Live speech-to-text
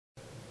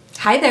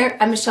Hi there,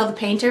 I'm Michelle the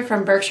Painter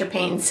from Berkshire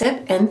Paint and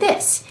Sip, and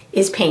this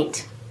is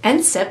Paint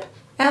and Sip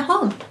at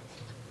Home.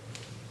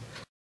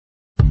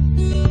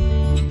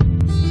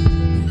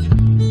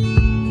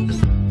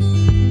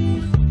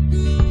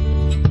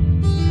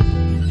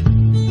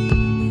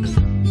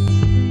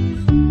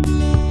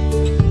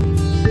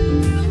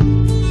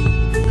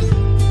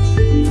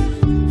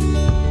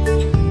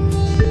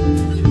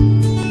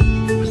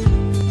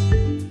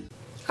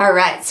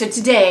 Alright, so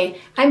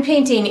today I'm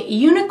painting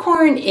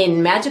Unicorn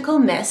in Magical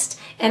Mist,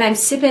 and I'm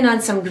sipping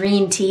on some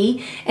green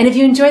tea. And if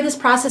you enjoy this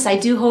process, I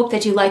do hope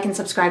that you like and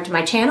subscribe to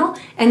my channel,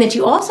 and that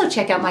you also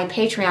check out my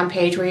Patreon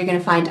page where you're going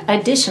to find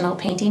additional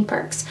painting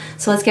perks.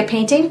 So let's get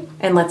painting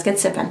and let's get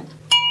sipping.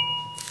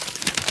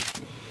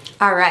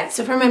 Alright,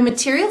 so for my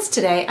materials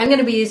today, I'm going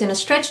to be using a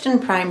stretched and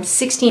primed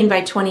 16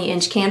 by 20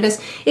 inch canvas.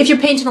 If you're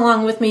painting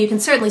along with me, you can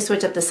certainly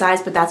switch up the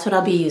size, but that's what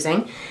I'll be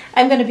using.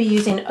 I'm going to be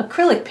using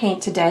acrylic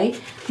paint today.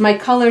 My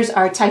colors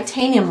are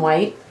titanium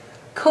white,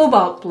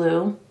 cobalt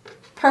blue,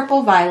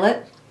 purple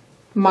violet,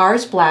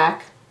 Mars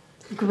black,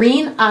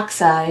 green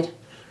oxide,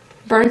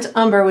 burnt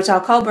umber, which I'll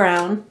call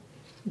brown,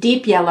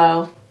 deep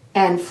yellow,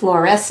 and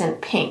fluorescent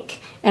pink.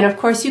 And of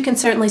course you can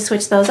certainly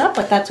switch those up,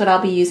 but that's what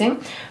I'll be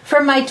using.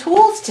 For my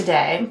tools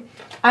today,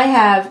 I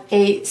have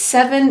a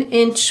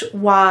 7-inch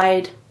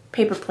wide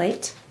paper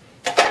plate,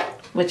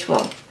 which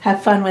we'll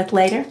have fun with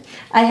later.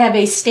 I have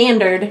a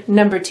standard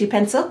number 2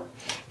 pencil,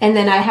 and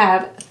then I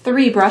have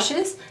 3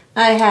 brushes.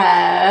 I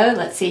have,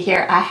 let's see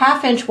here, a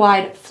 1/2 inch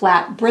wide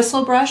flat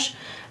bristle brush.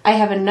 I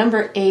have a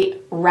number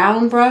 8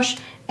 round brush,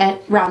 and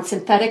round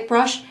synthetic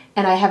brush,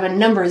 and I have a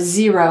number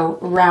 0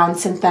 round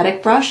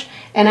synthetic brush,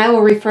 and I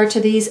will refer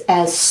to these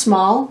as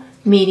small,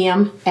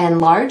 medium, and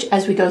large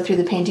as we go through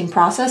the painting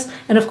process.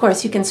 And of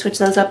course you can switch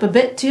those up a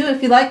bit too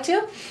if you like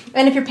to.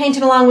 And if you're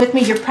painting along with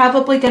me, you're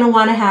probably going to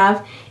want to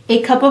have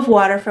a cup of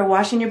water for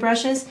washing your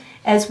brushes,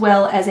 as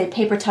well as a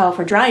paper towel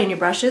for drying your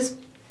brushes.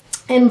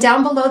 And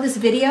down below this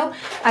video,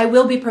 I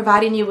will be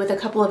providing you with a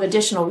couple of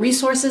additional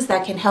resources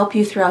that can help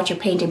you throughout your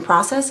painting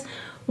process.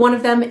 One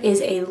of them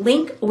is a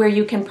link where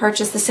you can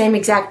purchase the same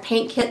exact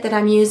paint kit that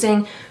I'm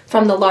using,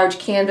 from the large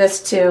canvas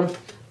to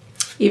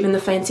even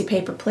the fancy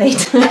paper plate.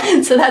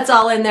 So that's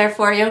all in there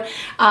for you.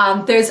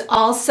 There's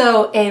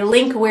also a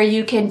link where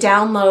you can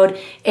download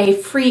a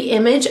free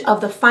image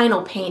of the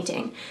final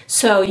painting.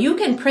 So you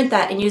can print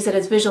that and use it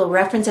as visual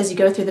reference as you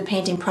go through the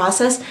painting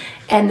process.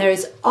 And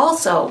there's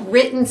also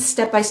written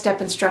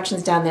step-by-step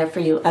instructions down there for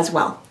you as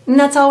well. And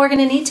that's all we're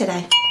going to need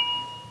today.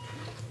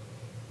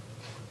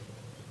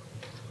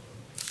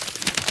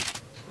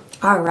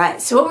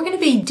 Alright, so what we're going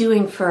to be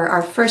doing for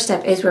our first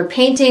step is we're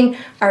painting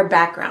our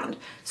background.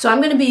 So I'm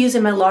going to be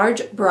using my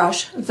large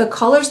brush. The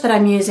colors that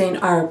I'm using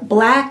are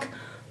black,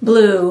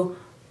 blue,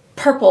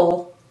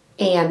 purple,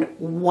 and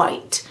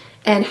white.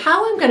 And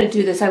how I'm going to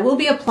do this, I will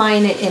be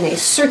applying it in a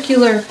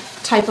circular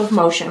type of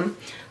motion,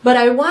 but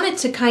I want it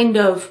to kind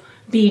of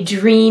be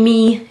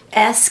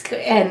dreamy-esque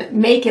and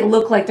make it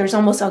look like there's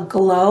almost a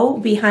glow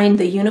behind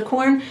the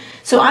unicorn.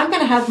 So I'm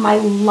going to have my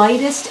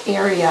lightest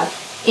area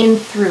in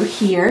through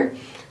here.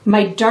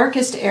 My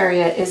darkest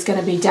area is going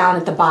to be down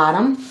at the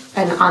bottom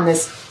and on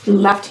this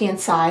left hand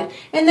side,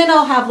 and then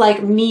I'll have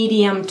like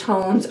medium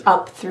tones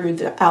up through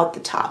out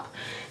the top.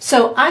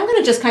 So I'm going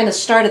to just kind of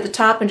start at the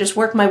top and just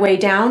work my way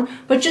down,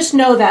 but just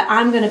know that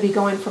I'm going to be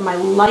going for my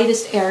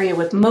lightest area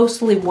with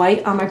mostly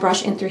white on my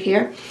brush in through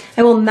here.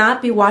 I will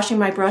not be washing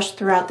my brush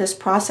throughout this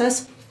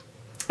process.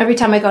 Every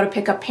time I go to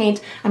pick up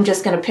paint, I'm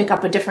just going to pick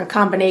up a different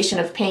combination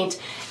of paint,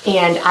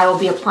 and I will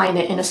be applying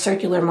it in a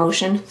circular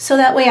motion. So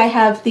that way I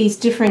have these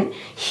different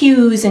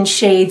hues and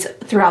shades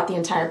throughout the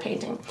entire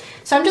painting.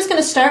 So I'm just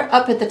going to start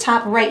up at the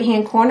top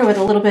right-hand corner with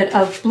a little bit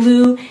of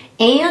blue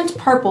and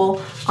purple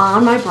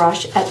on my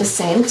brush at the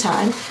same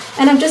time.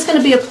 And I'm just going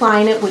to be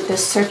applying it with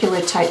this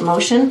circular type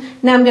motion.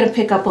 Now I'm going to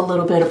pick up a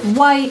little bit of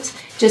white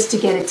just to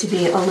get it to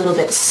be a little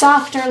bit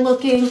softer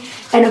looking.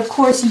 And of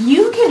course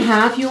you can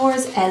have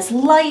yours as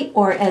light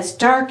or as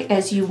dark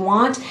as you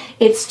want.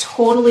 It's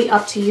totally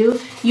up to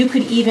you. You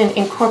could even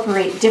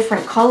incorporate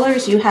different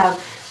colors. You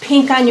have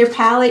pink on your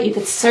palette. You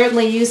could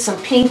certainly use some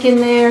pink in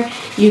there.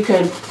 You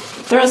could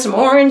throw some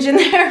orange in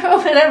there.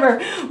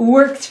 Whatever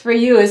works for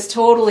you is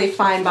totally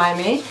fine by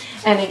me.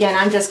 And again,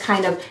 I'm just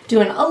kind of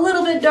doing a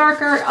little bit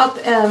darker up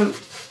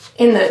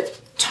in the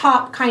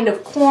top kind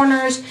of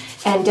corners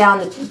and down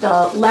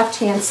the left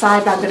hand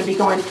side. But I'm going to be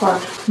going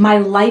for my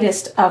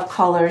lightest of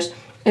colors.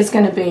 Is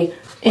going to be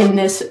in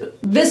this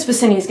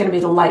vicinity is going to be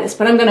the lightest,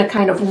 but I'm going to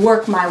kind of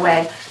work my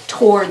way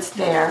towards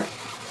there.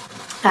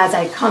 As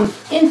I come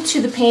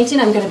into the painting,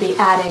 I'm going to be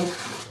adding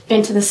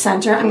into the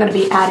center, I'm going to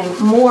be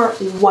adding more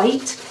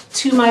white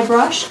to my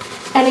brush.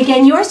 And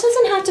again, yours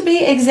doesn't have to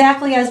be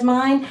exactly as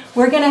mine.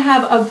 We're going to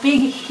have a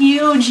big,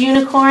 huge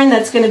unicorn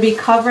that's going to be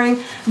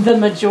covering the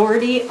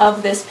majority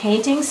of this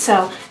painting.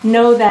 So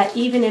know that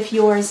even if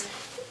yours,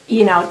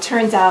 you know,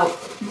 turns out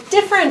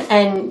different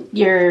and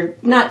you're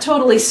not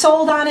totally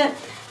sold on it,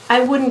 I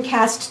wouldn't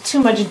cast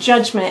too much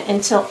judgment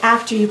until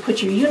after you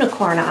put your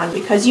unicorn on,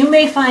 because you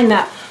may find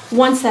that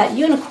once that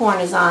unicorn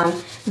is on,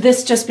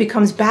 this just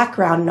becomes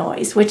background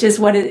noise, which is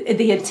what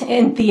the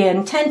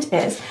intent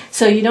is.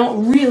 So you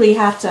don't really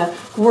have to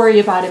worry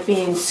about it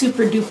being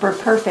super duper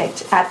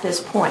perfect at this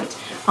point.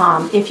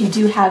 If you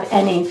do have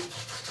any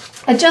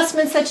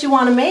adjustments that you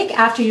want to make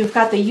after you've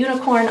got the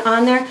unicorn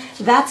on there,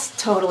 that's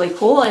totally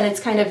cool, and it's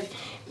kind of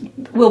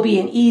will be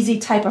an easy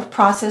type of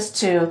process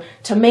to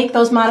make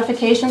those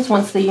modifications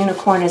once the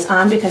unicorn is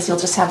on, because you'll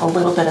just have a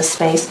little bit of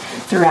space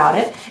throughout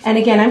it. And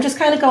again, I'm just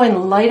kind of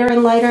going lighter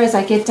and lighter as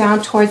I get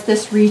down towards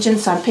this region,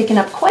 so I'm picking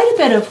up quite a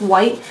bit of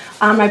white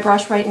on my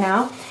brush right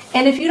now.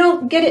 And if you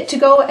don't get it to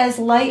go as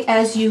light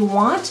as you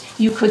want,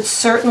 you could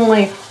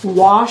certainly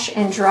wash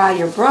and dry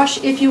your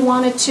brush if you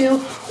wanted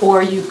to,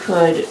 or you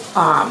could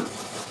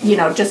you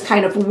know, just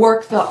kind of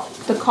work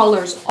the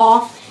colors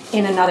off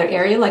in another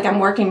area. Like I'm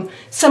working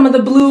some of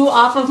the blue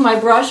off of my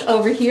brush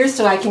over here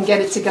so I can get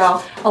it to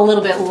go a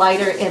little bit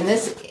lighter in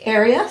this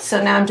area.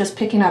 So now I'm just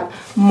picking up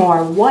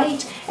more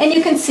white, and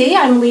you can see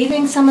I'm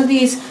leaving some of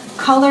these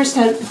colors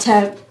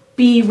to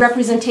be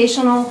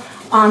representational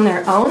on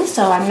their own,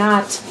 so I'm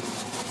not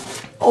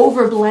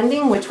over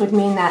blending, which would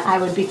mean that I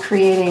would be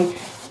creating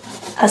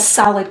a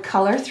solid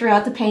color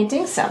throughout the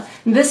painting. So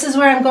this is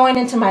where I'm going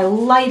into my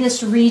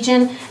lightest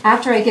region.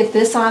 After I get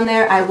this on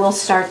there, I will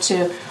start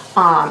to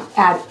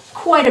add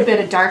quite a bit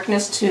of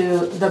darkness to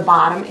the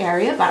bottom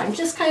area, but I'm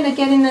just kind of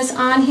getting this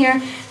on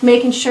here,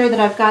 making sure that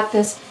I've got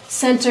this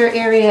center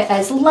area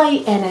as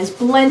light and as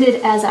blended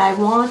as I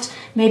want.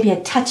 Maybe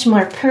a touch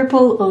more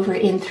purple over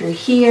in through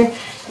here.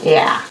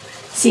 Yeah,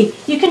 see,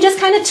 you can just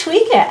kind of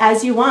tweak it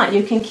as you want.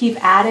 You can keep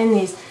adding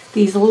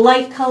these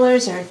light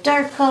colors or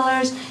dark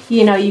colors.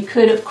 You know, you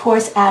could of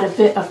course add a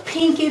bit of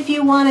pink if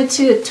you wanted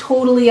to,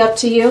 totally up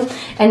to you.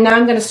 And now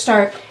I'm going to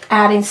start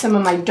adding some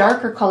of my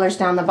darker colors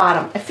down the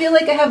bottom. I feel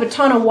like I have a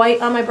ton of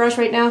white on my brush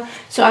right now,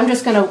 so I'm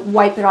just going to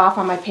wipe it off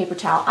on my paper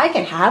towel. I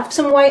can have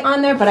some white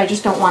on there, but I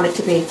just don't want it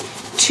to be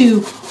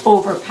too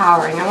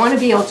overpowering. I want to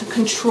be able to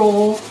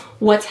control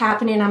what's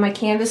happening on my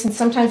canvas, and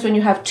sometimes when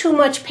you have too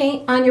much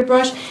paint on your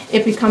brush,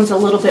 it becomes a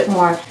little bit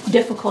more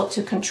difficult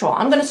to control.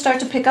 I'm going to start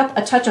to pick up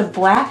a touch of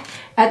black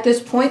at this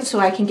point so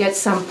I can get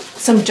some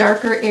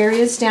darker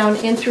areas down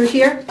in through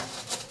here,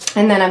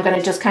 and then I'm going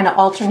to just kind of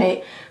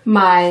alternate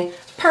my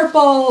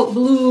purple,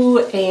 blue,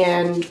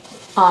 and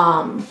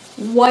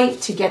white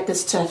to get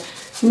this to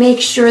make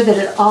sure that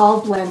it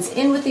all blends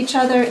in with each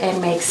other and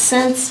makes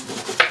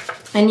sense.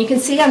 And you can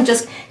see I'm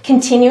just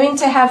continuing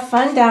to have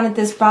fun down at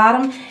this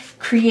bottom,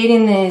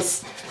 creating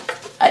this.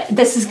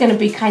 This is going to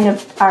be kind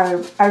of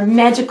our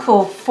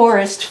magical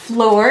forest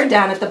floor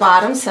down at the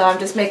bottom, so I'm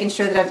just making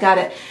sure that I've got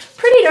it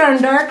pretty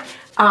darn dark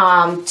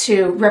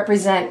to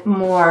represent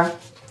more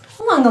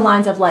along the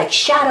lines of like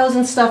shadows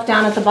and stuff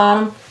down at the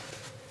bottom.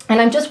 And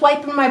I'm just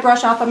wiping my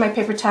brush off on my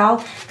paper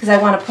towel because I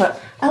want to put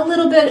a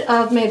little bit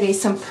of maybe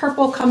some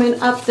purple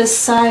coming up this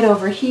side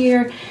over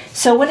here.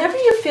 So whenever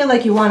you feel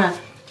like you want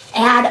to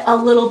add a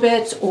little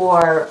bit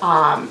or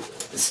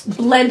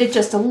blend it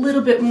just a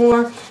little bit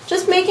more,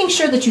 just making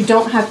sure that you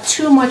don't have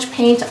too much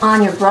paint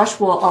on your brush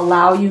will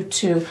allow you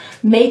to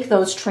make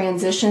those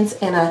transitions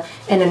in a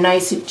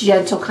nice,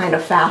 gentle kind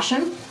of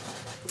fashion.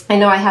 I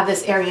know I have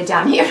this area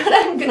down here, but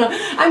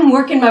I'm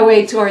working my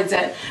way towards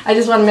it. I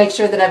just want to make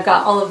sure that I've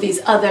got all of these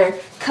other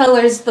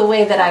colors the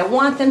way that I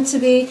want them to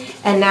be.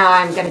 And now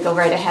I'm going to go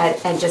right ahead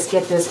and just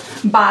get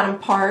this bottom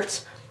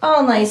part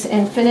all nice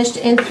and finished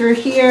in through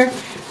here.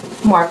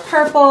 More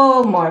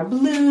purple, more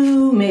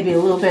blue, maybe a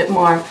little bit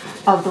more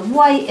of the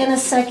white in a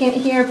second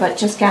here, but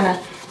just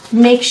gonna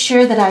make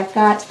sure that I've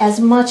got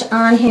as much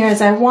on here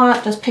as I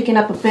want. Just picking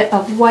up a bit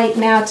of white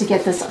now to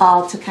get this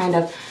all to kind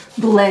of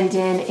blend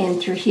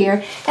in through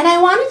here. And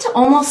I want it to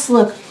almost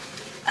look,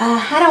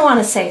 I don't want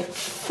to say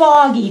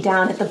foggy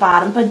down at the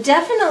bottom, but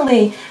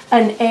definitely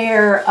an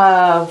air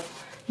of,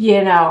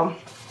 you know,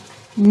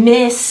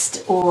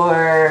 mist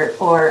or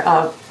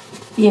a,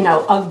 you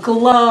know, a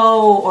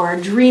glow or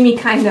a dreamy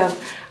kind of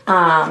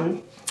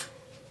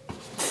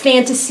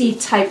fantasy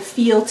type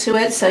feel to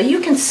it. So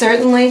you can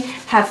certainly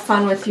have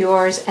fun with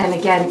yours, and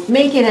again,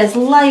 make it as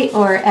light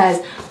or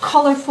as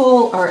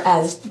colorful or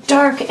as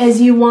dark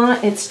as you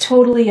want. It's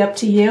totally up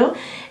to you.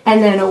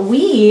 And then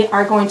we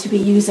are going to be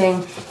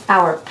using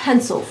our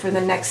pencil for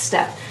the next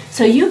step.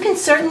 So you can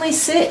certainly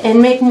sit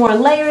and make more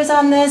layers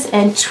on this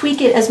and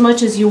tweak it as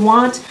much as you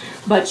want,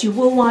 but you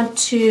will want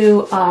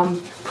to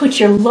put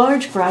your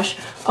large brush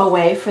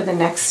away for the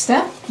next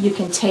step. You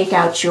can take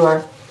out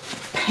your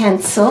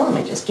pencil.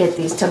 Let me just get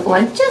these to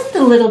blend just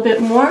a little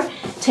bit more.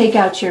 Take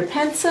out your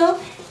pencil,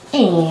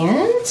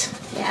 and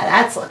yeah,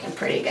 that's looking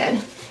pretty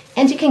good.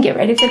 And you can get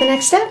ready for the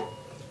next step.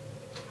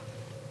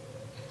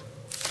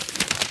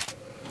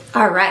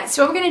 All right,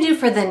 so what we're going to do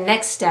for the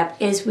next step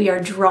is we are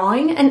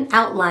drawing an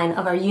outline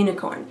of our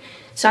unicorn.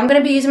 So I'm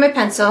going to be using my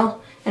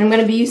pencil, and I'm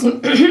going to be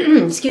using,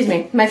 excuse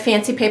me, my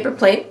fancy paper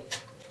plate.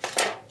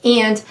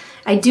 And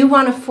I do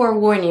want to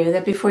forewarn you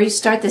that before you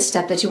start this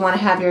step that you want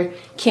to have your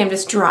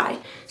canvas dry.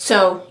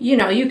 So, you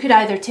know, you could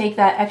either take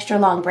that extra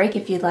long break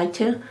if you'd like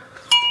to,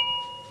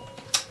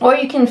 or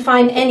you can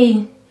find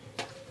any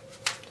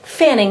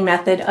fanning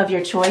method of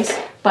your choice.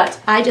 but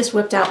I just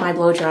whipped out my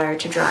blow dryer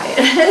to dry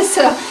it.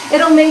 So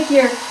it'll make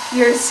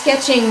your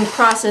sketching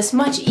process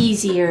much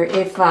easier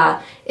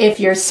if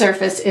your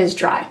surface is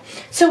dry.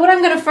 So what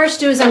I'm going to first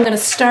do is I'm going to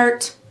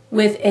start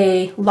with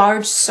a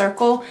large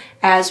circle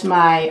as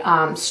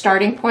my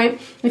starting point.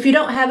 If you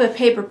don't have a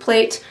paper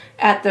plate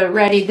at the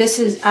ready,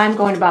 I'm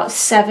going about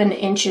 7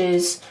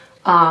 inches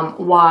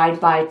wide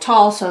by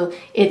tall, so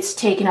it's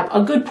taking up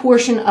a good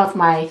portion of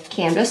my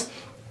canvas.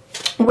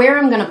 Where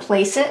I'm going to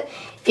place it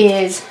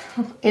is,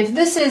 if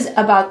this is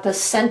about the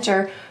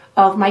center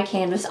of my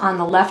canvas on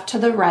the left to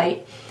the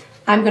right,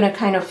 I'm going to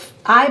kind of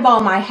eyeball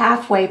my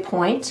halfway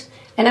point,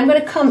 and I'm going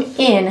to come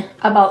in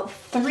about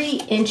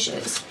 3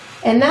 inches.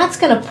 And that's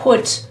going to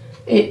put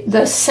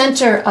the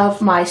center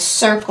of my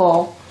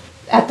circle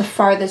at the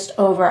farthest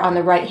over on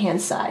the right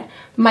hand side.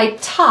 My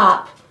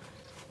top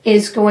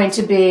is going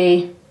to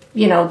be,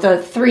 you know, the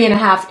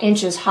 3.5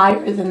 inches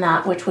higher than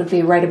that, which would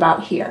be right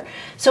about here.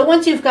 So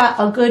once you've got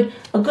a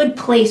good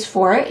place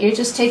for it, you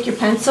just take your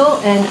pencil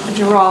and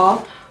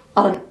draw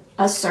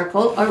a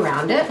circle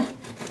around it.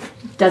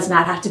 Does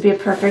not have to be a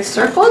perfect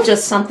circle,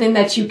 just something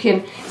that you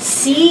can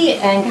see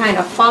and kind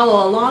of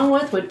follow along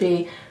with would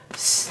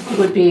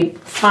be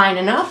fine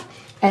enough.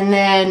 And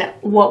then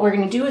what we're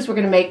going to do is we're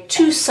going to make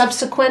 2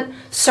 subsequent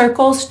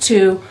circles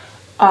to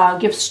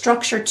give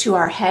structure to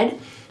our head.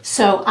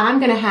 So I'm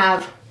going to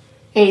have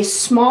a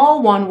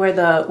small one where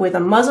the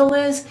muzzle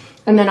is,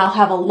 and then I'll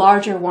have a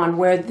larger one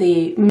where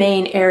the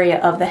main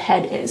area of the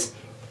head is.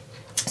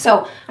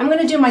 So I'm going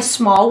to do my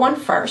small one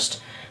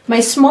first. My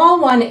small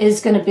one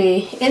is going to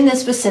be in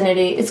this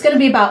vicinity. It's going to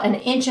be about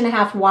 1.5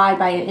 inches wide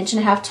by 1.5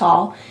 inches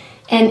tall.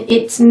 And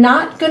it's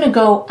not going to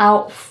go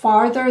out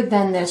farther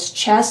than this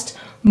chest,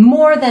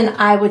 more than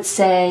I would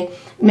say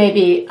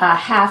maybe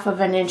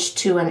 1/2 inch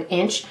to 1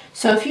 inch.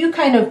 So if you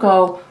kind of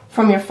go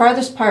from your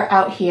farthest part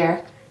out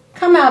here,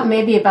 come out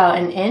maybe about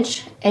 1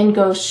 inch and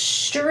go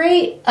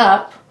straight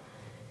up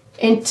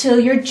until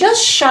you're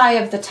just shy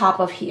of the top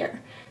of here.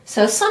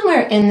 So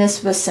somewhere in this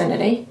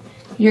vicinity,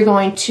 you're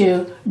going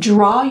to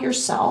draw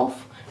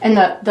yourself, and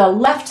the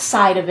left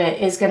side of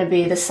it is going to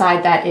be the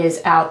side that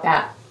is out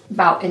that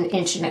about 1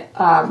 inch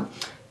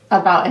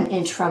about 1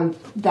 inch from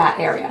that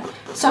area.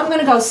 So I'm going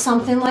to go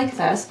something like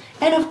this.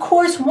 And of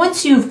course,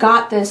 once you've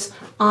got this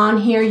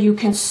on here, you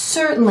can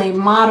certainly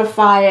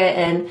modify it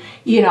and,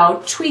 you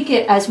know, tweak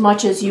it as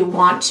much as you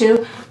want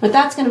to. But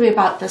that's going to be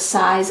about the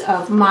size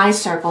of my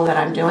circle that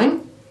I'm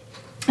doing.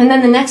 And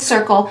then the next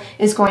circle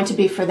is going to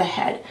be for the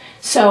head.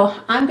 So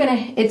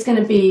it's going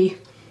to be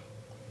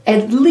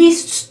at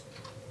least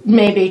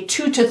maybe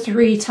 2 to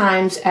 3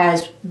 times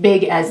as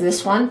big as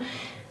this one.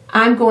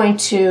 I'm going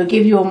to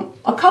give you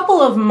a couple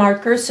of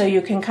markers so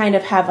you can kind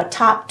of have a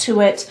top to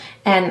it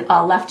and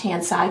a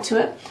left-hand side to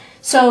it.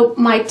 So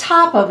my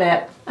top of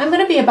it, I'm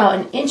going to be about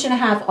 1.5 inches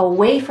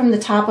away from the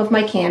top of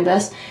my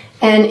canvas.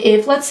 And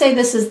if, let's say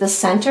this is the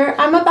center,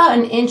 I'm about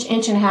 1 inch,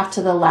 1.5 inches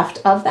to the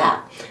left of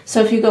that.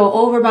 So if you go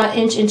over about 1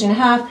 inch, 1.5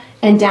 inches,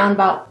 and down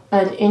about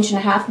 1.5 inches,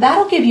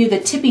 that'll give you the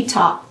tippy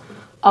top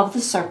of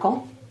the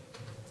circle.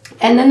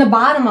 And then the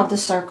bottom of the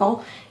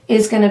circle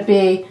is going to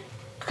be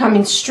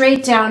coming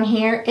straight down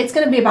here. It's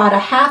going to be about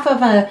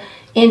 1/2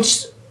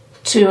 inch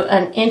to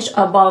 1 inch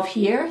above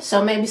here.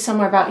 So maybe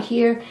somewhere about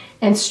here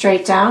and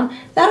straight down.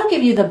 That'll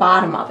give you the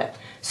bottom of it.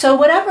 So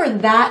whatever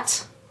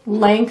that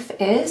length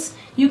is,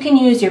 you can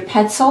use your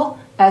pencil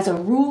as a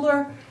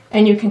ruler,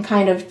 and you can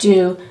kind of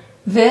do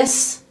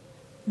this.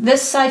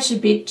 This side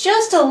should be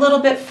just a little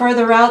bit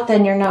further out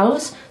than your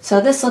nose.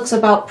 So this looks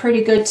about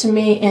pretty good to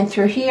me in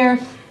through here.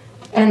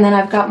 And then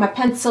I've got my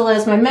pencil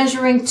as my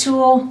measuring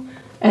tool,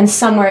 and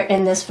somewhere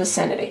in this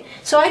vicinity.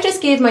 So I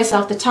just gave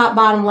myself the top,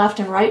 bottom, left,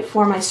 and right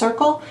for my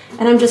circle,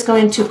 and I'm just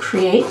going to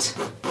create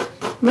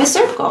my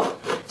circle.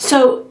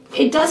 So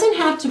it doesn't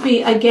have to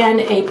be, again,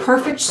 a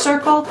perfect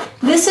circle.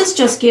 This is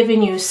just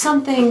giving you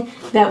something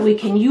that we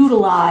can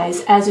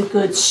utilize as a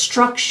good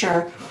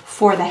structure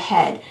for the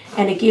head,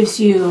 and it gives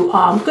you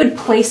good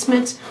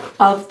placement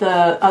of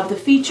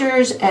the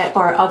features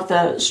or of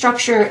the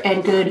structure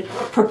and good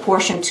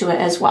proportion to it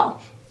as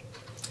well.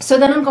 So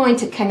then I'm going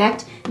to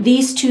connect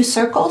these 2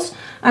 circles.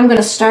 I'm going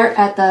to start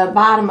at the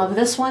bottom of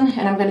this one,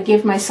 and I'm going to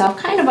give myself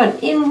kind of an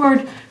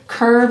inward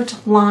curved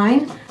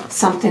line,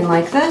 something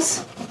like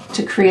this,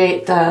 to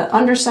create the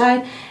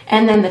underside.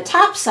 And then the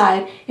top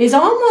side is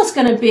almost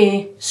going to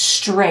be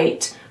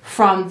straight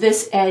from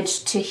this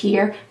edge to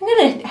here. I'm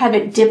going to have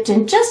it dipped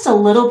in just a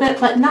little bit,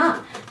 but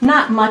not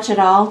much at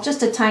all,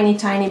 just a tiny,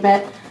 tiny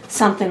bit,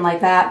 something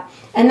like that.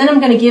 And then I'm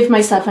going to give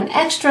myself an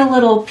extra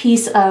little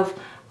piece of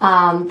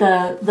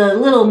the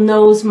little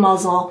nose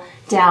muzzle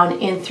down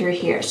in through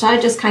here. So I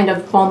just kind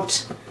of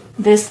bumped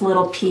this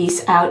little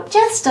piece out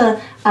just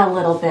a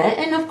little bit.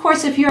 And of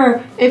course, if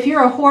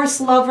you're a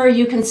horse lover,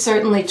 you can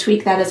certainly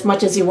tweak that as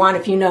much as you want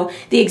if you know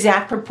the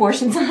exact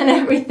proportions on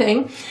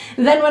everything.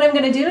 Then what I'm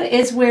going to do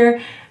is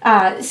where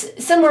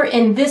somewhere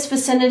in this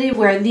vicinity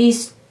where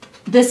this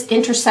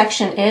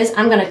intersection is,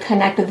 I'm going to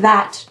connect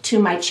that to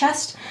my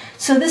chest.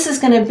 So this is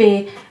going to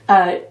be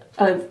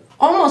a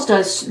almost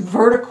a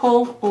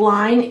vertical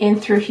line in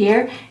through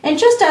here. And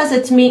just as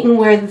it's meeting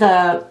where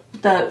the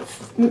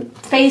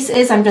face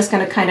is, I'm just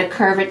going to kind of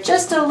curve it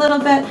just a little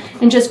bit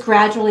and just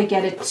gradually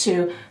get it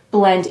to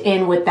blend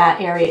in with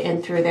that area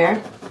in through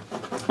there.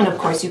 And of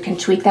course you can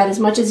tweak that as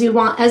much as you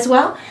want as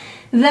well.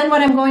 Then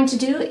what I'm going to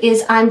do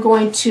is I'm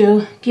going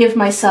to give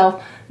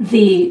myself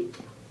the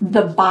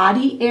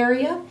body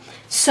area.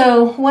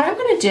 So what I'm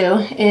going to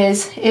do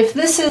is, if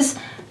this is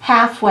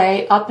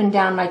halfway up and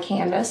down my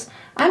canvas,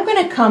 I'm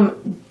going to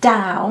come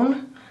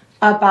down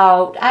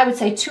about, I would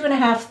say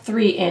 2.5,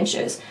 3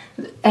 inches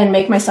and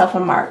make myself a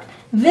mark.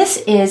 This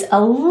is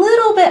a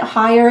little bit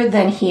higher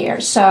than here.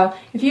 So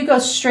if you go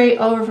straight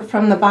over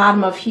from the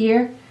bottom of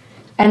here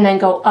and then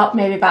go up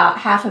maybe about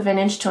 1/2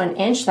 inch to 1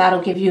 inch,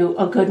 that'll give you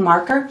a good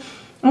marker.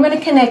 I'm going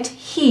to connect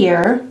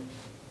here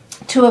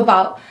to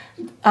about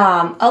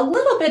a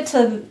little bit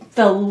to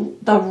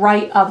the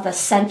right of the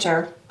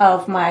center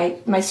of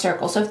my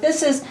circle. So if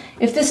this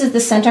is the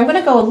center, I'm going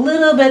to go a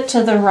little bit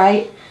to the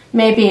right,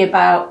 maybe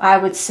about, I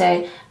would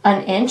say,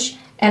 1 inch,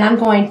 and I'm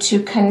going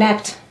to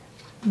connect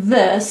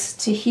this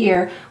to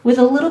here with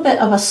a little bit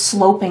of a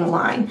sloping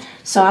line.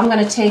 So I'm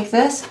going to take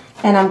this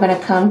and I'm going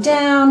to come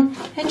down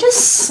and just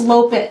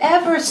slope it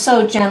ever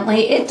so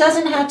gently. It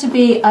doesn't have to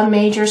be a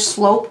major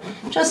slope,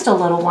 just a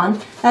little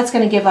one. That's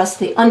going to give us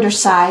the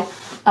underside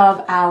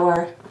of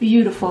our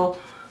beautiful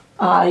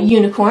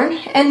unicorn.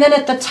 And then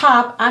at the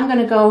top, I'm going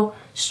to go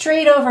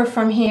straight over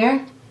from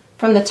here,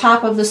 from the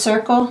top of the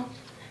circle,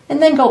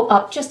 and then go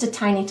up just a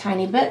tiny,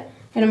 tiny bit.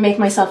 I'm going to make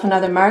myself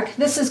another mark.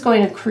 This is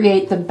going to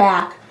create the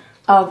back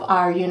of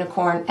our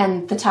unicorn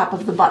and the top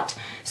of the butt.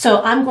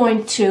 So I'm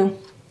going to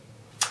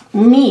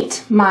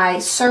meet my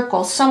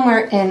circle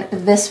somewhere in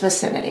this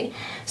vicinity.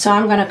 So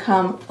I'm going to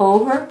come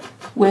over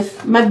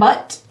with my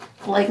butt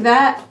like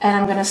that, and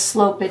I'm going to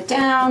slope it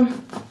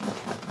down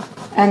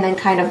and then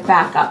kind of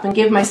back up and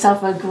give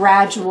myself a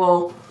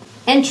gradual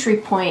entry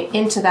point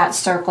into that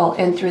circle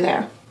in through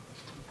there.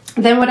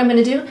 Then what I'm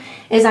going to do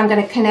is I'm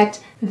going to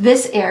connect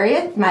this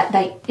area,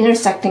 that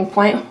intersecting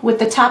point, with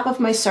the top of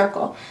my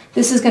circle.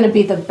 This is going to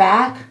be the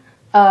back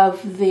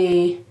of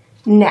the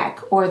neck,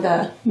 or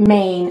the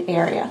mane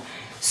area.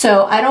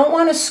 So I don't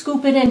want to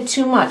scoop it in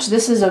too much.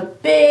 This is a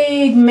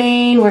big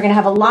mane. We're going to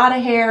have a lot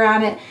of hair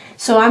on it.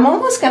 So I'm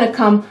almost going to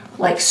come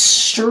like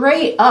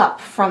straight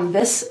up from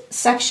this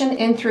section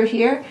in through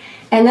here.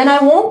 And then I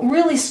won't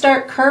really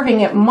start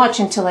curving it much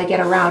until I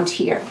get around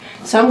here.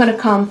 So I'm going to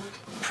come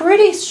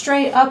pretty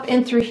straight up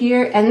in through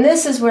here, and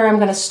this is where I'm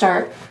going to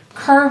start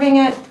curving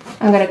it.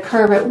 I'm going to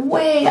curve it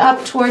way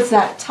up towards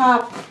that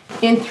top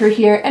in through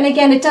here. And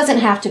again, it doesn't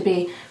have to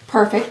be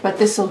perfect, but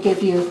this will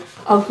give you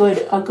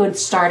a good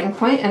starting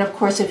point. And of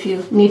course, if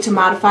you need to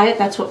modify it,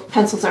 that's what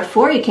pencils are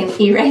for. You can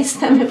erase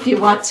them if you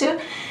want to.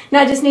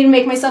 Now I just need to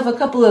make myself a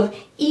couple of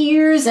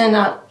ears and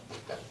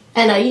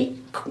a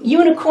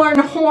unicorn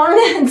horn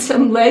and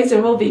some legs,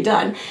 and we'll be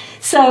done.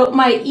 So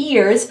my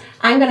ears,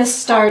 I'm going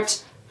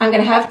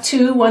to have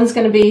two. One's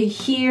going to be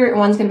here and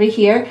one's going to be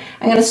here.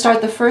 I'm going to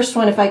start the first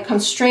one. If I come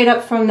straight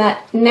up from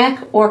that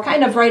neck, or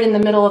kind of right in the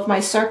middle of my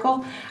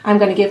circle, I'm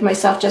going to give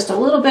myself just a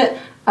little bit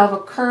of a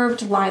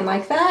curved line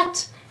like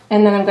that.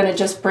 And then I'm going to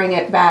just bring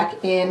it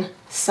back in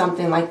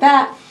something like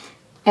that.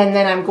 And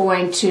then I'm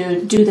going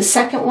to do the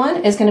second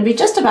one. It's going to be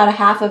just about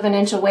 1/2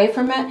 inch away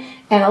from it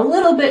and a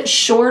little bit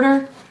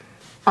shorter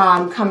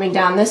coming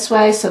down this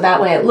way. So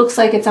that way it looks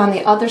like it's on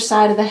the other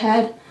side of the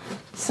head.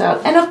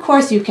 So, and of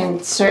course you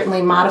can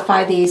certainly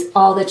modify these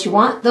all that you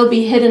want. They'll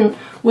be hidden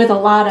with a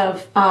lot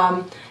of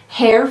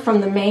hair from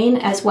the mane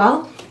as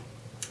well.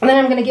 And then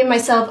I'm going to give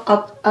myself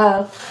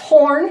a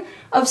horn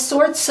of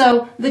sorts.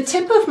 So the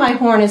tip of my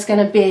horn is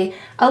going to be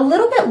a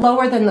little bit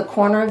lower than the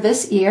corner of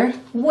this ear,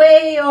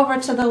 way over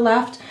to the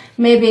left,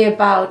 maybe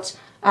about,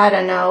 I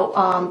don't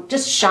know,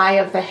 just shy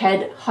of the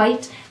head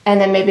height,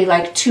 and then maybe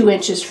like 2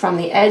 inches from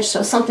the edge,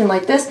 so something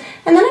like this.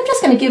 And then I'm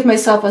just going to give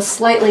myself a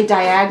slightly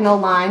diagonal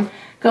line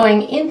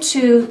going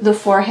into the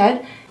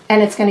forehead,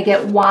 and it's going to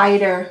get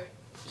wider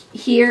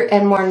here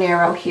and more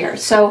narrow here.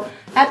 So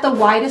at the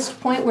widest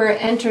point where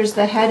it enters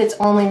the head, it's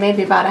only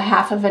maybe about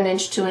 1/2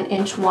 inch to 1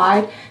 inch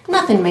wide.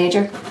 Nothing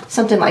major,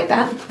 something like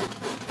that.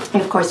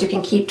 And of course you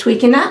can keep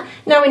tweaking that.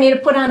 Now we need to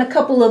put on a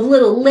couple of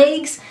little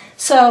legs.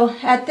 So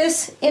at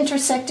this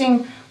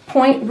intersecting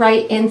point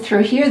right in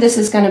through here, this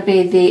is going to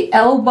be the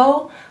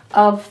elbow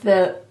of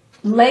the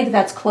leg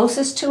that's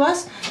closest to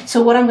us.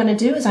 So what I'm going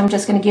to do is I'm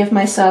just going to give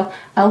myself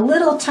a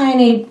little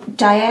tiny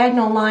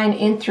diagonal line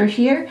in through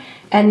here,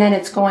 and then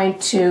it's going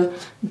to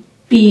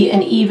be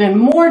an even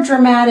more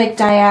dramatic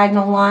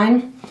diagonal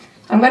line.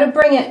 I'm going to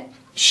bring it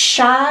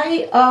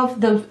shy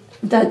of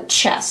the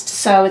chest,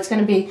 so it's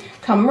going to be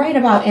come right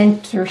about in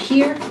through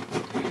here,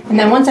 and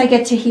then once I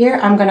get to here,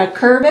 I'm going to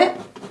curve it,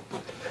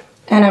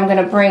 and I'm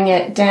going to bring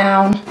it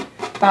down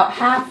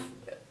about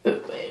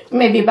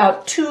maybe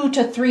about 2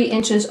 to 3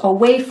 inches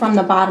away from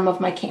the bottom of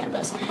my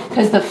canvas,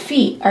 because the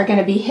feet are going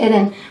to be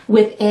hidden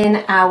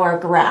within our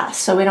grass,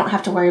 so we don't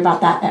have to worry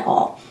about that at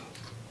all.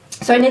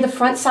 So I need the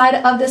front side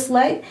of this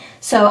leg,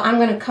 so I'm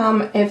going to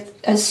come,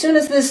 as soon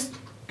as this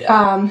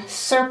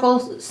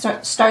circle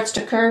starts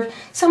to curve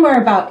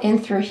somewhere about in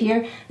through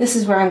here. This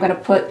is where I'm going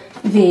to put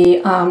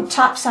the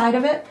top side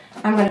of it.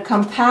 I'm going to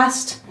come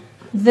past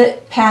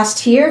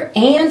here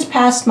and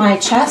past my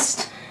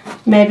chest,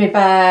 maybe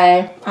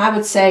by, I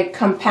would say,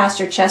 come past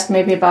your chest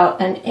maybe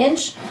about an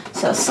inch,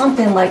 so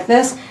something like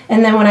this.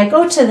 And then when I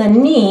go to the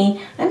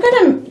knee, I'm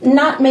going to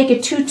not make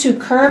it too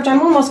curved.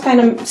 I'm almost kind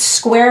of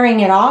squaring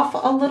it off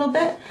a little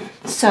bit,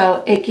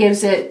 so it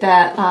gives it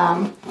that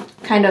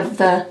kind of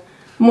the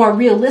more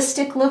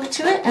realistic look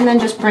to it. And then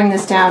just bring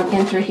this down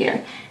in through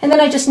here. And then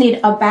I just need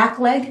a back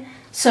leg.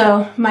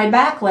 So my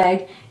back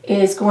leg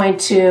is going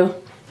to,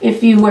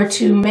 if you were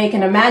to make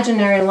an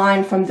imaginary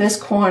line from this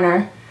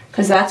corner,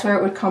 because that's where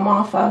it would come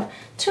off of,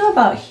 to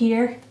about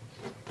here.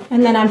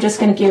 And then I'm just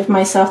going to give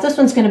myself, this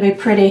one's going to be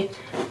pretty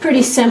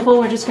simple.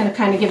 We're just going to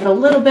kind of give it a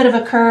little bit of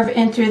a curve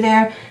in through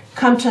there,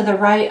 come to the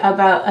right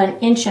about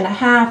 1.5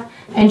 inches,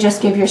 and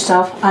just give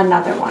yourself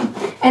another one.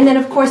 And then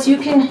of course you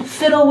can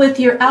fiddle with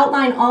your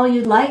outline all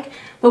you'd like,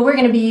 but we're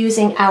going to be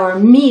using our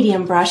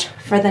medium brush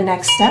for the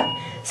next step,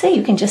 so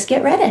you can just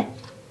get ready.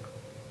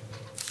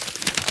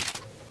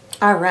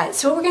 Alright,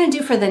 so what we're going to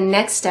do for the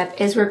next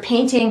step is we're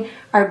painting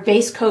our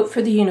base coat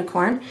for the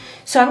unicorn.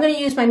 So I'm going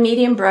to use my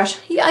medium brush.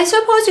 I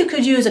suppose you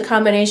could use a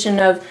combination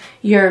of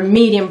your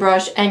medium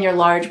brush and your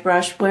large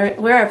brush,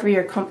 wherever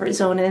your comfort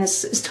zone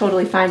is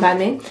totally fine by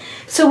me.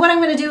 So what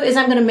I'm going to do is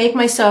I'm going to make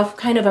myself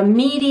kind of a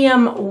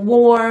medium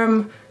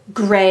warm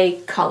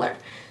gray color.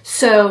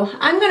 So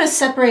I'm going to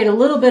separate a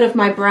little bit of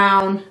my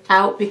brown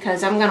out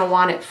because I'm going to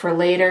want it for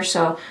later,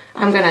 so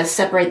I'm going to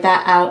separate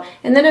that out.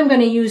 And then I'm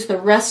going to use the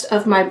rest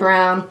of my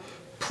brown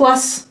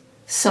plus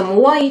some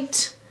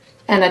white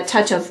and a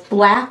touch of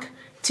black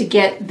to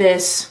get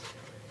this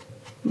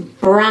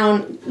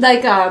brown,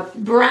 like a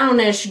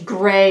brownish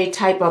gray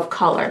type of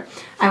color.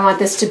 I want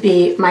this to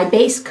be my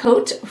base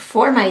coat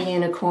for my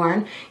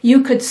unicorn.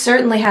 You could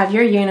certainly have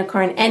your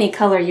unicorn any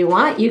color you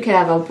want. You could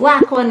have a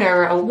black one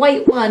or a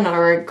white one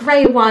or a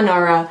gray one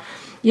or a,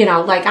 you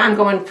know, like I'm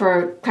going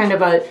for kind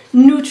of a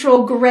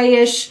neutral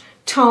grayish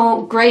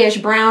tone, grayish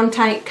brown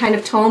type kind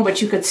of tone,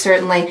 but you could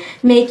certainly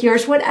make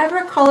yours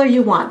whatever color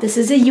you want. This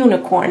is a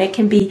unicorn. It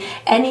can be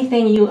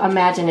anything you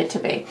imagine it to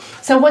be.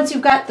 So once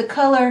you've got the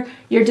color,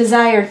 your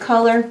desired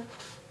color,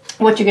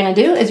 what you're going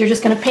to do is you're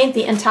just going to paint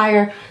the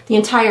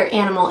entire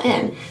animal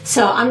in.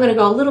 So I'm going to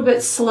go a little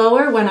bit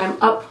slower when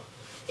I'm up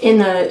in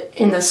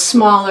the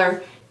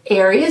smaller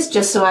areas,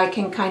 just so I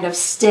can kind of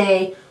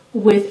stay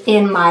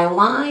within my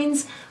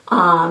lines.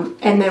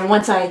 And then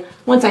once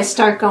I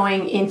start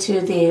going into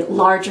the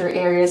larger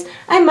areas,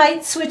 I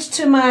might switch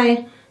to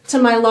my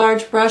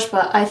large brush,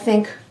 but I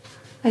think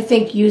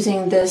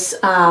using this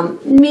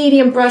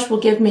medium brush will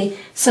give me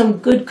some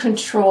good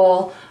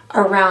control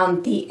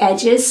around the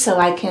edges, so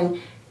I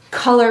can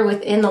color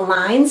within the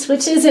lines,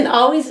 which isn't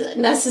always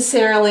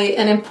necessarily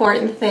an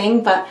important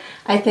thing, but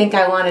I think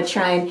I want to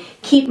try and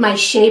keep my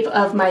shape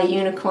of my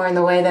unicorn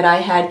the way that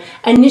I had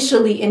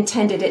initially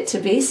intended it to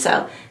be.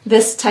 So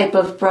this type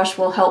of brush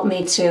will help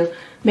me to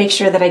make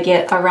sure that I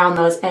get around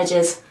those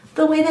edges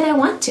the way that I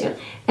want to.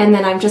 And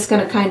then I'm just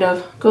going to kind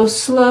of go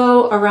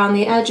slow around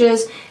the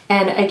edges.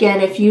 And again,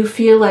 if you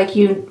feel like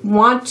you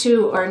want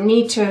to or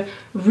need to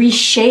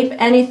reshape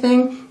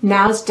anything,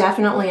 now's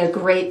definitely a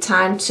great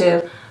time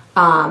to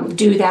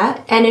do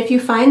that. And if you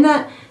find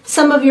that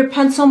some of your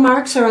pencil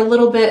marks are a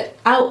little bit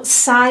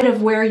outside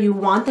of where you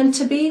want them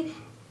to be,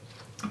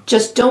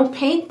 just don't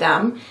paint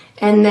them.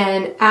 And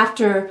then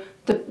after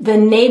the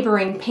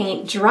neighboring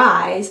paint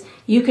dries,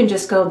 you can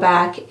just go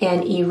back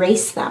and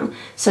erase them.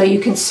 So you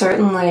can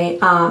certainly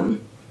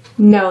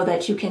know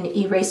that you can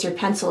erase your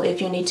pencil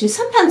if you need to.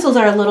 Some pencils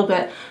are a little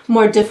bit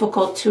more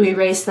difficult to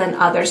erase than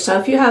others. So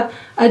if you have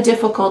a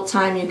difficult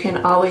time, you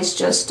can always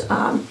just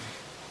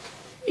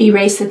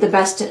erase it the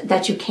best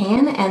that you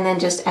can, and then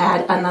just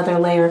add another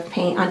layer of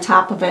paint on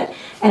top of it,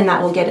 and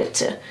that will get it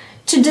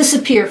to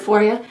disappear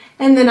for you.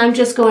 And then I'm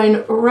just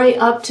going right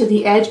up to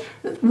the edge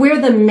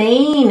where the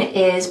mane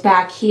is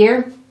back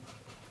here.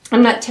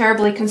 I'm not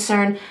terribly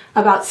concerned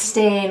about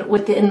staying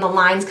within the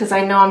lines because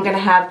I know I'm going to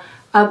have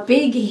a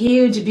big,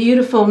 huge,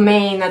 beautiful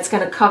mane that's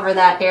going to cover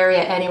that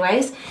area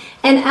anyways.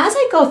 And as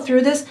I go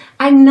through this,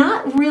 I'm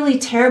not really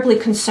terribly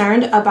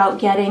concerned about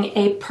getting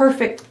a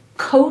perfect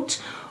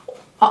coat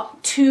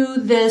to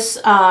this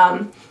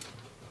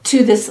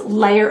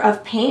layer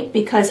of paint,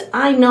 because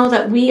I know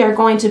that we are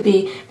going to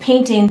be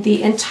painting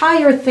the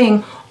entire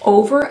thing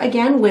over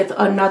again with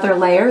another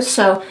layer.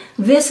 So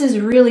this is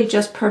really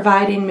just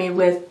providing me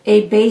with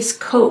a base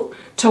coat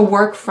to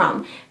work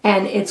from,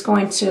 and it's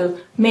going to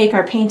make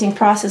our painting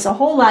process a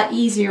whole lot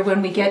easier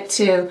when we get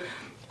to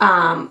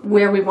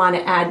where we want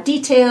to add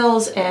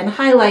details and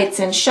highlights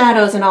and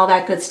shadows and all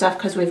that good stuff,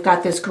 because we've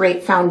got this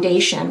great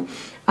foundation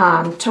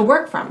to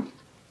work from.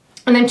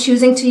 And then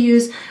choosing to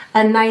use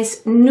a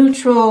nice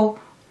neutral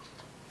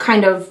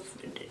kind of,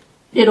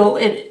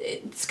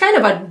 it's kind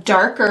of a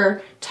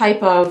darker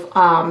type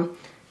of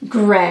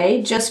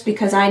gray, just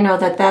because I know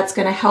that that's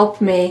going to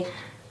help me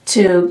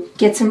to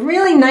get some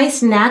really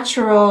nice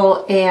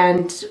natural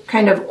and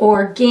kind of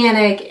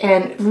organic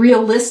and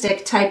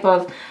realistic type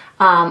of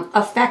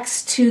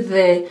effects to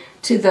the,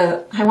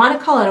 I want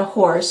to call it a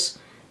horse.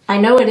 I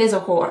know it is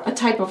a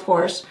type of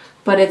horse,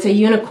 but it's a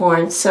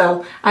unicorn.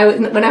 So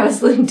when I was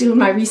doing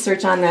my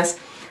research on this,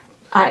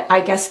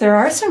 I guess there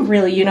are some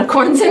really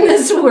unicorns in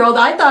this world.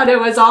 I thought it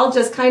was all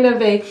just kind of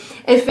a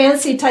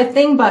fancy type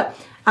thing, but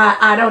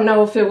I don't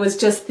know if it was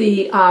just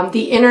the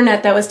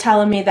internet that was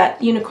telling me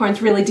that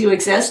unicorns really do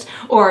exist,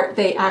 or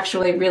they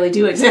actually really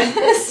do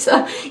exist.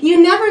 So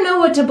you never know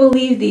what to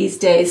believe these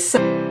days.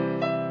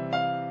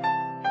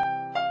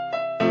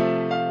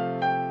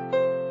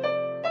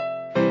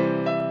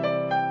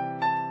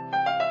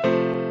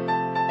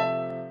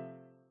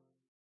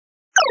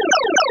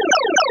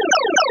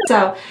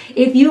 So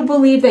if you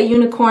believe that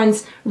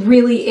unicorns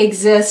really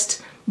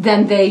exist,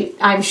 then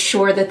I'm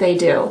sure that they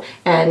do.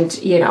 And,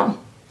 you know,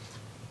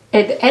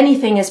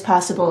 anything is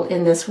possible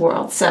in this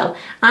world. So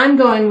I'm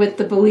going with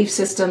the belief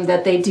system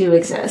that they do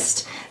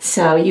exist.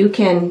 So you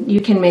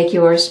can make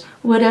yours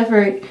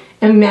whatever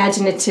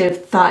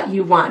imaginative thought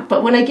you want.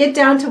 But when I get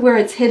down to where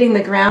it's hitting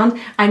the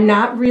ground, I'm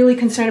not really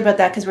concerned about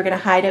that, because we're going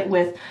to hide it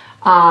with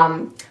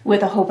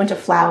a whole bunch of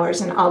flowers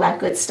and all that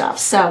good stuff.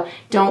 So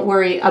don't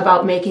worry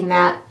about making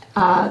that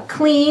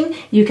clean.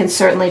 You can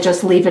certainly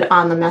just leave it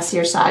on the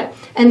messier side.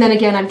 And then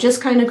again, I'm just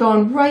kind of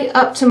going right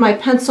up to my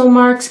pencil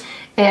marks,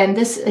 and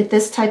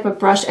this type of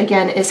brush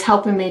again is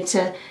helping me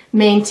to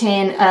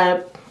maintain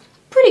a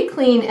pretty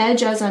clean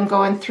edge as I'm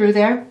going through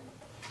there.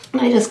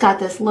 And I just got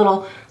this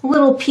little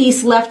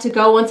piece left to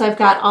go. Once I've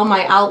got all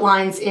my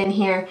outlines in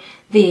here,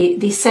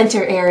 the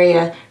center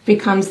area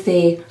becomes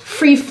the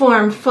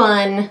freeform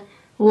fun,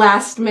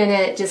 last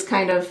minute, just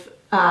kind of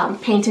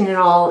painting it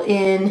all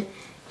in.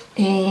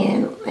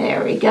 And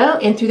there we go,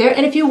 in through there.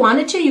 And if you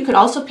wanted to, you could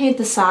also paint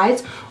the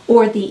sides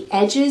or the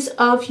edges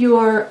of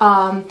your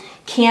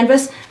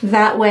canvas.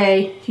 That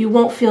way you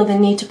won't feel the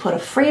need to put a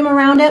frame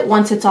around it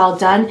once it's all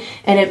done,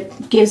 and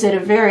it gives it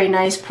a very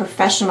nice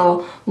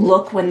professional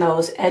look when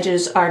those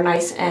edges are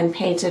nice and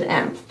painted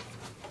in.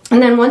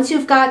 And then once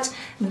you've got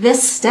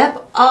this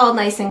step all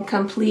nice and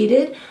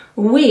completed,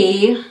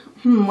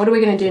 what are we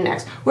going to do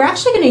next? We're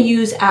actually going to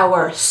use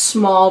our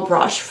small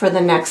brush for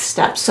the next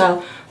step.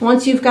 So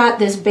once you've got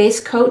this base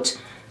coat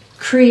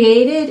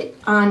created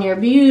on your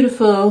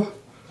beautiful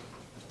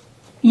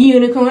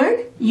unicorn,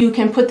 you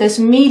can put this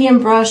medium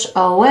brush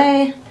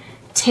away,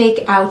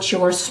 take out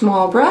your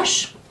small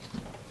brush,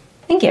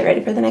 and get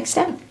ready for the next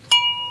step.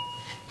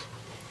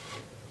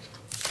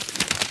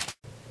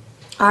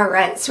 All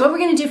right, so what we're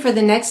going to do for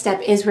the next step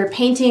is we're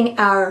painting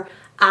our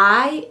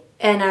eye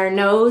and our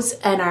nose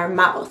and our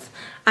mouth.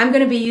 I'm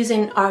going to be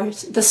using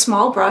the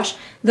small brush.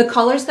 The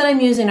colors that I'm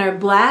using are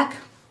black,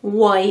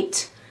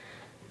 white.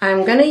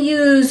 I'm going to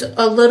use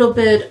a little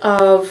bit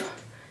of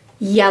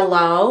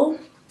yellow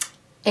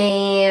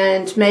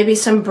and maybe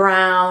some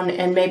brown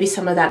and maybe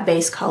some of that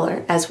base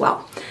color as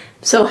well.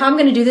 So how I'm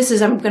going to do this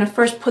is I'm going to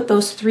first put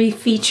those three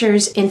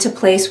features into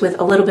place with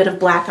a little bit of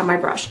black on my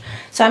brush.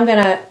 So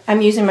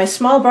I'm using my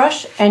small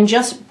brush and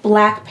just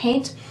black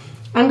paint.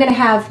 I'm going to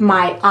have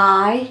my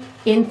eye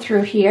in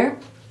through here.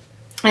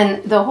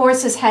 And the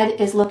horse's head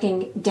is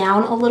looking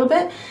down a little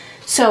bit.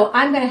 So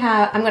I'm going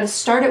to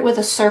start it with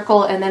a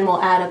circle, and then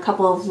we'll add a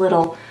couple of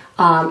little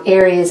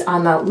areas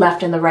on the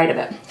left and the right of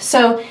it.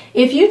 So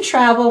if you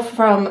travel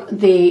from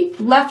the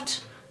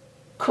left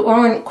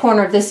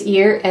corner of this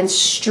ear and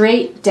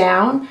straight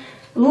down,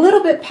 a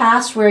little bit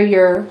past where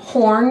your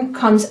horn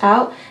comes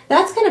out,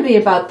 that's going to be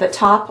about the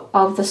top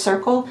of the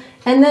circle.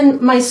 And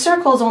then my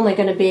circle is only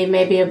going to be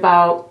maybe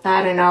about,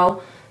 I don't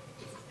know,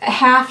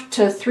 1/2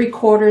 to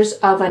 3/4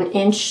 of an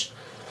inch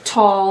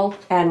tall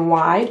and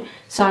wide.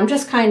 So I'm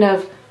just kind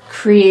of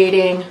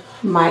creating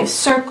my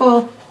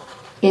circle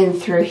in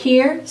through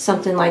here,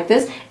 something like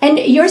this. And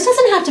yours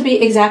doesn't have to be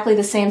exactly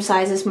the same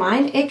size as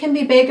mine. It can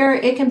be bigger,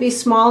 it can be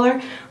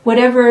smaller,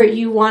 whatever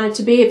you want it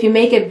to be. If you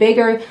make it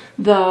bigger,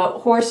 the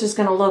horse is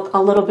going to look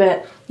a little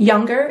bit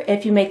younger.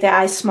 If you make the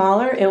eyes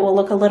smaller, it will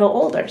look a little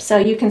older. So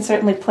you can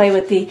certainly play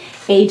with the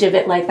age of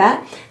it like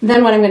that.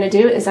 Then what I'm going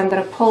to do is I'm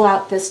going to pull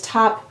out this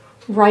top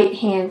right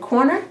hand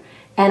corner,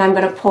 and I'm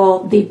going to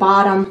pull the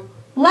bottom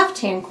left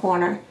hand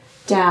corner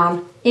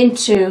down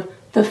into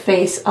the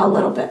face a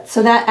little bit.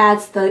 So that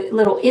adds the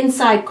little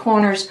inside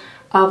corners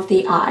of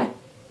the eye.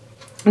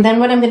 And then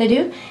what I'm going to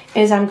do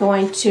is I'm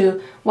going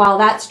to, while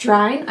that's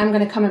drying, I'm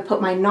going to come and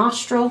put my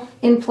nostril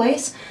in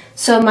place.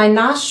 So my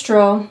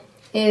nostril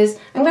is,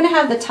 I'm going to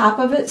have the top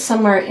of it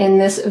somewhere in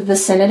this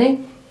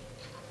vicinity.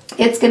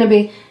 It's going to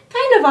be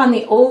kind of on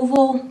the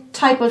oval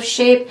type of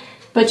shape,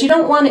 but you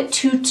don't want it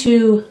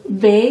too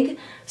big.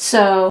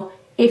 So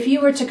if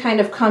you were to kind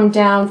of come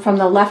down from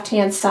the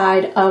left-hand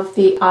side of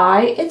the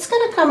eye, it's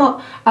going to come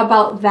up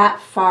about that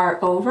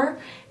far over,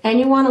 and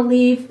you want to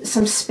leave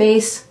some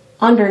space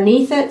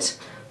underneath it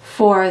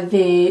for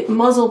the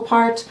muzzle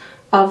part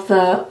of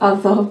the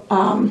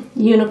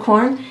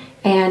unicorn.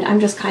 And I'm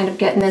just kind of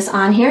getting this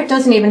on here. It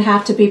doesn't even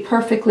have to be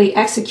perfectly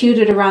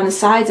executed around the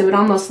sides. It would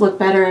almost look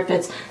better if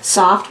it's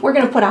soft. We're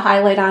going to put a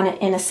highlight on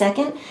it in a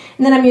second.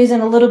 And then I'm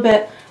using a little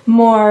bit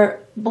more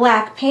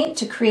black paint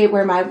to create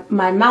where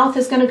my mouth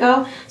is going to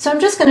go. So I'm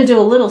just going to do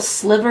a little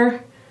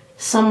sliver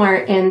somewhere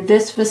in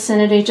this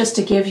vicinity just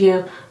to give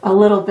you a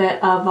little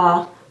bit of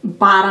a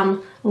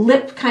bottom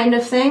lip kind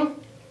of thing.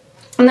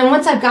 And then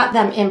once I've got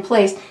them in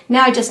place,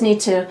 now I just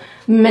need to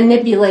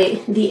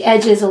manipulate the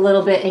edges a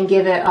little bit and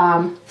give it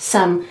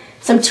some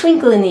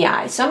twinkle in the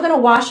eye. So I'm going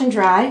to wash and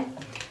dry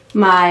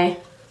my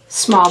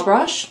small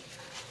brush.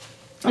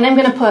 And I'm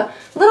going to put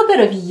a little bit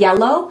of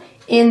yellow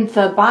in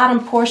the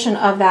bottom portion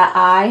of that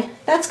eye.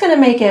 That's going to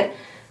make it,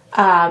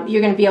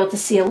 you're going to be able to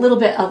see a little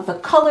bit of the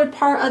colored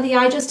part of the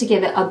eye just to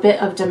give it a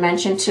bit of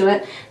dimension to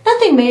it.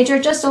 Nothing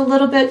major, just a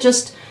little bit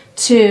just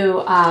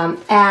to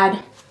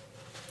add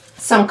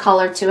some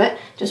color to it.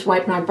 Just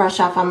wipe my brush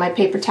off on my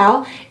paper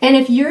towel. And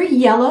if your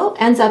yellow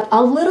ends up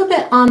a little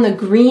bit on the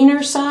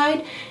greener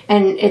side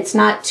and it's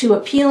not too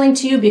appealing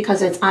to you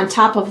because it's on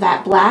top of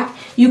that black,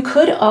 you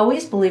could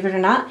always, believe it or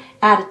not,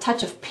 add a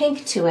touch of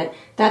pink to it.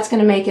 That's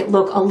going to make it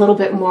look a little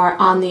bit more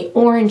on the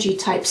orangey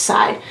type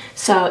side.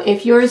 So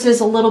if yours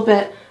is a little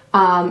bit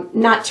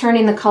not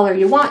turning the color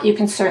you want, you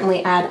can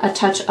certainly add a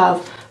touch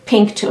of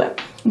pink to it.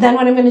 Then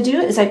what I'm going to do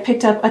is I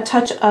picked up a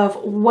touch of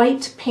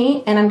white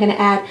paint and I'm going to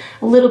add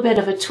a little bit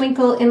of a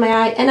twinkle in my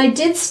eye. And I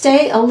did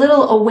stay a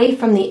little away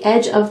from the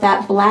edge of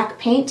that black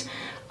paint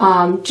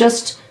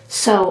just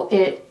so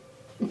it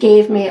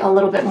gave me a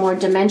little bit more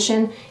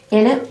dimension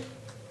in it.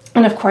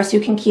 And of course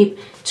you can keep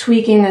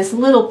tweaking this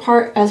little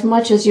part as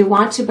much as you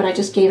want to, but I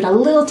just gave it a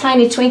little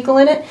tiny twinkle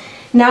in it.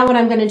 Now what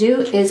I'm going to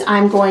do is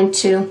I'm going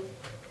to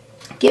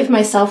give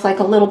myself like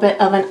a little bit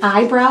of an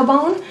eyebrow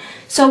bone.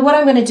 So what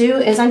I'm going to do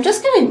is I'm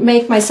just going to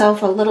make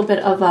myself a little bit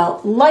of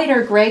a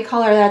lighter gray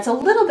color that's a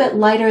little bit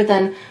lighter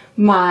than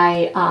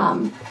my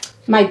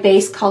my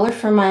base color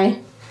for my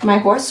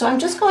horse. So I'm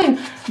just going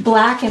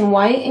black and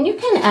white, and you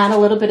can add a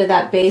little bit of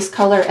that base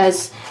color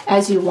as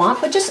you want,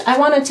 but just I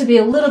want it to be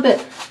a little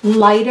bit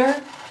lighter.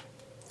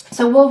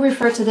 So we'll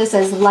refer to this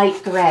as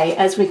light gray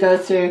as we go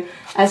through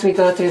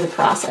the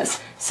process.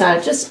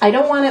 So just, I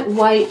don't want it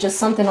white, just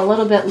something a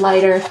little bit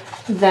lighter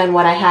than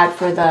what I had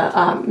for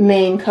the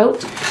main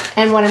coat.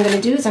 And what I'm going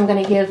to do is I'm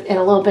going to give it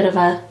a little bit of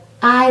a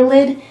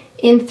eyelid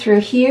in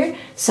through here.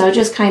 So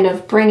just kind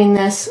of bringing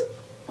this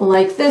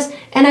like this.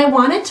 And I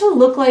want it to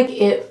look like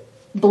it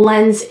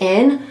blends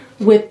in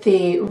with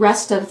the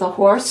rest of the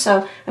horse.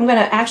 So I'm going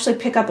to actually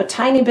pick up a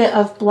tiny bit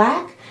of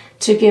black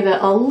to give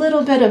it a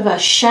little bit of a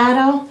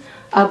shadow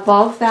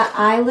above that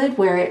eyelid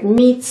where it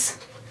meets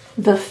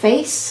the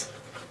face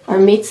or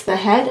meets the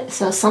head.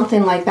 So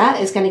something like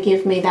that is going to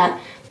give me that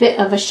bit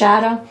of a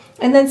shadow.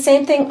 And then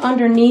same thing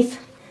underneath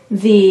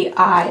the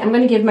eye. I'm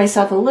going to give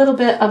myself a little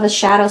bit of a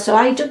shadow. So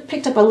I just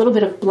picked up a little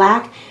bit of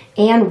black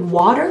and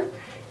water,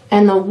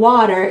 and the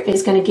water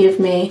is going to give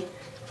me,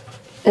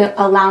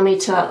 allow me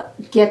to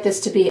get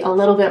this to be a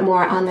little bit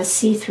more on the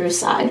see-through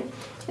side.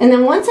 And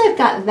then once I've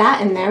got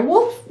that in there,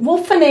 we'll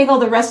finagle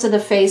the rest of the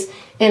face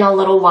in a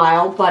little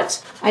while,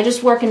 but I'm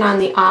just working on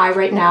the eye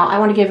right now. I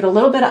want to give it a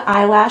little bit of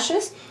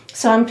eyelashes.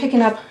 So I'm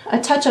picking up a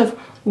touch of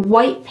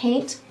white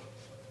paint,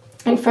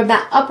 and from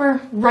that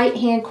upper right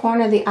hand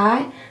corner of the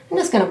eye, I'm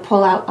just going to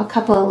pull out a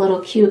couple of little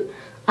cute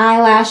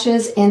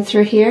eyelashes in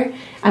through here.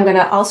 I'm going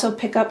to also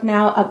pick up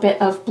now a bit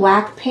of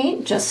black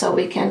paint just so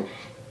we can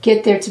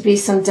get there to be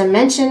some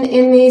dimension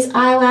in these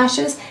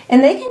eyelashes,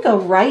 and they can go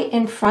right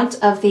in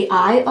front of the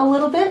eye a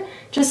little bit.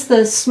 Just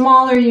the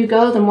smaller you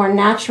go, the more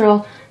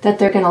natural that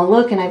they're going to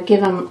look, and I've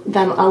given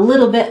them a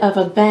little bit of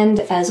a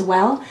bend as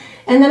well.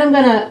 And then I'm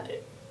going to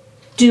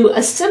do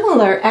a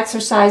similar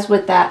exercise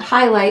with that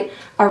highlight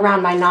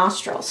around my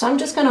nostril. So I'm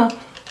just going to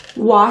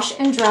wash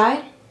and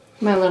dry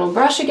my little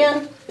brush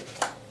again,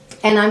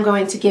 and I'm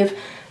going to give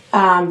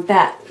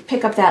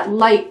pick up that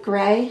light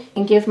gray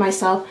and give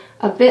myself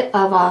a bit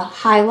of a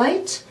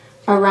highlight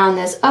around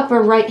this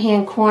upper right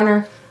hand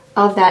corner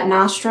of that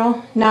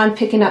nostril. Now I'm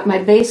picking up my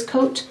base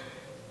coat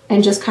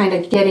and just kind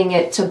of getting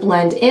it to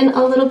blend in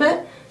a little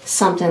bit,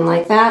 something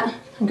like that.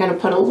 I'm going to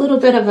put a little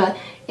bit of an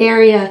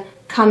area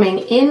coming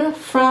in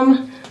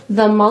from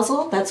the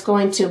muzzle that's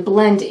going to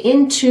blend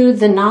into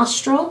the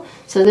nostril.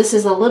 So this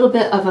is a little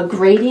bit of a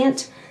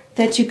gradient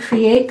that you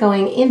create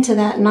going into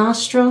that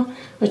nostril,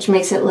 which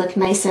makes it look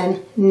nice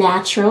and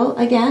natural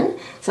again.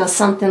 So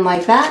something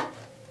like that.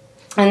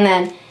 And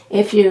then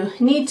if you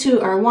need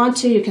to or want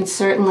to, you can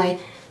certainly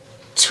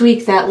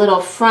tweak that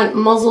little front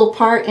muzzle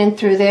part in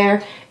through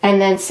there.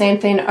 And then same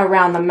thing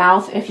around the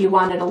mouth. If you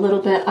wanted a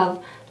little bit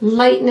of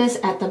lightness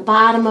at the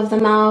bottom of the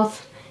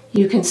mouth,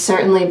 you can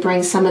certainly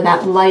bring some of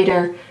that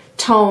lighter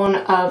tone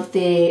of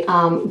the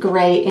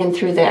gray in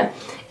through there.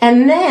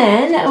 And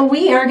then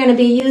we are going to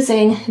be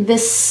using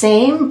this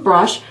same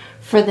brush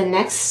for the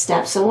next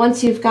step. So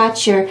once you've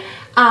got your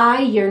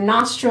eye, your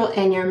nostril,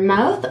 and your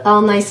mouth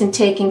all nice and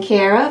taken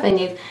care of, and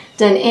you've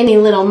done any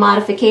little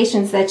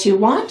modifications that you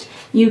want,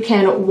 you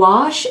can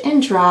wash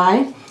and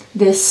dry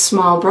this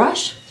small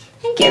brush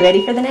and get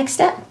ready for the next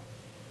step.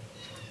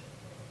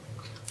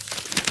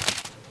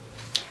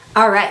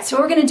 All right, so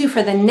what we're going to do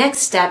for the next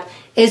step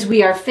is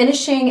we are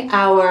finishing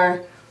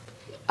our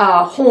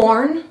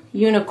horn,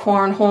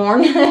 unicorn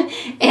horn,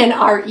 and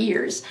our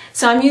ears.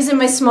 So I'm using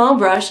my small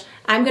brush.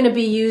 I'm going to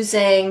be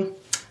using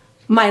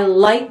my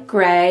light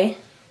gray,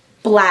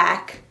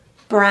 black,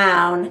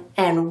 brown,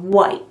 and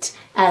white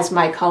as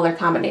my color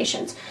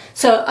combinations.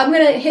 So I'm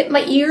going to hit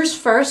my ears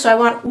first. So I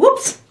want,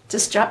 whoops,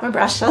 just dropped my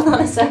brush. Hold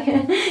on a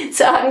second.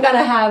 So I'm going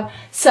to have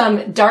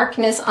some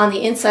darkness on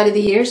the inside of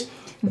the ears.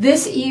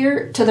 This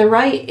ear to the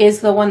right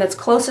is the one that's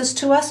closest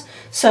to us.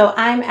 So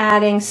I'm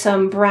adding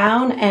some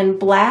brown and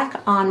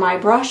black on my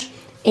brush,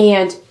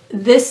 and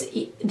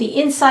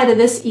the inside of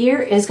this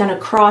ear is going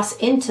to cross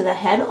into the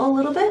head a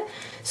little bit.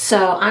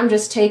 So I'm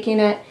just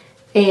taking it,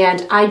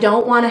 and I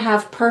don't want to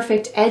have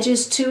perfect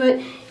edges to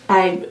it.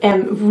 I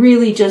am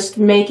really just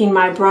making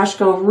my brush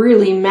go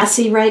really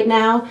messy right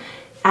now.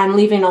 I'm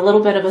leaving a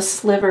little bit of a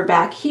sliver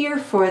back here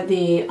for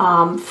the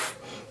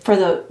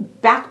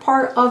back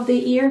part of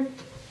the ear.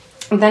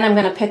 And then I'm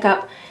going to pick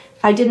up,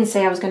 I didn't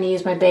say I was going to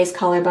use my base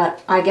color, but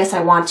I guess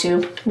I want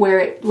to,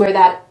 where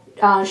that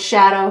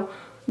shadow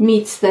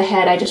meets the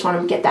head. I just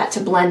want to get that to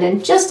blend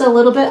in just a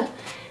little bit.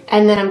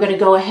 And then I'm going to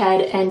go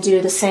ahead and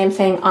do the same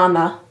thing on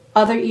the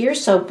other ear.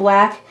 So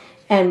black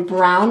and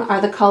brown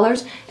are the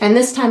colors. And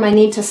this time I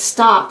need to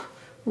stop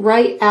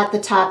right at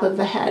the top of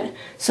the head.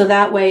 So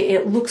that way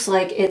it looks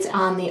like it's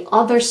on the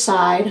other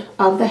side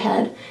of the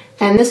head.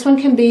 And this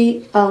one can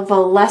be of a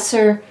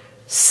lesser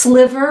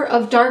sliver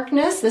of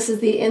darkness. This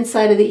is the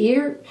inside of the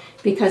ear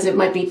because it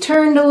might be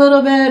turned a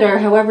little bit or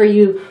however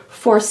you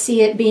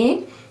foresee it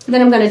being.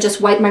 Then I'm going to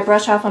just wipe my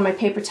brush off on my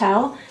paper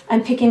towel.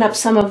 I'm picking up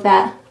some of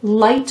that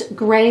light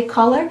gray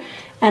color,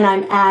 and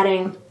I'm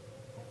adding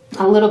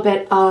a little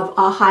bit of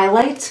a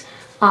highlight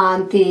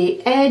on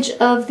the edge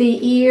of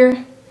the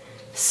ear,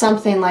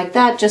 something like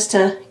that, just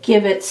to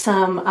give it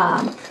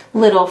some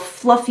little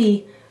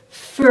fluffy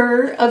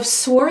fur of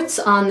sorts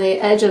on the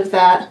edge of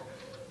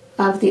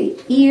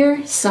the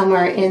ear,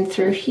 somewhere in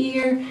through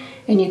here.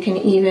 And you can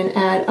even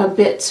add a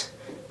bit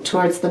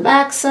towards the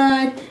back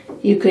side.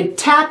 You could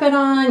tap it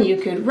on, you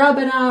could rub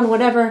it on,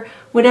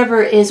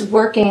 whatever is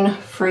working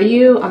for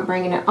you. I'm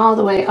bringing it all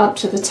the way up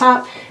to the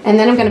top, and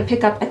then I'm going to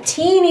pick up a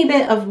teeny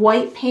bit of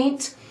white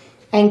paint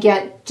and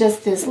get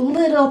just this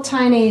little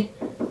tiny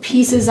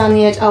pieces on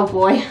the edge. Oh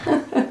boy.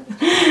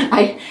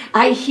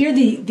 I hear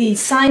the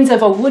signs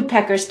of a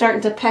woodpecker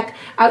starting to peck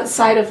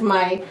outside of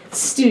my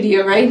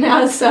studio right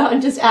now, so I'm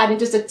just adding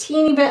just a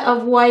teeny bit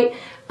of white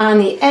on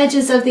the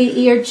edges of the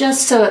ear,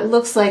 just so it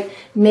looks like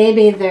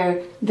maybe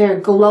they're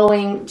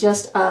glowing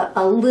just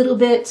a little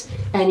bit,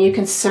 and you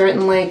can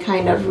certainly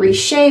kind of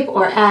reshape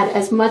or add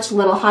as much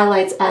little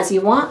highlights as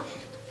you want.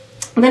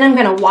 And then I'm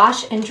going to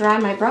wash and dry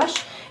my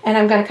brush, and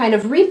I'm going to kind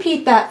of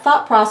repeat that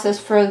thought process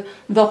for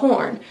the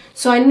horn.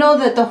 So I know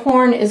that the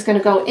horn is going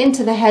to go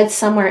into the head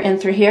somewhere in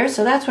through here,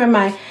 so that's where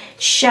my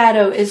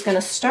shadow is going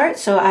to start.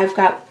 So I've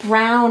got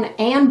brown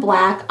and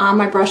black on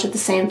my brush at the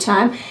same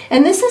time,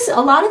 and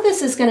a lot of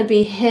this is going to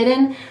be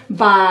hidden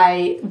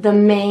by the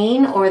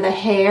mane or the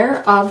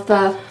hair of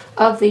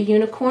the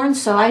unicorn,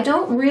 so I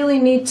don't really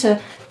need to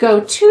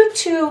go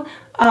too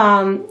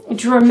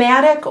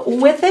dramatic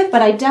with it,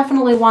 but I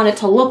definitely want it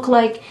to look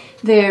like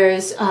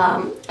there's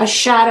a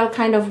shadow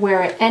kind of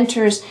where it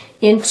enters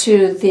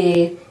into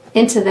the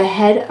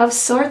head of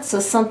sorts, so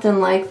something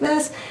like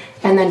this,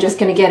 and then just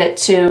going to get it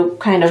to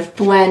kind of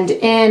blend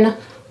in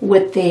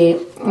with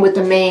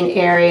the main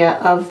area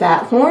of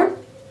that horn.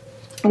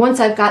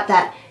 Once I've got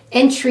that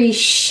entry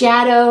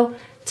shadow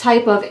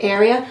type of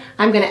area,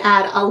 I'm going to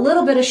add a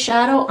little bit of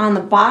shadow on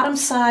the bottom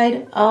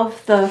side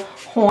of the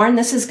horn.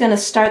 This is going to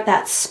start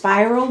that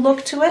spiral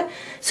look to it.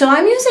 So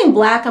I'm using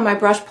black on my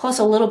brush plus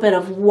a little bit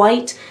of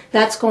white.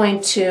 That's going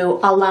to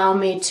allow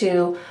me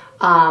to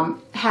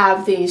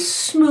have these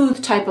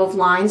smooth type of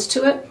lines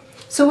to it.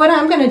 So what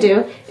I'm going to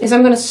do is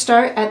I'm going to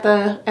start at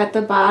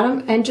the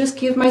bottom and just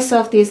give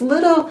myself these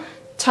little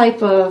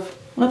type of,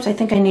 whoops, I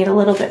think I need a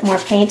little bit more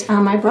paint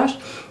on my brush.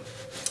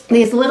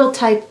 These little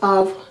type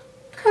of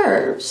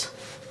curves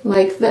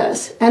like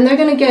this, and they're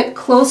going to get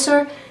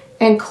closer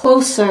and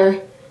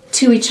closer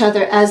to each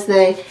other as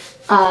they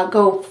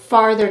go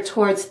farther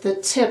towards the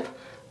tip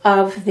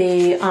of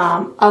the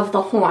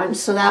horn.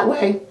 So that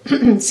way,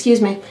 excuse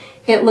me,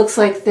 it looks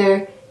like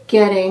they're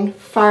getting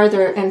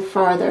farther and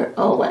farther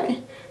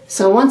away.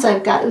 So once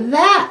I've got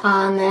that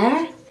on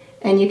there,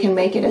 and you can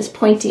make it as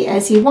pointy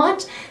as you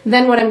want,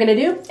 then what I'm going to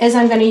do is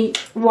I'm going to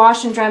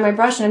wash and dry my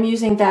brush, and I'm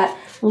using that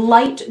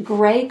light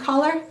gray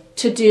color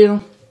to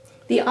do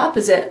the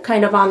opposite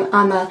kind of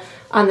on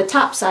the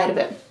top side of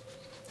it.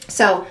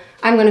 So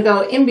I'm going to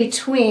go in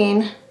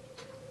between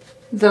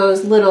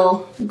those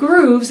little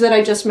grooves that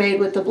I just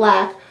made with the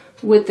black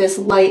with this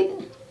light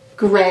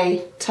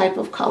gray type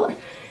of color.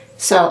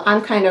 So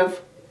I'm kind of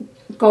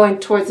going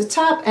towards the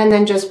top and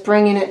then just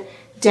bringing it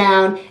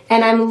down,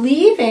 and I'm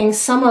leaving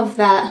some of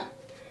that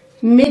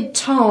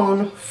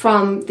mid-tone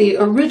from the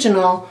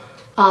original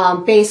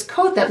base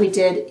coat that we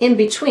did in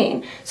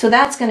between. So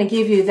that's going to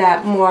give you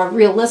that more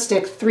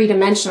realistic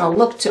three-dimensional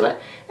look to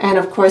it. And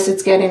of course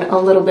it's getting a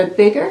little bit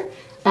bigger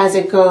as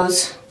it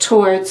goes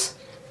towards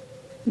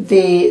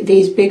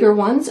these bigger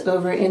ones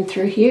over in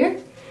through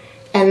here.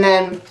 And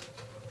then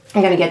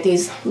I'm going to get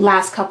these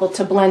last couple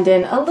to blend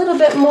in a little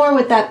bit more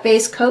with that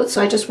base coat.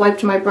 So I just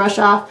wiped my brush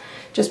off,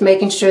 just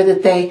making sure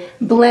that they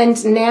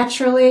blend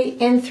naturally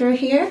in through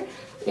here.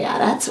 Yeah,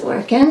 that's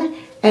working.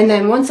 And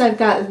then once I've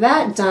got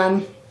that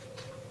done,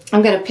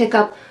 I'm going to pick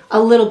up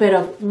a little bit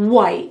of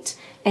white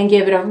and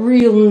give it a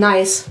real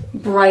nice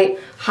bright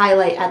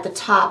highlight at the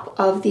top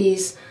of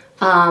these,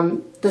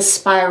 the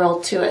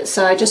spiral to it.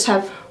 So I just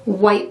have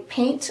white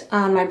paint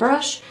on my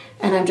brush,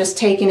 and I'm just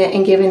taking it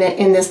and giving it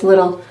in this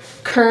little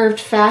curved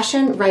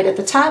fashion right at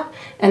the top,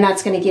 and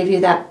that's going to give you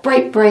that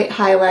bright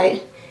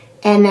highlight.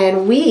 And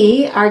then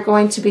we are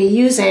going to be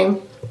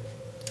using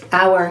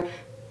our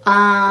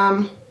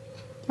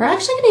we're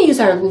actually going to use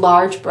our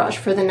large brush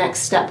for the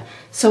next step.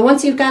 So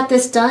once you've got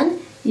this done,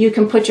 you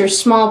can put your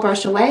small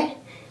brush away,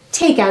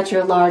 take out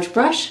your large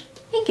brush,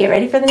 and get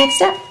ready for the next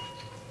step.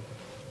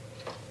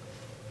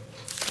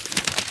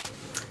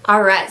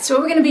 Alright, so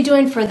what we're going to be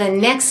doing for the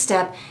next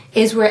step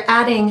is we're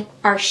adding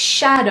our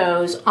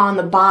shadows on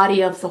the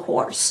body of the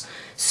horse,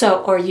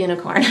 or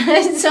unicorn.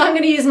 So I'm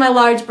going to use my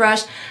large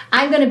brush.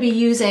 I'm going to be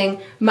using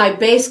my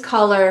base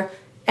color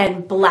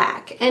and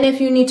black. And if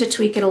you need to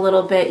tweak it a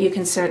little bit, you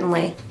can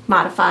certainly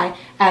modify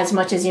as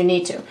much as you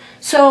need to.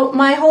 So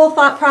my whole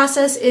thought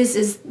process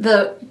is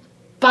the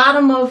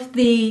bottom of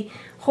the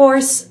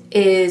horse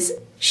is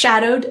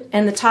shadowed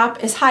and the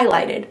top is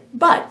highlighted,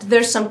 but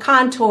there's some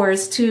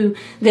contours to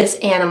this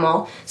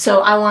animal,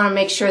 so I want to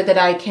make sure that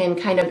I can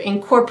kind of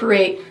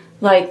incorporate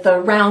like the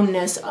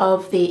roundness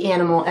of the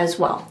animal as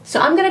well. So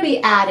I'm going to be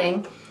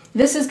adding,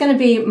 this is going to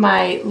be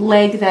my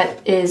leg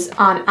that is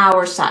on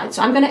our side,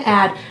 so I'm going to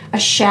add a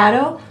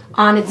shadow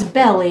on its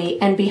belly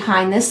and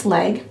behind this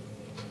leg.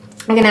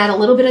 I'm going to add a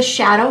little bit of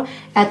shadow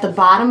at the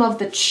bottom of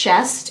the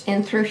chest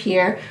in through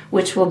here,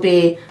 which will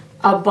be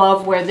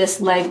above where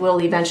this leg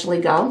will eventually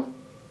go.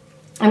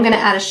 I'm going to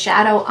add a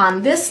shadow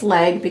on this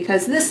leg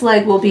because this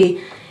leg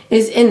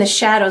is in the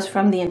shadows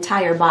from the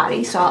entire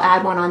body, so I'll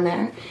add one on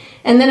there.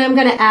 And then I'm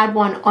going to add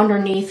one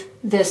underneath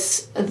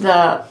this,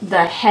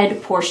 the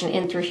head portion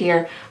in through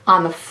here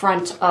on the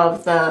front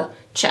of the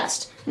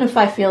chest. And if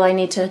I feel I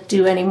need to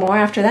do any more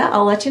after that,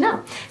 I'll let you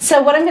know.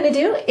 So what I'm going to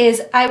do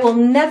is I will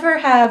never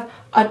have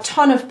a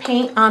ton of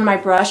paint on my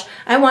brush.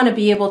 I want to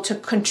be able to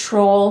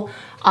control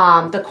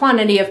the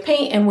quantity of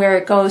paint and where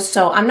it goes,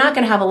 so I'm not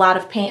going to have a lot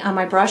of paint on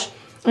my brush.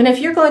 And if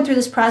you're going through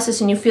this process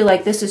and you feel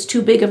like this is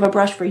too big of a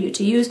brush for you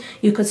to use,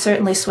 you could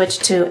certainly switch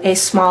to a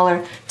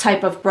smaller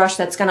type of brush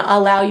that's going to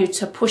allow you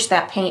to push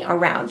that paint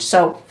around,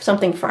 so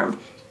something firm.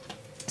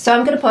 So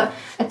I'm going to put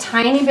a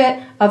tiny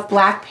bit of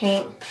black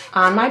paint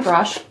on my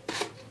brush,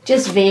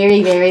 just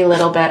very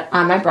little bit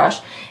on my brush,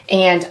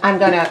 and I'm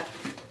going to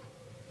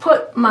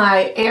put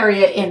my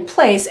area in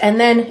place, and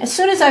then as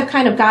soon as I've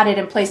kind of got it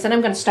in place, then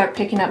I'm going to start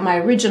picking up my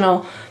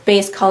original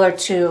base color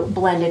to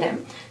blend it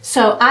in.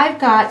 So I've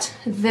got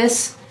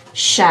this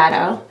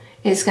shadow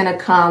is going to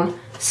come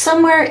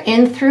somewhere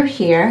in through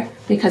here,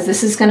 because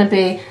this is going to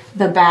be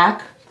the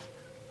back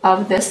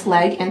of this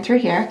leg in through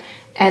here,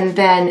 and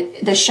then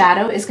the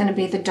shadow is going to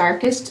be the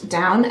darkest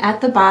down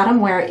at the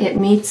bottom where it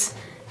meets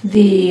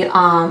the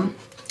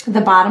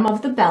bottom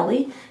of the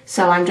belly.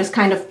 So I'm just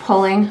kind of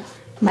pulling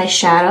my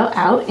shadow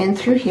out in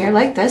through here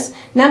like this.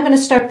 Now I'm going to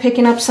start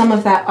picking up some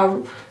of that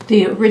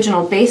the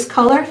original base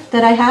color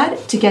that I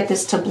had to get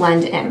this to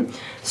blend in.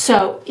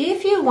 So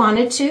if you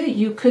wanted to,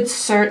 you could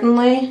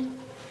certainly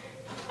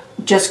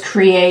just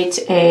create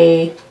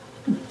a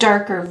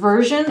darker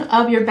version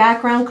of your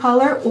background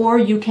color, or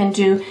you can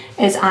do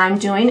as I'm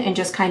doing and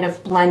just kind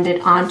of blend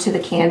it onto the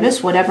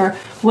canvas.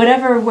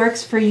 Whatever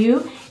works for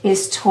you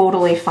is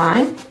totally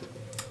fine.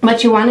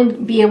 But you want to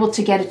be able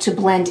to get it to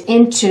blend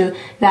into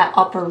that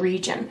upper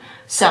region.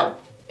 So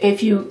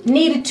if you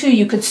needed to,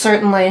 you could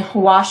certainly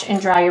wash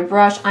and dry your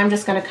brush. I'm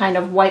just going to kind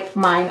of wipe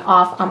mine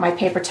off on my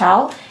paper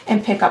towel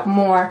and pick up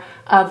more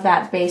of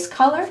that base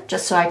color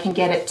just so I can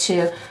get it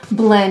to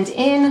blend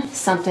in,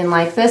 something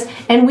like this.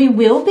 And we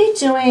will be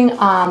doing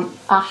a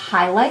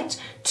highlight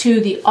to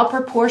the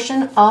upper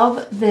portion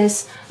of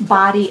this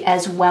body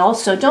as well.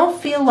 So don't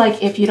feel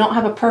like if you don't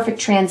have a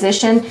perfect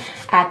transition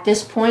at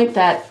this point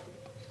that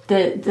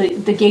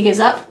the gig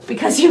is up,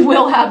 because you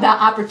will have that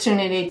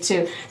opportunity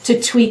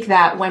to tweak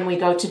that when we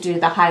go to do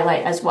the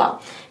highlight as well.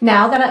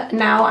 Now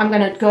I'm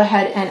going to go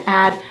ahead and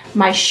add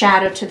my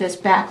shadow to this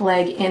back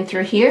leg in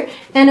through here,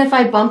 and if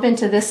I bump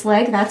into this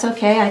leg, that's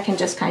okay. I can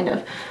just kind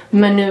of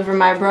maneuver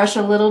my brush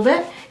a little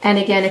bit. And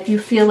again, if you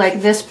feel like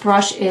this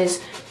brush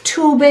is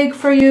too big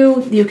for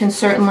you, you can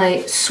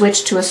certainly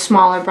switch to a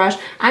smaller brush.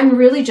 I'm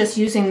really just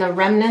using the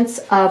remnants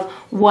of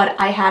what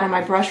I had on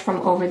my brush from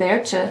over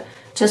there to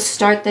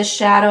start this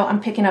shadow. I'm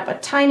picking up a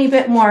tiny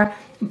bit more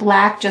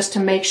black just to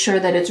make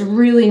sure that it's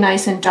really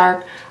nice and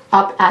dark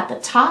up at the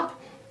top,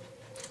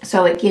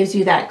 so it gives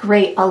you that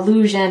great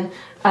illusion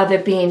of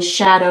it being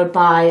shadowed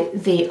by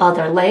the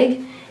other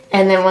leg.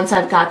 And then once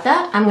I've got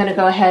that, I'm going to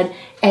go ahead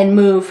and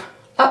move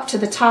up to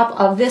the top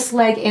of this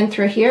leg in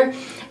through here.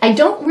 I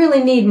don't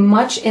really need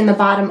much in the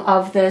bottom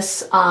of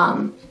this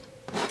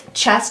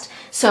chest,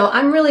 so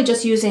I'm really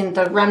just using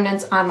the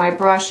remnants on my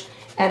brush,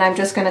 and I'm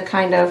just going to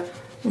kind of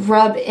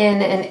rub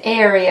in an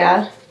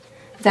area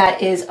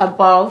that is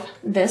above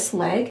this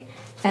leg,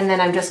 and then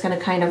I'm just going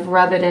to kind of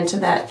rub it into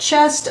that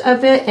chest a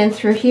bit and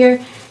through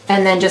here,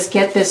 and then just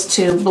get this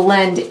to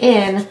blend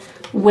in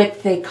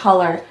with the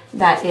color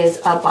that is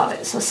above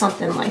it. So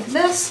something like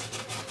this.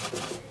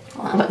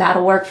 But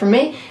that'll work for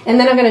me. And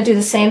then I'm going to do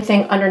the same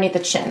thing underneath the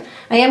chin.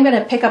 I am going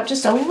to pick up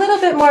just a little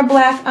bit more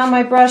black on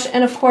my brush,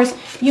 and of course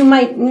you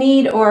might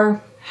need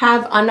or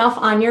have enough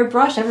on your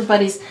brush.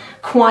 Everybody's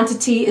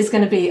quantity is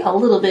going to be a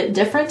little bit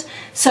different.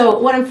 So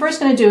what I'm first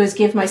going to do is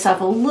give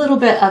myself a little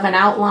bit of an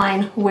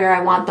outline where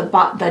I want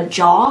the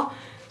jaw,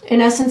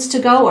 in essence, to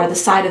go, or the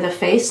side of the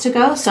face to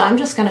go. So I'm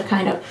just going to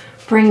kind of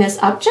bring this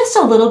up just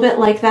a little bit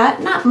like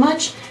that, not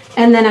much.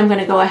 And then I'm going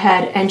to go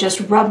ahead and just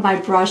rub my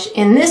brush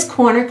in this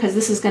corner, because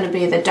this is going to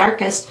be the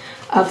darkest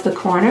of the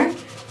corner,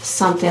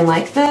 something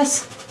like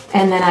this.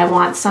 And then I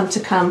want some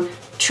to come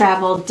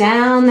travel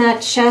down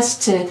that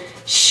chest to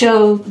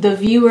show the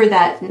viewer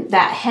that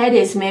that head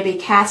is maybe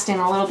casting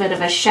a little bit of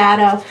a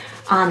shadow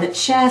on the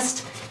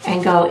chest,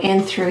 and go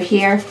in through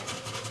here.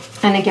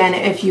 And again,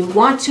 if you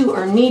want to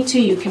or need to,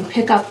 you can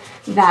pick up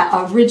that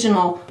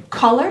original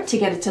color to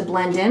get it to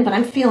blend in, but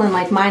I'm feeling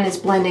like mine is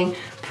blending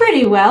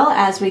pretty well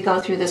as we go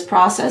through this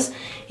process.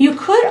 You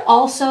could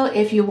also,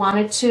 if you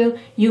wanted to,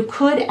 you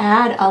could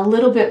add a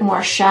little bit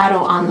more shadow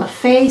on the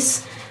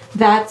face.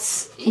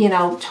 That's, you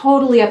know,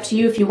 totally up to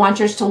you. If you want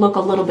yours to look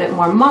a little bit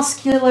more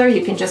muscular,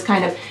 you can just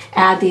kind of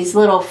add these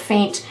little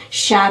faint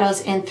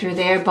shadows in through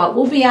there, but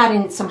we'll be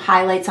adding some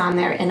highlights on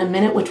there in a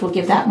minute, which will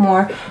give that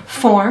more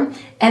form.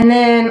 And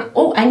then,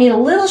 oh, I need a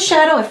little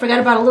shadow. I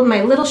forgot about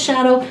my little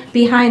shadow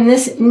behind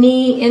this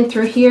knee in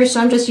through here. So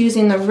I'm just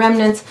using the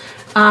remnants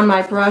on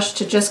my brush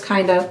to just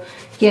kind of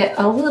get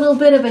a little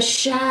bit of a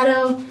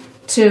shadow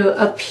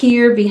to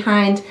appear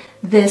behind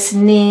this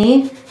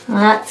knee.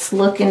 That's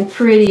looking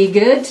pretty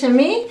good to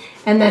me.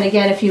 And then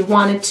again, if you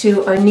wanted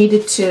to or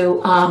needed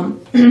to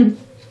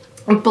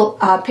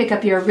pick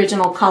up your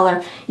original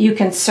color, you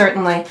can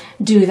certainly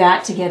do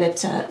that to get it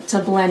to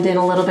blend in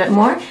a little bit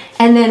more.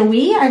 And then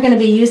we are going to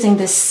be using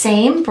the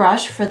same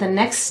brush for the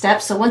next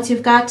step. So once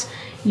you've got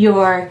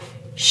your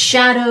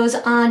shadows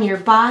on your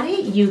body,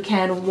 you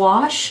can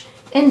wash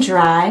and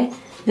dry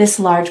this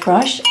large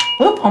brush.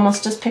 Oop,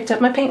 almost just picked up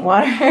my paint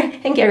water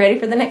and get ready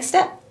for the next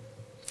step.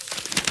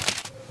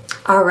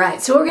 All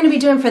right, so what we're going to be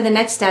doing for the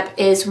next step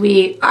is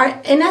we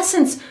are, in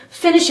essence,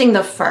 finishing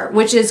the fur,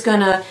 which is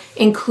going to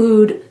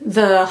include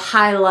the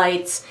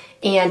highlights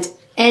and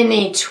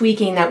any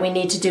tweaking that we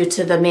need to do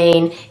to the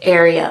main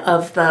area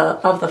of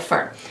the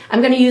fur.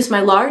 I'm going to use my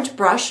large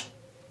brush.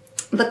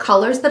 The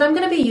colors that I'm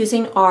going to be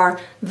using are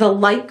the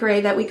light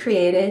gray that we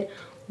created,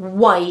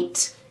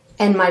 white,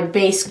 and my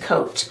base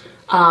coat.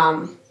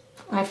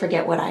 I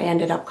forget what I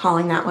ended up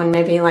calling that one,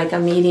 maybe like a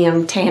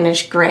medium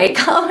tannish gray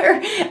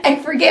color.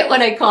 I forget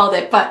what I called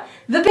it, but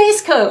the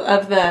base coat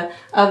of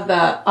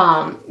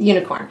the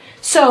unicorn.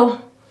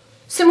 So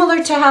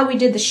similar to how we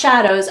did the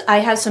shadows, I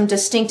have some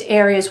distinct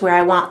areas where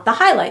I want the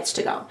highlights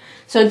to go.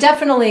 So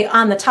definitely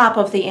on the top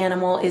of the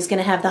animal is going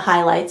to have the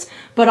highlights,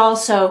 but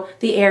also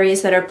the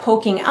areas that are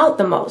poking out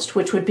the most,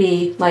 which would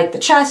be like the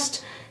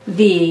chest,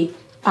 the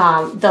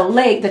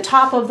leg, the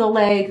top of the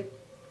leg.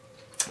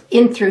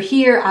 In through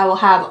here, I will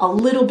have a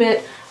little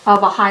bit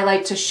of a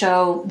highlight to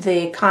show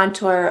the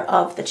contour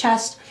of the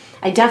chest.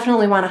 I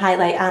definitely want to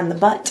highlight on the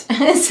butt,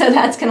 so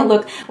that's going to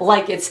look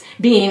like it's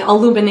being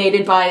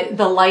illuminated by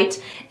the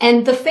light.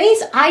 And the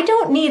face, I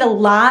don't need a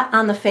lot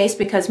on the face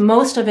because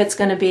most of it's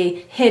going to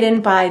be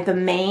hidden by the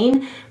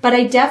mane, but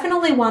I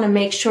definitely want to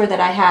make sure that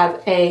I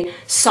have a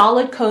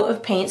solid coat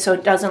of paint so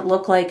it doesn't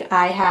look like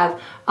I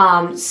have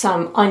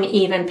some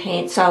uneven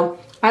paint. So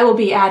I will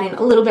be adding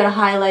a little bit of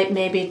highlight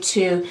maybe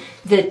to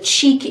the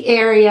cheek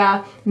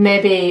area,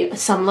 maybe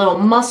some little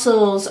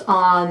muscles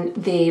on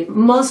the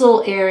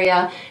muzzle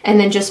area, and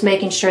then just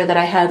making sure that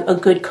I have a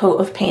good coat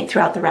of paint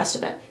throughout the rest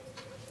of it.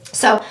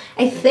 So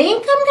I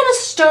think I'm going to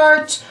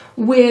start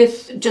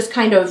with just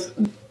kind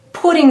of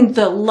putting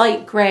the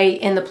light gray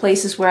in the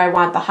places where I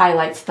want the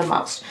highlights the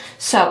most.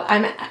 So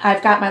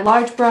I've got my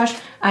large brush.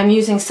 I'm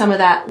using some of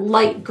that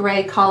light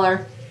gray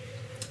color.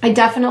 I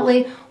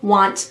definitely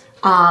want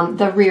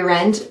the rear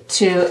end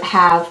to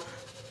have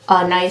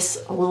a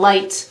nice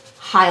light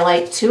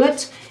highlight to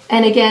it.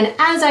 And again,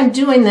 as I'm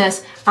doing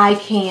this, I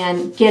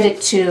can get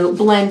it to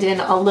blend in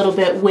a little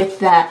bit with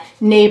that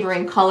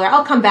neighboring color.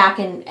 I'll come back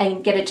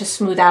and get it to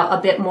smooth out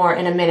a bit more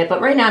in a minute.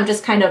 But right now I'm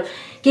just kind of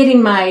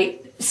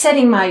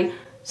setting my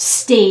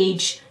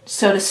stage,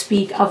 so to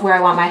speak, of where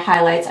I want my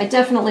highlights. I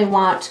definitely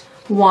want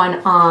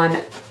one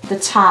on the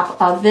top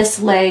of this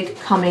leg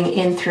coming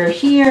in through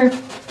here.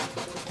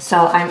 So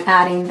I'm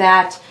adding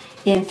that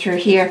in through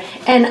here.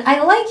 And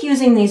I like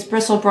using these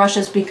bristle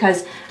brushes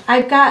because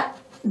I've got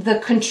the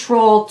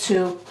control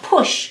to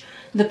push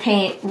the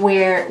paint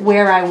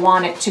where I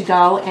want it to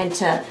go, and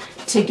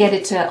to get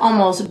it to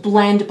almost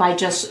blend by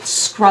just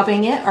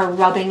scrubbing it or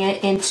rubbing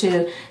it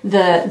into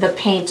the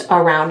paint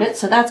around it.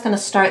 So that's going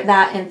to start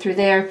that in through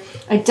there.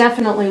 I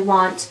definitely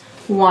want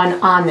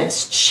one on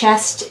this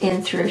chest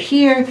in through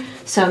here,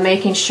 so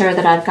making sure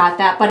that I've got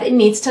that, but it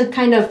needs to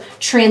kind of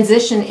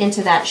transition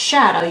into that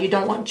shadow. You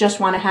don't just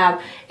want to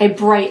have a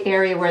bright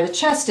area where the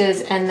chest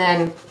is and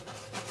then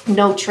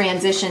no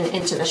transition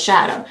into the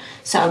shadow.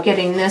 So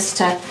getting this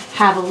to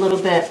have a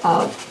little bit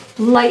of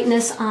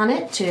lightness on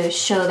it to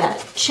show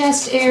that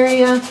chest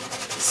area,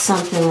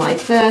 something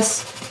like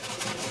this.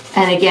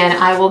 And again,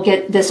 I will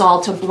get this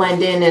all to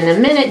blend in a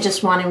minute,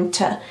 just wanting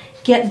to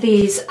get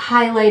these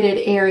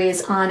highlighted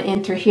areas on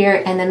in through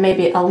here, and then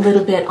maybe a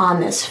little bit on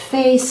this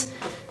face.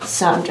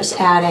 So I'm just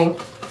adding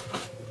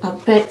a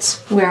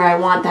bit where I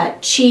want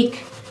that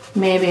cheek,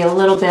 maybe a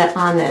little bit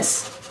on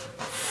this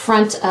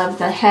front of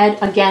the head.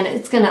 Again,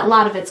 a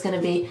lot of it's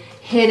gonna be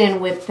hidden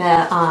with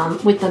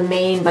the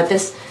mane, but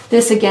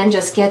this again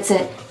just gets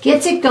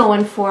it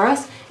going for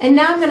us. And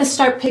now I'm going to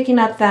start picking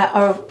up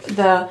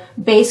the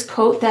base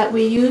coat that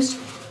we used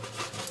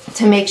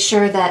to make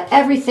sure that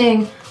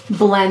everything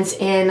blends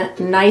in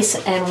nice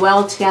and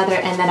well together,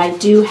 and that I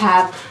do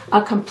have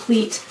a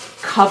complete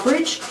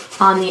coverage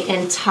on the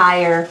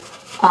entire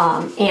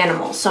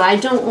animal. So I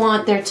don't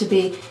want there to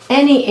be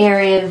any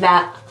area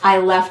that I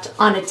left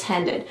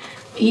unattended.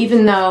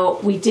 Even though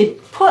we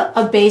did put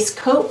a base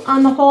coat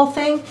on the whole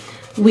thing,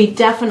 we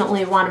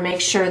definitely want to make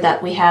sure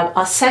that we have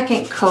a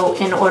second coat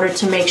in order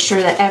to make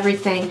sure that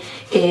everything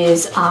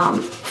is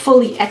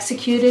fully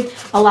executed.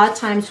 A lot of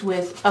times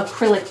with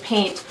acrylic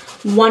paint,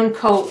 one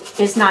coat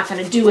is not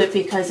going to do it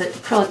because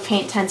acrylic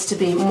paint tends to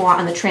be more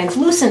on the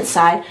translucent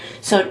side,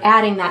 so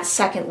adding that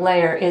second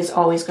layer is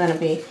always going to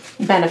be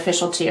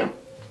beneficial to you.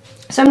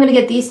 So I'm going to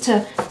get these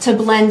to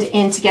blend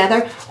in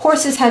together.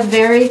 Horses have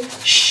very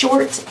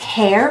short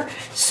hair,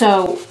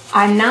 so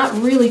I'm not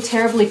really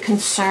terribly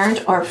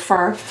concerned, or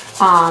fur,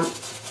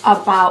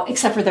 about,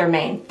 except for their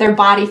mane. Their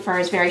body fur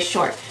is very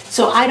short.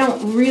 So I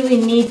don't really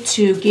need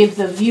to give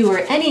the viewer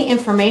any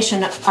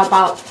information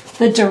about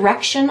the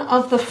direction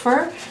of the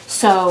fur.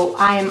 So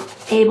I am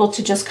able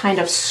to just kind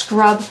of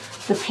scrub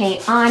the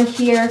paint on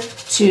here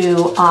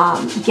to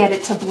get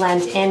it to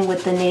blend in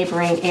with the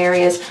neighboring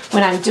areas.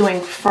 When I'm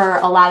doing fur,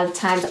 a lot of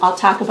times I'll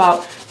talk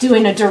about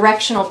doing a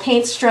directional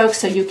paint stroke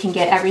so you can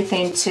get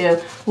everything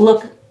to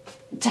look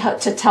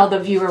to tell the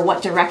viewer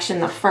what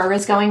direction the fur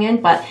is going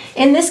in, but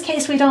in this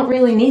case we don't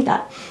really need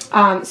that.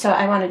 So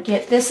I want to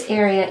get this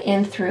area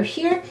in through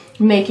here,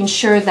 making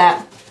sure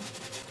that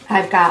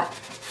I've got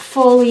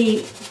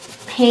fully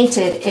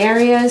painted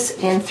areas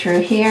in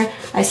through here.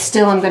 I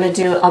still am going to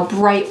do a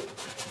bright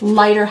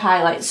lighter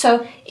highlight.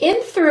 So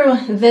in through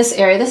this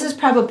area, this is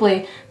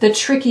probably the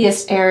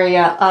trickiest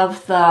area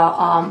of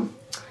the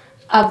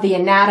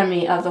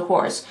anatomy of the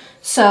horse.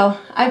 So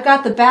I've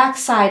got the back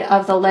side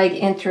of the leg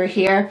in through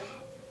here.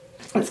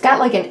 It's got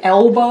like an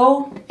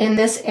elbow in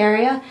this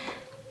area,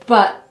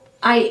 but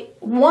I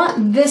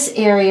want this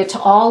area to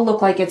all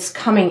look like it's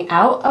coming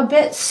out a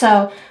bit.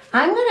 So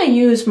I'm going to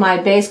use my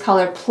base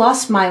color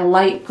plus my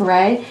light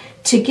gray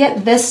to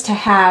get this to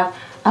have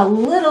a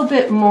little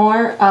bit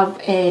more of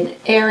an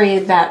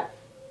area that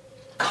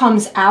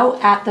comes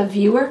out at the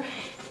viewer,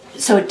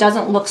 so it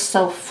doesn't look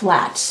so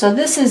flat. So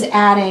this is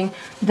adding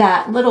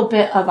that little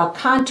bit of a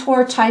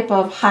contour type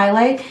of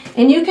highlight,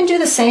 and you can do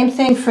the same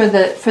thing for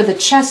the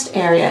chest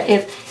area.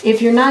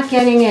 If you're not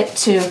getting it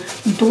to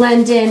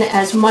blend in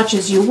as much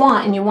as you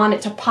want and you want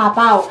it to pop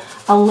out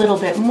a little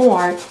bit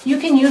more, you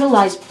can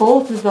utilize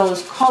both of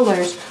those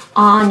colors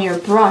on your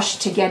brush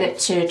to get it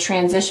to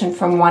transition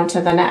from one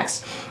to the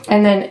next.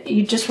 And then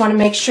you just want to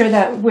make sure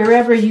that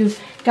wherever you've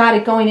got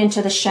it going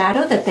into the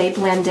shadow, that they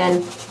blend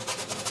in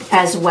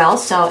as well.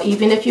 So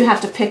even if you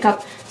have to pick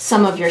up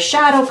some of your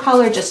shadow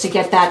color just to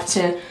get that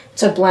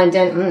to blend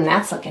in,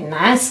 that's looking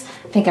nice.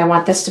 I think I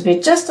want this to be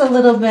just a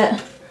little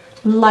bit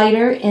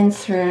lighter in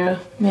through,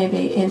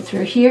 maybe in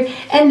through here.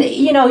 And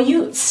you know,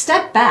 you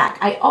step back.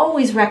 I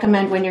always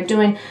recommend when you're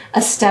doing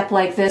a step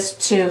like this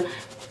to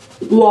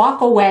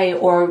walk away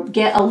or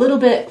get a little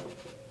bit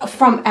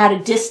from at a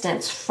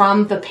distance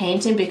from the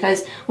painting,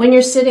 because when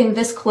you're sitting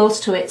this close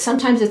to it,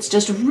 sometimes it's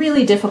just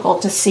really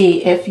difficult to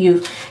see if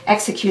you've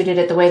executed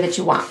it the way that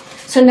you want.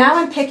 So now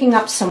I'm picking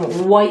up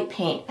some white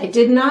paint. I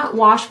did not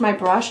wash my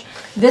brush.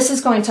 This is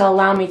going to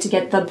allow me to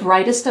get the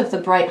brightest of the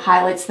bright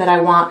highlights that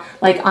I want,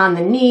 like on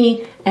the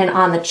knee and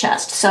on the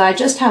chest. So I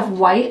just have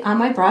white on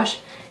my brush,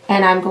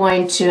 and I'm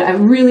going to, I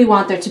really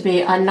want there to be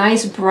a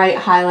nice bright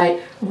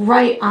highlight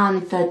right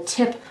on the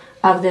tip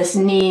of this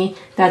knee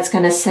that's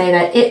going to say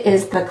that it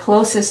is the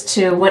closest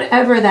to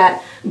whatever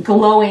that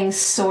glowing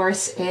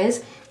source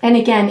is. And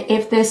again,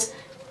 if this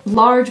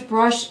large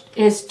brush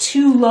is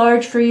too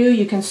large for you,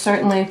 you can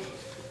certainly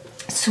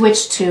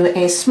switch to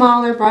a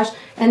smaller brush.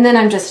 And then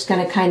I'm just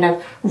going to kind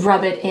of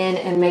rub it in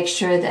and make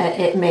sure that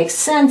it makes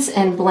sense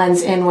and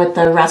blends in with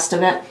the rest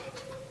of it.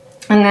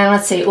 And then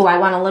let's see, oh, I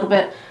want a little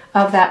bit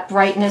of that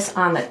brightness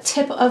on the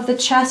tip of the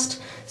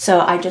chest.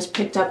 So I just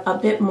picked up a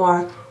bit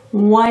more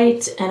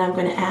white, and I'm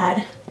going to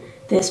add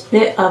this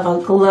bit of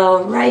a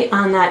glow right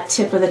on that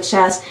tip of the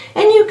chest.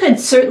 And you could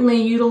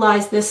certainly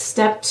utilize this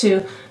step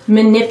to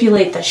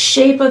manipulate the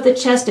shape of the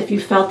chest if you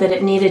felt that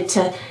it needed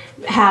to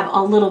have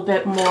a little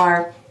bit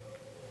more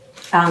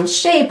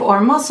shape or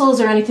muscles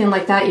or anything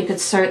like that. You could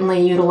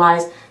certainly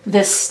utilize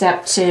this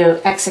step to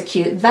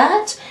execute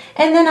that.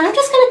 And then I'm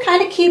just going to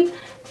kind of keep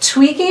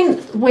tweaking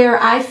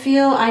where I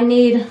feel I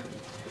need,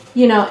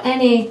 you know,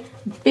 any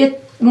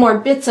more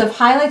bits of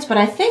highlights, but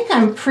I think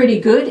I'm pretty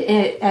good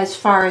as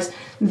far as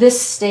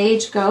this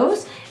stage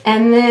goes.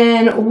 And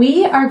then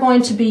we are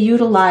going to be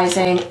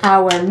utilizing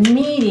our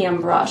medium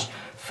brush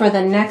for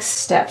the next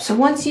step. So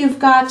once you've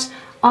got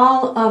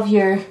all of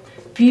your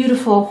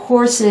beautiful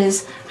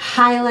horses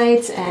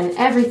highlights and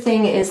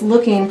everything is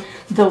looking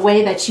the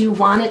way that you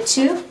want it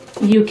to,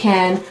 you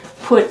can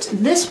put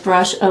this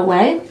brush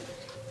away,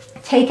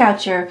 take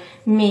out your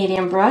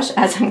medium brush,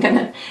 as I'm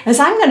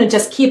gonna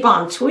just keep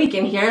on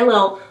tweaking here,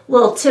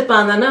 little tip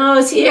on the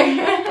nose here,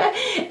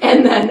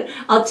 and then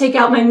I'll take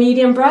out my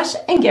medium brush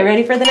and get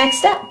ready for the next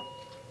step.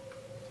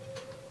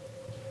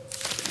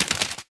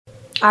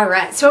 All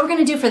right, so what we're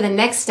gonna do for the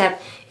next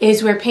step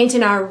is we're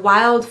painting our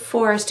wild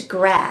forest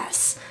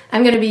grass.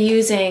 I'm going to be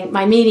using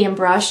my medium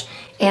brush,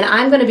 and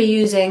I'm going to be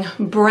using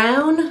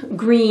brown,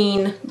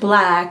 green,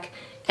 black,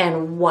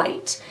 and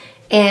white.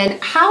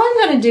 And how I'm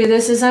going to do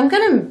this is I'm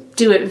going to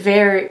do it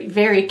very,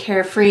 very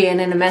carefree and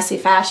in a messy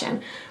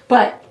fashion.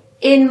 But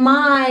in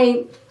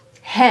my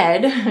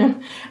head,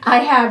 I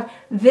have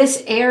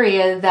this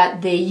area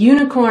that the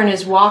unicorn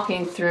is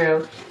walking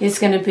through is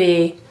going to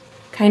be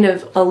kind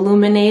of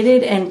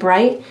illuminated and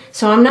bright.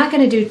 So I'm not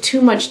going to do too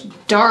much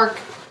dark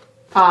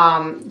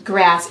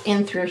grass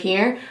in through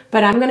here,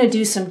 but I'm going to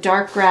do some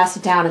dark grass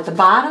down at the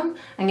bottom.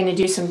 I'm going to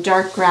do some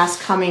dark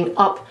grass coming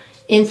up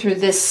in through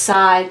this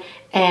side,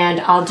 and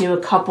I'll do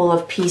a couple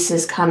of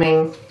pieces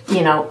coming,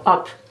 you know,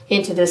 up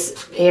into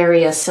this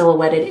area,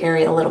 silhouetted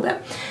area a little bit.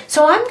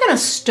 So I'm going to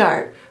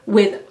start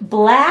with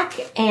black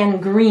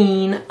and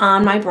green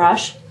on my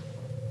brush.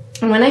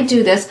 And when I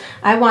do this,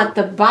 I want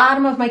the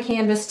bottom of my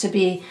canvas to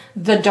be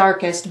the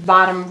darkest,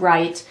 bottom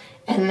right,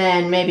 and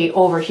then maybe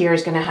over here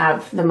is going to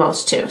have the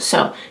most too.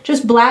 So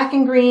just black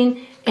and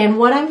green. And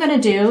what I'm going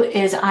to do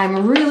is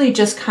I'm really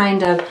just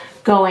kind of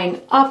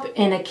going up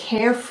in a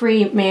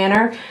carefree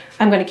manner.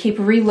 I'm going to keep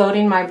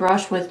reloading my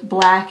brush with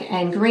black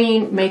and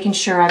green, making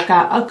sure I've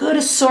got a good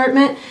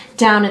assortment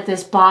down at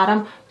this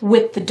bottom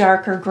with the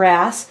darker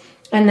grass.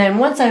 And then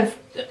once I've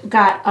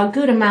got a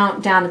good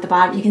amount down at the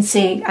bottom, you can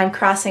see I'm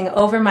crossing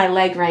over my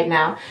leg right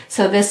now.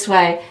 So this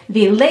way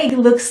the leg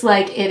looks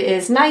like it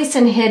is nice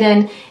and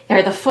hidden,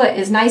 or the foot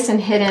is nice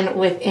and hidden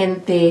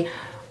within the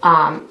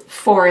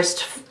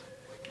forest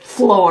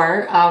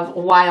floor of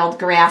wild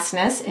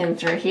grassness in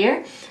through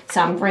here.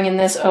 So I'm bringing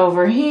this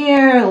over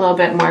here, a little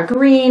bit more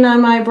green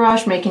on my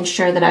brush, making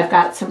sure that I've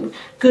got some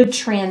good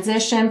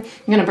transition.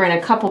 I'm going to bring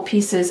a couple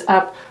pieces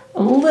up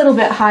a little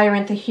bit higher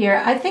into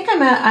here. I think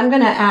I'm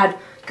going to add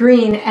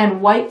green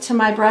and white to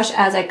my brush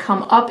as I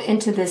come up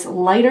into this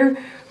lighter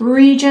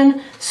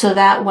region, so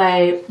that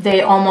way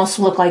they almost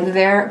look like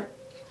they're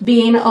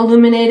being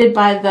illuminated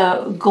by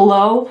the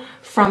glow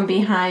from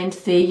behind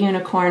the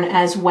unicorn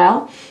as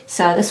well.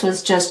 So this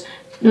was just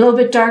a little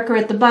bit darker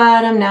at the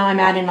bottom. Now I'm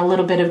adding a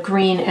little bit of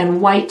green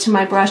and white to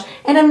my brush,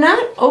 and I'm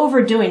not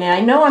overdoing it.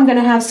 I know I'm going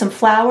to have some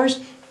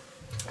flowers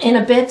in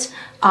a bit,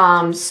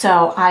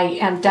 so I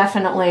am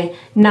definitely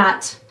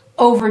not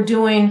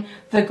overdoing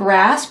the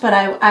grass, but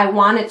I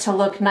want it to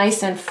look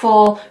nice and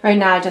full. Right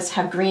now I just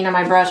have green on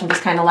my brush. I'm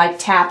just kind of like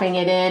tapping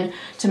it in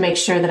to make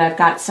sure that I've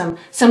got some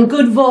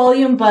good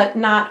volume, but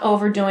not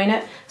overdoing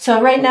it.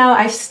 So right now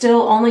I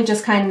still only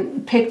just kind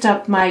of picked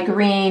up my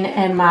green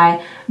and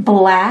my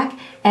black,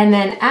 and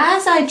then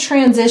as I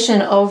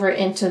transition over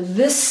into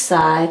this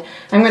side,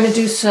 I'm going to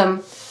do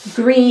some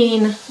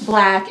green,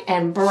 black,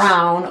 and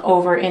brown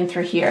over in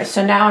through here.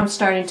 So now I'm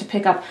starting to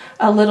pick up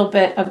a little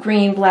bit of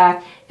green,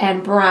 black,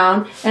 and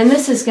brown, and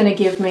this is going to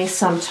give me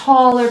some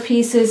taller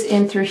pieces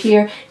in through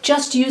here,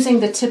 just using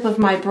the tip of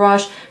my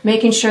brush,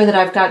 making sure that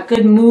I've got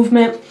good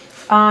movement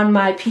on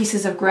my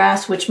pieces of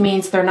grass, which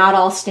means they're not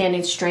all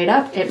standing straight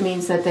up. It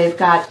means that they've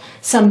got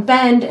some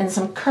bend and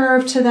some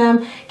curve to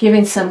them,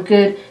 giving some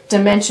good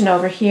dimension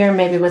over here,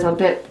 maybe with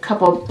a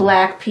couple of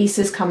black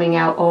pieces coming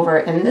out over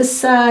in this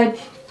side.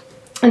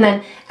 And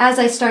then as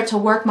I start to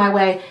work my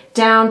way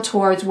down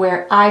towards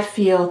where I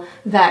feel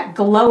that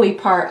glowy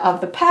part of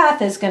the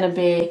path is going to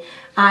be,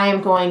 I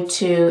am going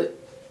to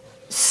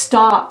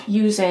stop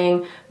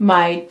using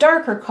my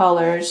darker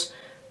colors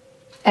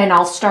and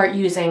I'll start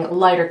using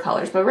lighter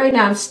colors. But right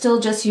now I'm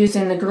still just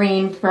using the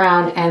green,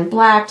 brown, and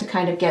black to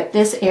kind of get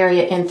this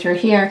area in through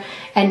here.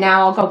 And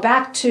now I'll go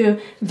back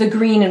to the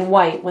green and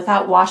white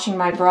without washing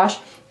my brush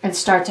and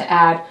start to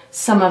add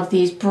some of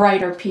these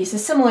brighter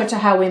pieces, similar to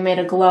how we made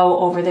a glow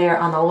over there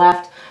on the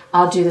left.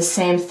 I'll do the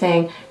same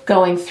thing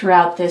going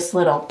throughout this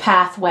little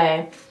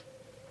pathway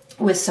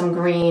with some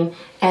green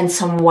and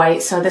some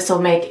white. So this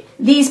will make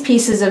these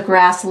pieces of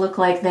grass look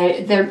like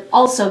they're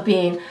also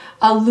being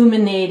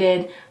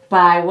illuminated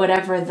by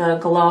whatever the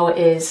glow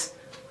is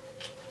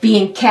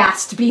being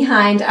cast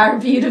behind our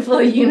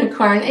beautiful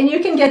unicorn. And you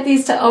can get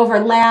these to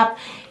overlap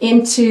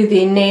into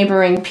the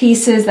neighboring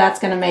pieces. That's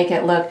going to make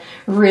it look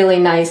really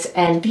nice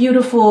and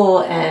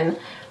beautiful and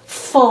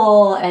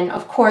full. And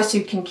of course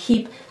you can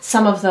keep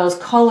some of those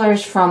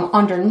colors from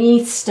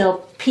underneath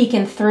still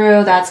peeking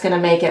through. That's going to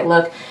make it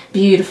look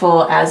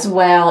beautiful as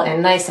well,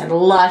 and nice and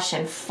lush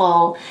and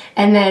full.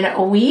 And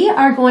then we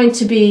are going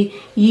to be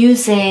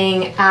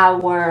using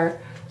our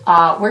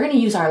we're going to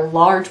use our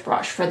large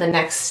brush for the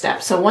next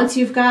step. So once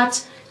you've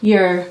got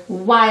your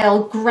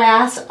wild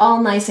grass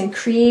all nice and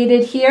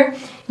created here,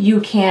 you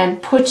can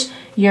put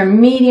your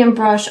medium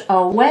brush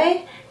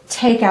away,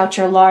 take out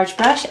your large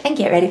brush, and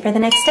get ready for the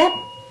next step.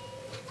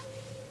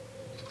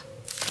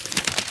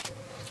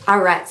 All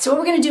right, so what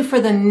we're going to do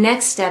for the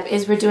next step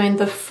is we're doing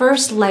the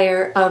first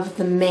layer of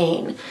the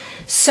mane.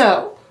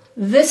 So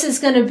this is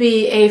going to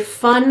be a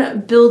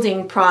fun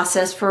building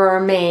process for our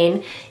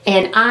mane,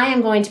 and I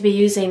am going to be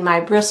using my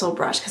bristle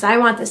brush because I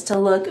want this to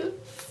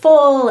look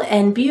full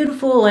and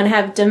beautiful and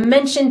have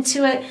dimension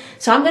to it.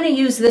 So I'm going to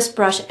use this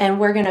brush and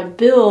we're going to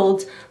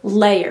build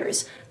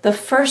layers. The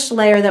first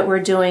layer that we're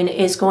doing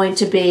is going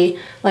to be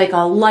like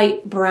a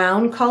light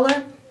brown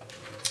color.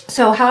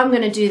 So how I'm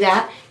going to do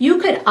that, you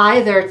could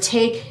either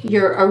take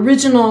your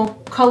original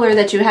color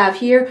that you have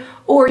here,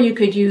 or you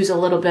could use a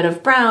little bit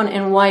of brown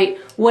and white,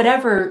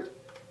 whatever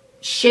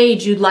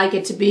shade you'd like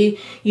it to be.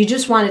 You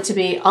just want it to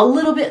be a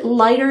little bit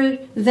lighter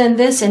than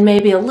this and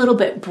maybe a little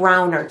bit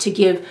browner to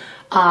give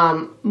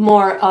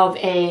more of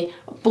a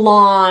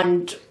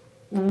blonde,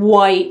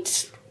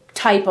 white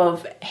type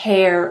of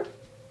hair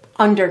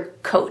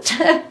undercoat.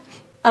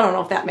 I don't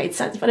know if that made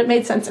sense, but it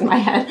made sense in my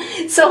head.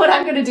 So what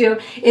I'm going to do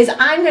is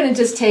I'm going to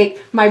just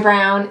take my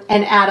brown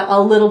and add a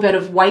little bit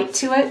of white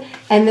to it.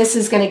 And this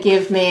is going to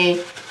give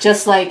me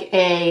just like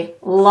a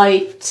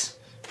light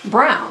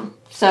brown.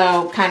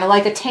 So kind of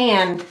like a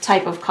tan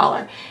type of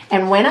color.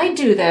 And when I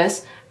do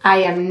this,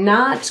 I am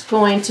not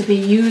going to be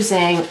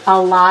using a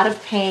lot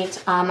of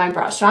paint on my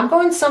brush. So I'm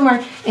going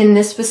somewhere in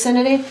this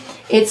vicinity.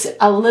 It's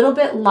a little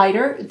bit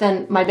lighter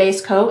than my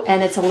base coat,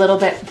 and it's a little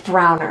bit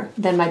browner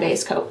than my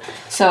base coat.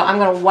 So I'm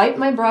going to wipe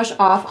my brush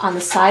off on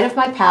the side of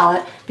my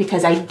palette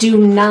because I do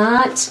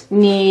not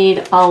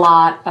need a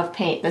lot of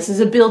paint. This is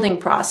a building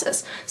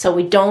process, so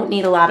we don't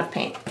need a lot of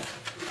paint.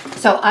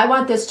 So I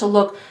want this to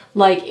look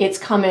like it's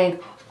coming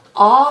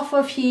off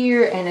of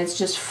here and it's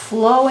just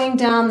flowing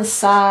down the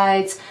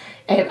sides.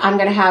 I'm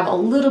going to have a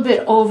little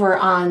bit over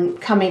on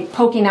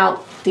poking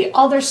out the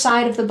other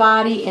side of the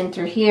body in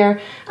through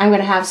here. I'm going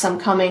to have some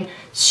coming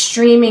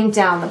streaming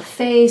down the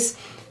face.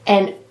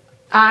 And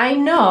I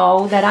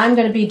know that I'm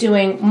going to be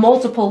doing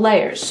multiple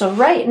layers. So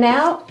right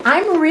now,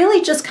 I'm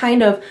really just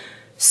kind of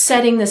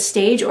setting the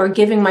stage or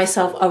giving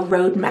myself a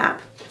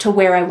roadmap to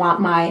where I want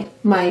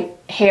my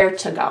hair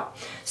to go.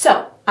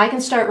 So I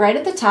can start right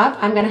at the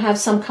top. I'm going to have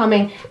some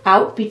coming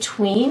out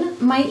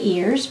between my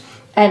ears.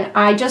 And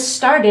I just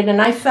started and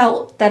I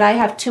felt that I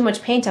have too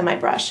much paint on my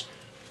brush.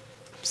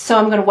 So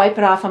I'm going to wipe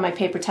it off on my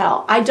paper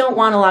towel. I don't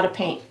want a lot of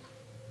paint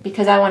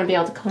because I want to be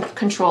able to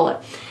control it.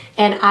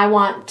 And I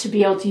want to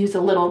be able to use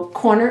a little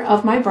corner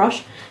of my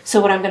brush.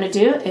 So what I'm going to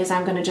do is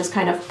I'm going to just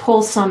kind of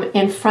pull some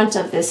in front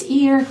of this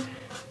ear.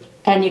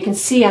 And you can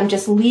see I'm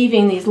just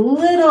leaving these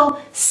little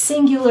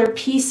singular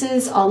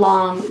pieces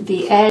along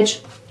the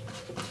edge.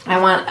 I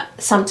want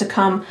some to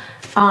come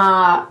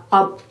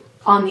up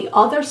on the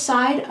other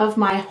side of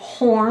my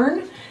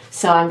horn.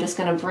 So I'm just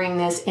going to bring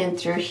this in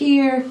through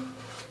here.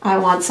 I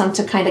want some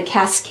to kind of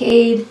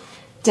cascade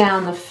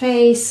down the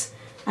face.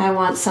 I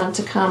want some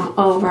to come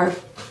over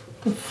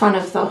in front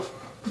of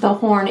the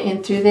horn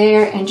in through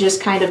there and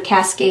just kind of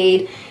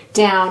cascade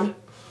down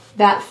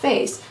that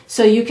face.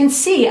 So you can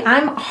see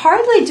I'm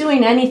hardly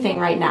doing anything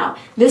right now.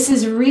 This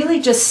is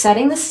really just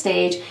setting the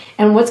stage,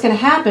 and what's going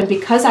to happen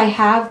because I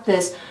have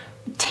this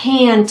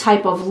tan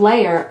type of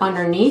layer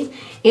underneath,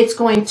 it's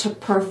going to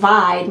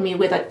provide me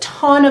with a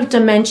ton of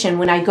dimension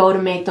when I go to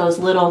make those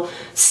little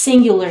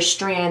singular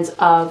strands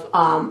of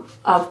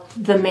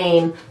the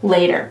mane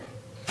later.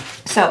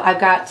 So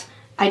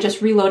I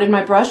just reloaded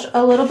my brush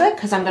a little bit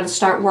because I'm going to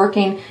start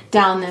working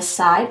down this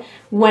side.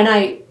 When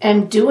I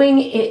am doing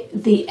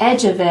the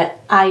edge of it,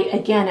 I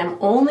again am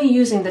only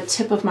using the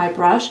tip of my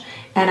brush,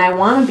 and I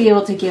want to be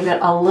able to give it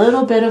a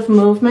little bit of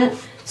movement.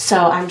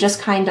 So I'm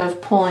just kind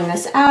of pulling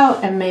this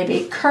out and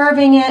maybe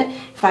curving it.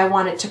 If I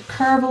want it to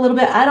curve a little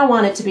bit, I don't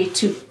want it to be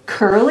too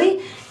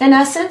curly in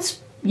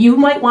essence. You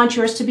might want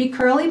yours to be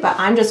curly, but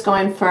I'm just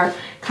going for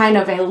kind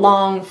of a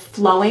long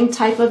flowing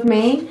type of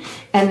mane.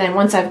 And then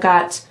once I've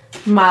got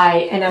my,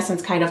 in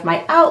essence, kind of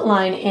my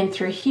outline in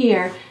through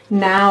here,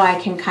 now I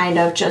can kind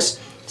of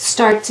just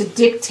start to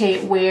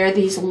dictate where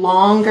these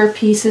longer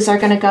pieces are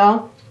going to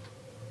go.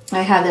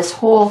 I have this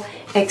whole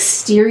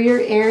exterior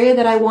area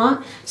that I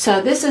want.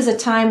 So this is a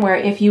time where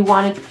if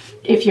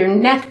your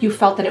neck, you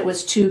felt that it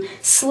was too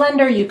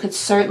slender, you could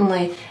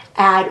certainly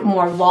add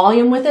more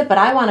volume with it, but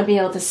I want to be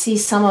able to see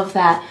some of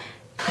that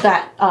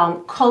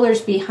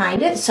colors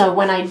behind it. So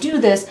when I do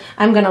this,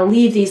 I'm going to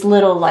leave these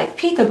little like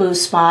peekaboo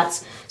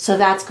spots. So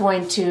that's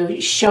going to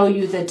show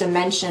you the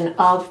dimension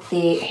of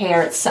the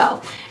hair itself.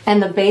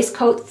 And the base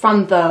coat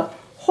from the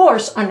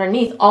horse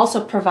underneath also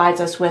provides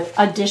us with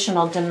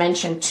additional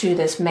dimension to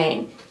this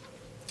mane.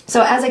 So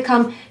as I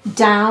come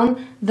down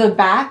the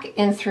back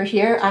and through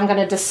here, I'm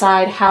going to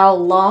decide how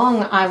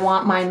long I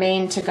want my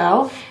mane to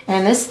go.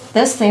 And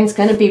this thing's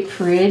going to be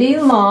pretty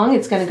long.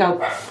 It's going to go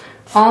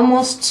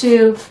almost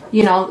to,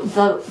 you know,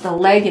 the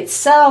leg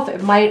itself.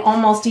 It might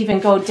almost even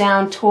go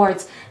down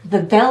towards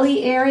the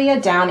belly area,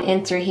 down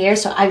in through here.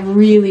 So I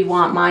really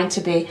want mine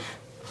to be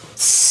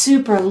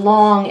super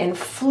long and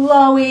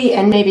flowy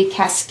and maybe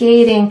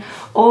cascading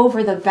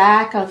over the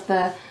back of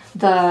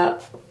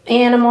the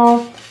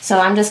animal. So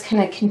I'm just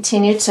going to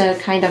continue to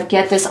kind of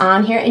get this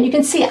on here, and you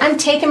can see I'm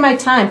taking my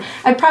time.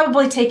 I'm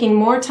probably taking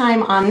more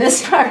time on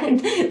this part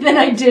than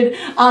I did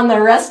on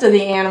the rest of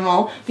the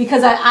animal,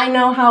 because I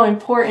know how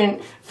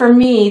important for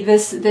me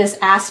this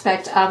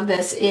aspect of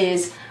this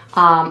is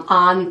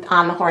on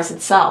the horse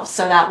itself.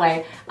 So that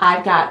way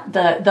I've got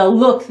the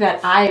look that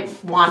I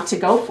want to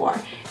go for.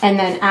 And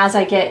then as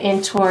I get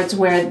in towards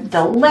where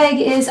the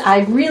leg is, I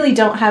really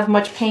don't have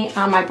much paint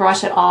on my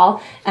brush at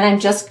all, and I'm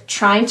just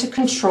trying to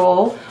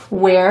control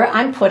where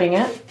I'm putting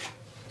it.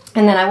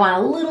 And then I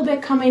want a little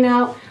bit coming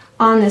out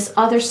on this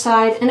other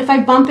side, and if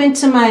I bump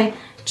into my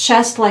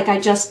chest like I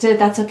just did,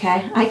 that's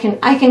okay. I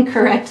can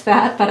correct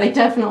that, but I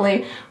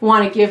definitely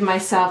want to give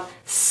myself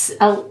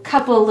a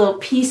couple of little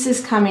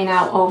pieces coming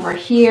out over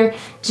here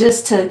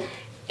just to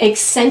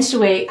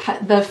accentuate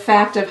the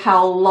fact of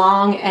how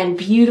long and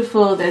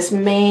beautiful this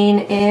mane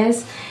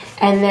is.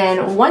 And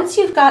then once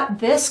you've got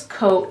this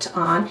coat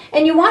on,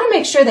 and you want to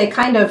make sure they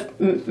kind of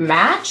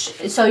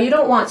match, so you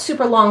don't want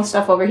super long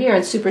stuff over here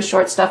and super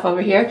short stuff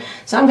over here.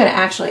 So I'm going to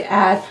actually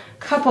add a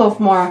couple of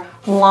more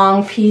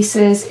long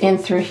pieces in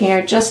through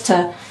here just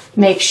to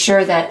make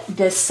sure that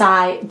this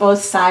side,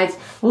 both sides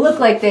look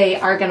like they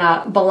are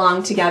gonna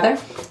belong together.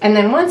 And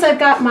then once I've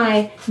got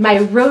my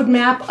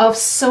roadmap of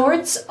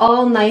sorts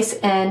all nice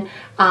and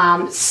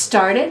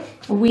started,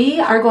 we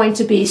are going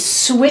to be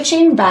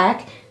switching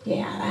back.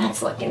 Yeah,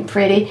 that's looking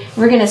pretty.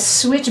 We're gonna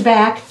switch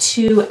back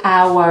to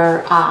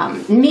our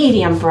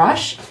medium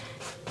brush,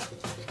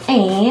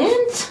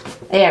 and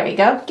there we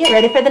go. Get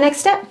ready for the next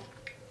step.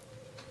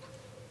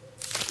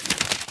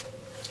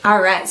 All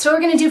right, so what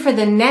we're gonna do for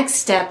the next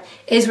step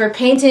is we're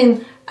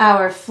painting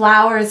our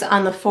flowers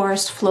on the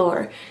forest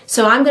floor.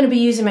 So I'm gonna be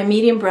using my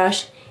medium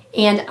brush,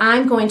 and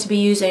I'm going to be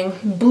using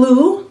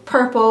blue,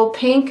 purple,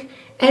 pink,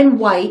 and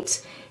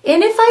white.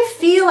 And if I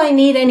feel I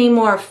need any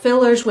more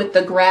fillers with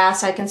the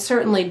grass, I can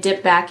certainly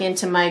dip back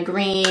into my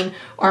green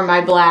or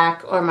my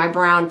black or my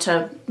brown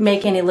to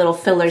make any little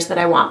fillers that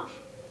I want.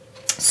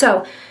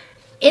 So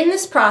in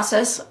this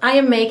process, I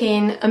am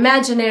making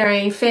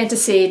imaginary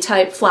fantasy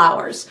type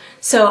flowers.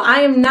 So I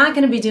am not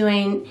going to be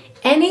doing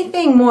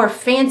anything more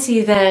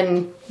fancy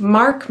than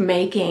mark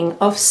making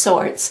of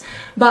sorts,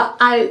 but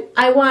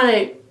I want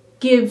to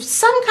give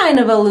some kind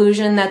of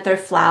illusion that they're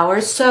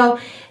flowers. So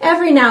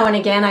every now and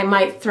again I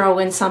might throw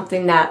in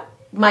something that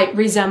might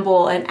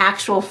resemble an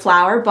actual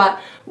flower, but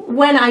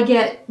when I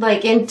get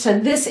like into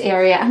this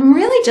area, I'm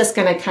really just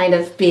going to kind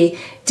of be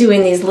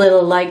doing these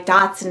little like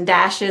dots and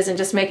dashes and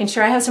just making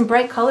sure I have some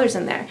bright colors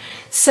in there.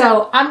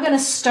 So I'm going to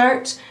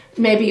start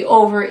maybe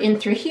over in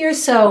through here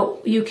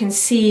so you can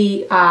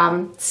see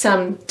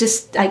some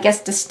I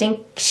guess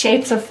distinct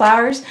shapes of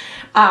flowers.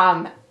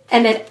 And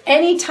at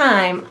any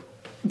time,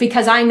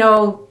 because I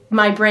know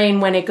my brain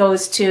when it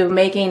goes to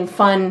making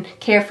fun,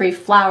 carefree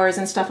flowers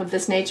and stuff of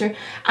this nature,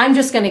 I'm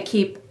just going to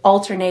keep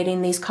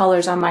alternating these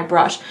colors on my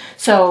brush.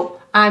 So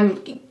I'm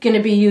going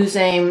to be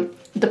using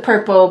the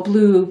purple,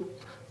 blue,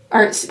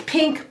 or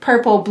pink,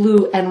 purple,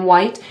 blue, and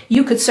white.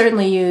 You could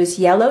certainly use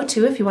yellow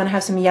too if you want to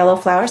have some yellow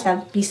flowers.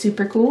 That'd be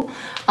super cool.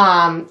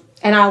 And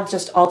I'll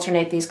just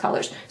alternate these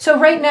colors. So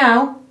right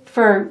now,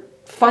 for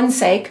fun's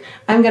sake,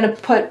 I'm going to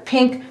put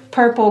pink,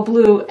 purple,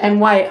 blue, and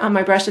white on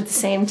my brush at the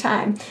same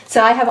time.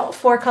 So I have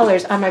 4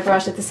 colors on my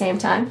brush at the same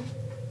time.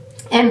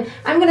 And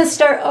I'm going to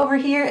start over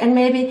here, and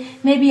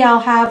maybe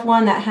I'll have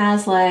one that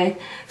has like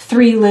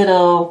 3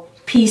 little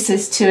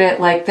pieces to it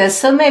like this.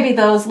 So maybe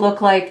those look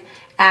like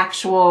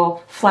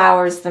actual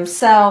flowers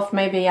themselves.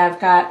 Maybe I've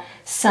got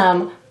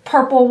some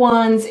purple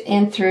ones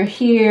in through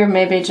here,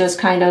 maybe just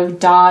kind of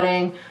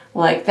dotting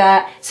like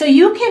that. So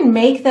you can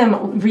make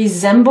them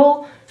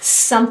resemble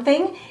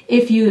something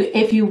if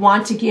you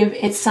want to give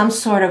it some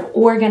sort of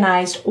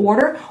organized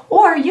order,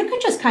 or you can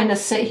just kind of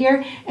sit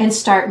here and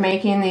start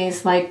making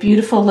these like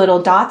beautiful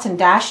little dots and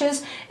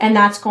dashes, and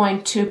that's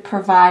going to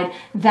provide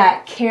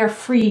that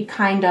carefree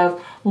kind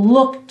of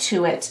look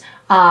to it,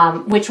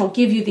 which will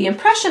give you the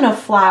impression of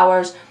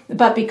flowers,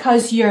 but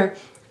because you're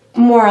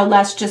more or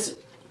less just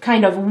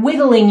kind of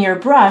wiggling your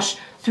brush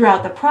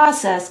throughout the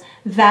process,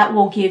 that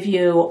will give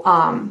you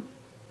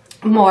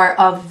more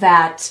of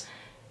that,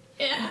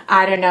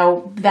 I don't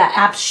know, that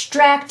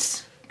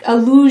abstract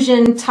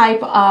illusion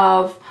type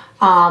of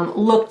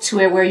look to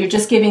it, where you're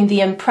just giving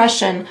the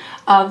impression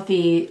of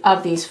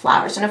these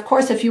flowers. And of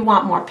course, if you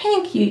want more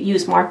pink, you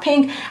use more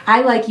pink.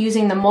 I like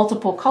using the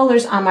multiple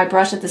colors on my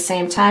brush at the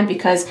same time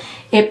because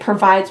it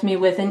provides me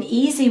with an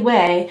easy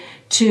way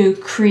to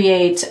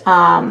create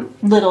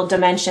little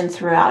dimension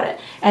throughout it.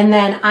 And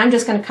then I'm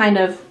just going to kind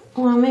of,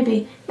 well,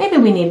 maybe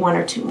we need one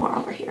or two more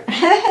over here.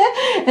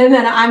 And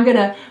then I'm going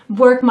to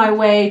work my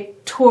way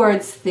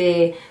towards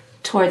the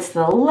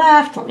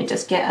left. Let me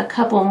just get a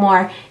couple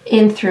more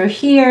in through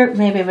here.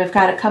 Maybe we've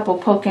got a couple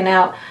poking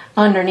out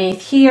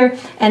underneath here.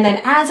 And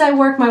then as I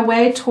work my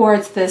way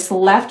towards this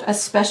left,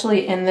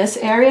 especially in this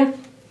area,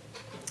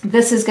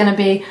 this is going to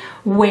be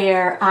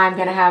where I'm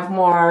going to have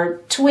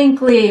more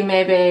twinkly,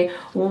 maybe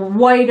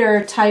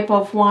whiter type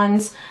of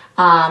ones.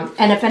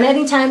 And if at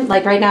any time,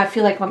 like right now, I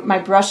feel like my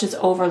brush is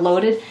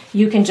overloaded,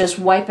 you can just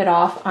wipe it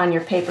off on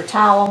your paper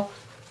towel.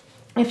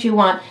 If you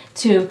want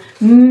to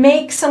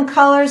make some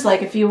colors,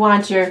 like if you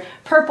want your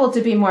purple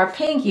to be more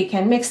pink, you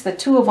can mix the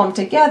two of them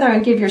together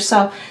and give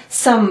yourself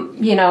some,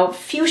 you know,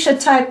 fuchsia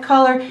type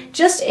color.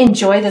 Just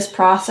enjoy this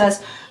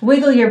process.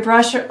 Wiggle your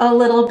brush a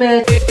little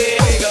bit.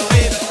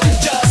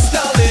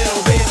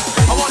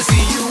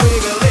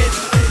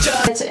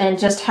 And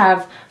just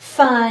have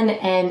fun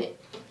and,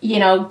 you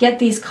know, get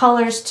these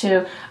colors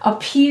to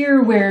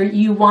appear where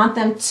you want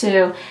them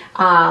to,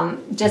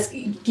 just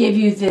give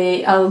you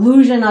the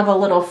illusion of a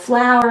little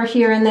flower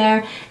here and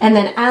there. And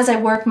then as I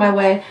work my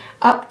way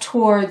up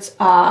towards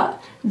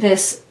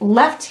this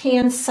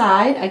left-hand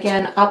side,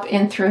 again, up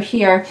in through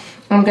here,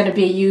 I'm going to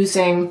be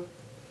using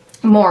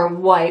more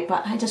white,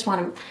 but I just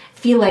want to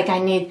feel like I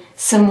need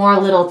some more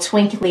little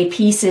twinkly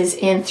pieces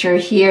in through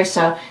here.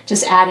 So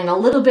just adding a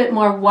little bit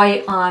more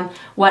white on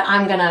what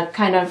I'm going to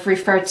kind of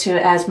refer to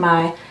as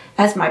my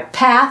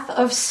path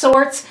of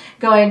sorts,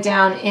 going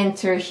down in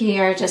through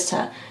here just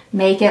to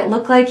make it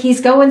look like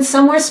he's going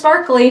somewhere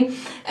sparkly.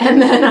 And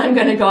then I'm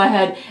going to go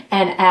ahead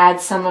and add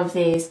some of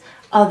these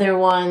other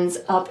ones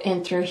up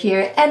in through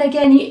here. And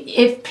again,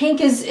 if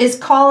pink is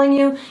calling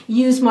you,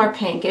 use more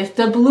pink. If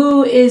the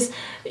blue is,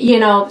 you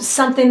know,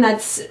 something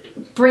that's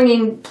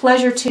bringing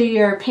pleasure to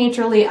your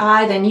painterly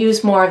eye, then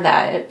use more of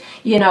that.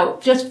 You know,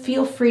 just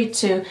feel free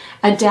to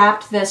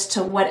adapt this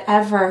to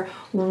whatever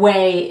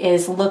way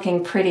is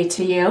looking pretty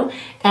to you.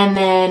 And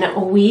then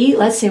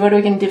let's see, what are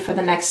we going to do for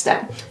the next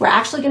step? We're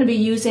actually going to be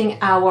using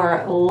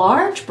our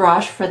large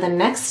brush for the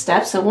next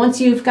step. So once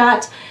you've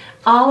got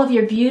all of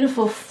your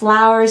beautiful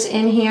flowers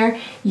in here,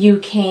 you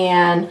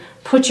can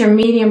put your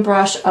medium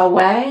brush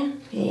away.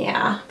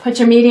 Yeah, put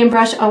your medium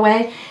brush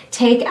away,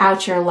 take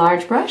out your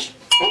large brush,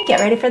 and get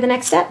ready for the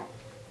next step.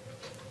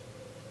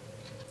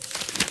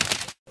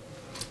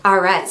 All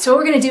right, so what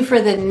we're going to do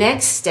for the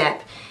next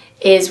step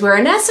is we're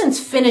in essence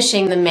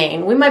finishing the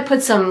mane. We might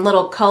put some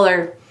little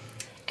color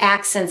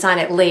accents on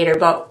it later,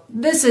 but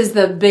this is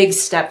the big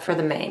step for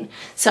the mane.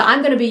 So I'm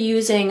going to be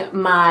using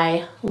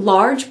my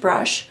large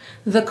brush.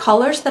 The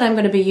colors that I'm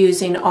going to be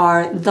using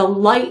are the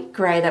light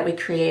gray that we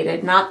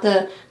created, not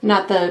the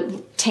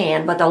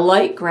tan, but the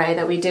light gray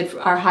that we did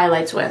our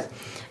highlights with,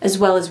 as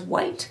well as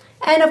white.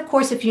 And of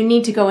course, if you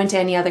need to go into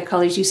any other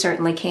colors, you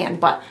certainly can,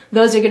 but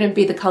those are going to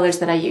be the colors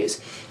that I use.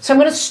 So I'm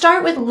going to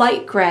start with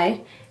light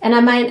gray, and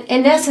I'm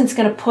in essence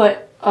going to put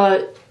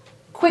a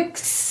quick,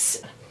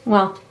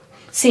 well,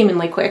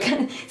 seemingly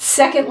quick,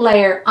 second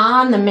layer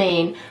on the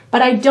mane,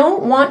 but I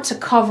don't want to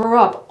cover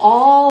up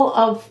all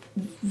of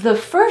the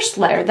first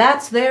layer.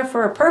 That's there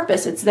for a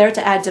purpose. It's there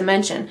to add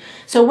dimension.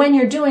 So when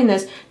you're doing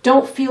this,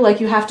 don't feel like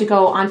you have to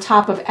go on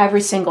top of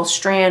every single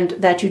strand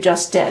that you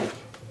just did.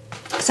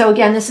 So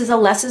again, this is a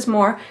less is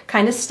more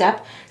kind of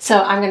step.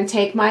 So I'm going to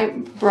take my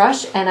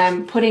brush and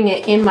I'm putting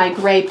it in my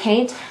gray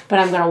paint, but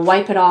I'm going to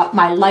wipe it off,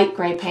 my light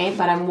gray paint,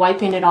 but I'm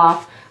wiping it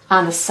off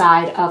on the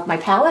side of my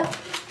palette.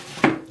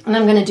 And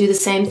I'm going to do the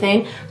same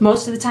thing.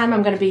 Most of the time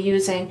I'm going to be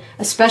using,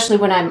 especially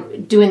when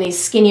I'm doing these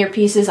skinnier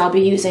pieces, I'll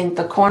be using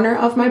the corner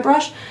of my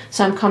brush.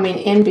 So I'm coming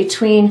in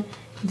between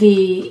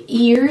the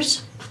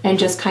ears and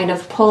just kind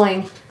of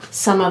pulling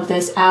some of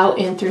this out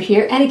in through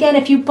here. And again,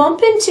 if you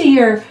bump into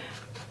your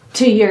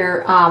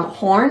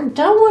horn,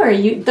 don't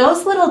worry.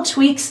 Those little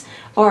tweaks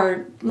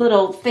or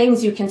little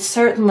things you can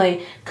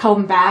certainly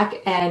come back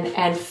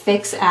and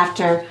fix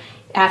after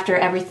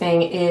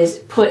everything is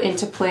put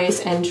into place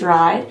and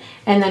dried.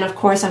 And then of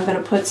course I'm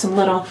going to put some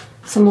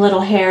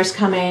little hairs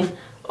coming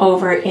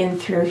over in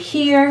through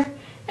here.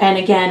 And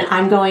again,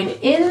 I'm going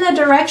in the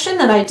direction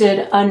that I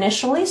did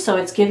initially, so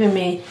it's giving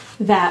me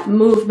that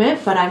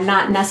movement, but I'm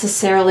not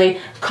necessarily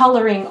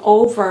coloring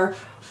over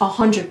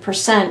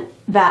 100%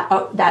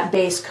 that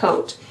base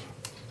coat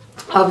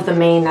of the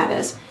mane, that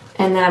is.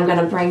 And then I'm going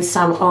to bring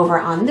some over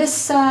on this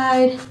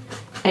side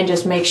and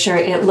just make sure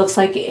it looks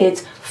like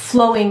it's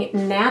flowing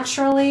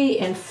naturally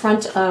in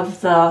front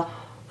of the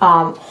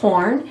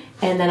horn.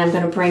 And then I'm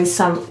going to bring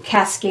some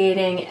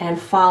cascading and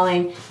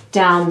falling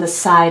down the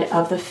side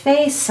of the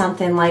face,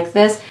 something like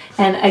this.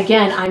 And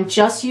again, I'm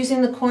just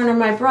using the corner of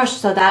my brush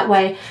so that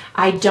way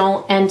I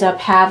don't end up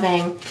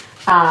having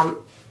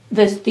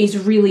these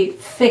really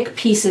thick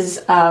pieces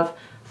of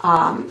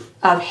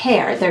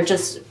hair. They're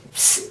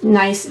just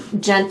nice,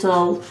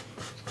 gentle,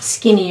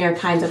 skinnier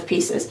kinds of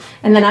pieces.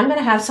 And then I'm going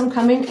to have some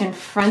coming in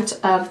front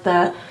of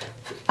the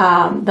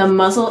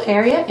muzzle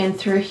area and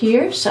through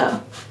here.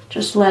 So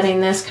just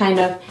letting this kind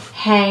of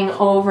hang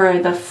over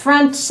the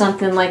front,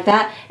 something like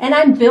that. And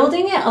I'm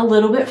building it a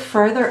little bit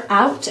further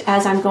out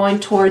as I'm going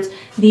towards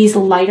these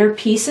lighter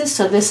pieces.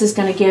 So this is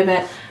going to give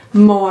it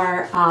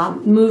more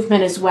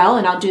movement as well.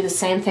 And I'll do the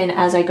same thing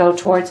as I go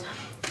towards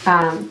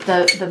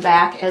the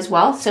back as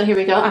well. So here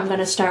we go. I'm going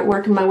to start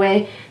working my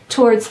way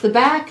towards the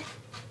back.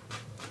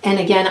 And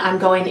again, I'm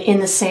going in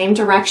the same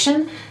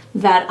direction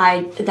that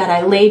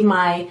I laid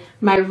my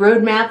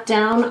roadmap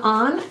down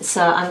on.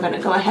 So I'm going to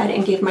go ahead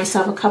and give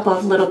myself a couple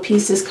of little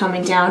pieces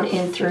coming down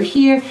in through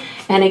here.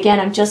 And again,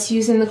 I'm just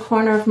using the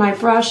corner of my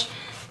brush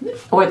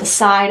or the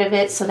side of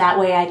it, so that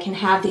way I can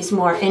have these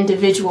more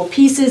individual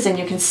pieces and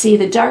you can see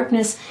the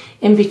darkness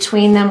in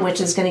between them,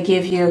 which is going to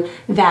give you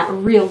that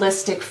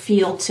realistic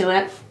feel to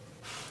it.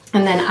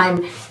 And then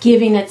I'm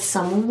giving it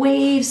some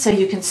waves so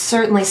you can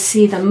certainly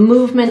see the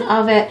movement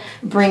of it,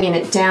 bringing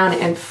it down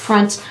in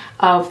front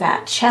of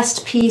that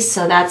chest piece.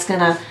 So that's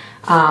going to,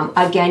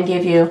 again,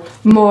 give you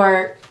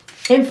more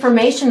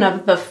information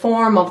of the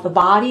form of the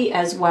body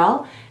as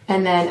well.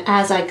 And then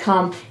as I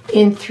come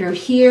in through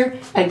here,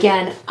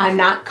 again, I'm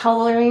not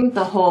coloring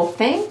the whole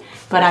thing,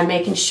 but I'm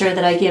making sure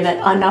that I give it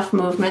enough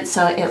movement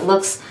so it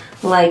looks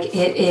like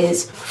it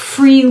is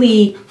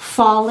freely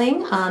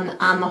falling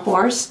on the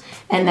horse.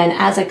 And then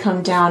as I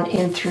come down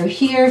in through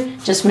here,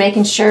 just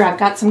making sure I've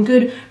got some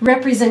good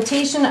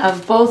representation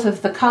of both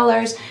of the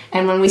colors.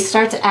 And when we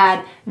start to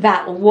add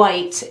that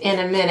white in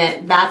a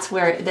minute, that's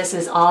where this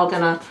is all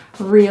gonna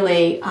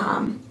really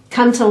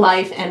come to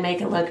life and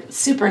make it look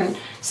super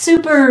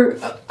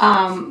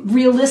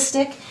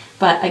realistic.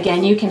 But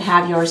again, you can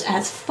have yours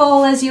as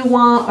full as you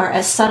want or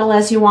as subtle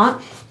as you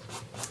want.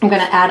 I'm going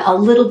to add a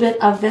little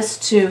bit of this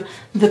to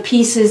the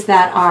pieces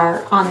that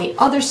are on the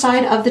other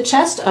side of the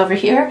chest over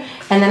here.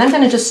 And then I'm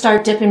going to just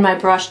start dipping my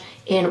brush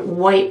in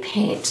white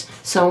paint.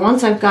 So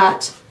once I've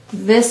got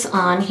this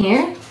on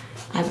here,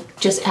 I'm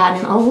just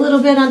adding a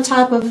little bit on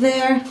top of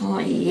there. Oh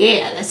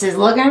yeah, this is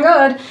looking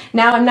good.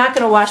 Now I'm not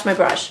going to wash my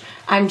brush.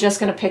 I'm just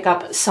going to pick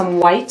up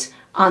some white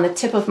on the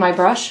tip of my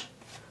brush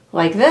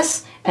like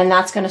this. And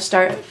that's going to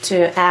start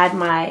to add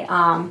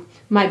my,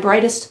 my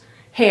brightest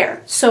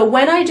hair. So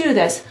when I do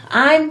this,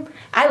 I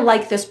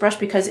like this brush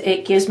because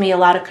it gives me a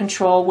lot of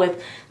control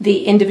with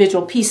the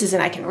individual pieces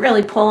and I can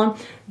really pull them.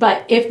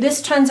 But if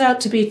this turns out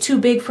to be too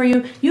big for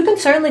you, you can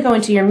certainly go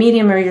into your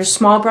medium or your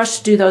small brush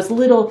to do those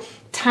little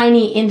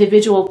tiny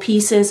individual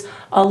pieces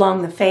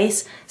along the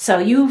face. So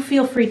you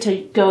feel free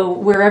to go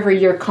wherever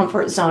your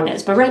comfort zone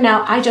is. But right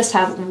now I just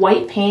have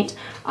white paint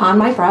on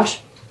my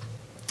brush.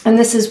 And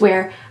this is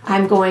where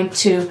I'm going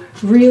to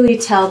really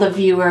tell the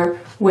viewer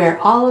where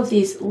all of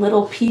these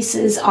little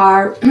pieces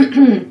are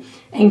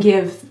and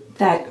give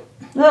that,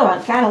 oh,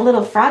 I've got a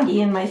little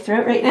froggy in my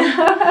throat right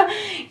now.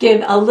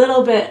 Give a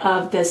little bit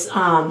of this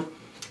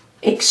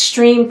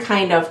extreme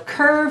kind of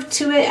curve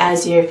to it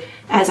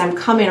as I'm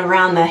coming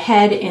around the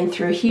head and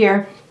through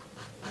here.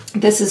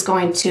 This is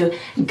going to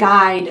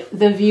guide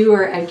the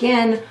viewer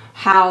again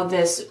how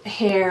this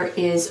hair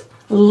is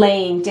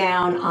laying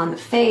down on the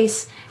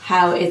face,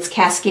 how it's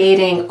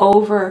cascading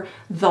over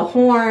the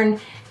horn,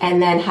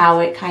 and then how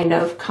it kind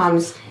of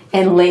comes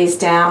and lays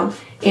down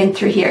in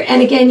through here.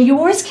 And again,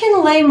 yours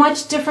can lay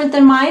much different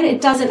than mine.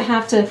 It doesn't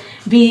have to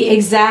be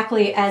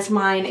exactly as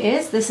mine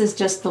is. This is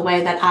just the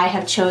way that I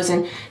have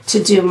chosen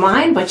to do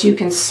mine, but you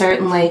can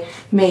certainly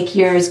make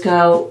yours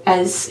go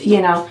as,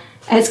 you know,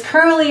 as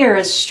curly or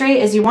as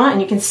straight as you want.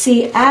 And you can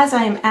see as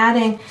I am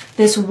adding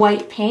this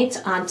white paint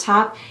on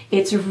top,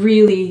 it's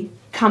really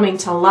coming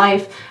to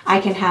life. I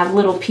can have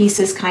little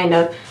pieces kind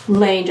of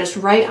laying just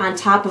right on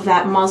top of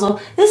that muzzle.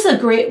 This is a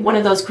great, one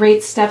of those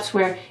great steps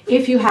where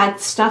if you had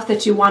stuff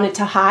that you wanted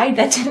to hide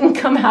that didn't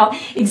come out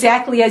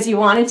exactly as you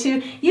wanted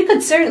to, you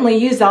could certainly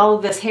use all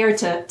of this hair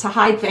to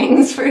hide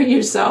things for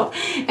yourself.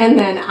 And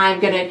then I'm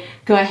gonna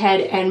go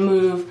ahead and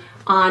move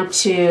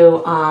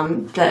onto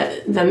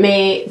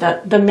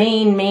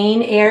the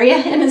main area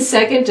in a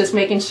second, just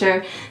making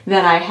sure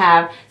that I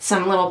have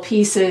some little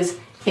pieces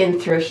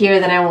in through here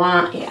that I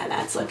want. Yeah,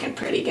 that's looking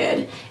pretty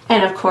good.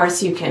 And of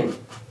course you can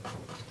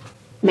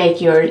make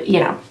your,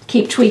 you know,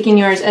 keep tweaking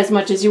yours as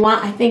much as you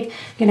want. I think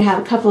I'm gonna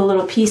have a couple of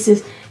little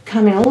pieces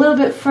coming a little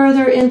bit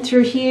further in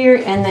through here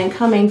and then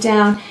coming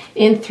down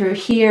in through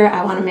here.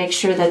 I want to make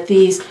sure that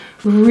these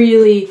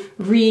really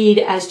read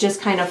as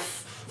just kind of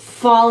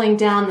falling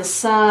down the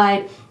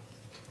side.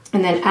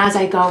 And then as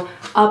I go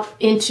up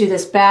into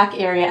this back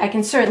area, I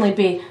can certainly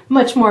be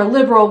much more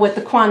liberal with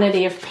the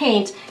quantity of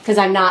paint because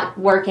I'm not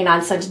working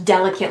on such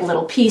delicate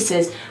little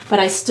pieces, but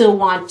I still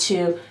want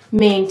to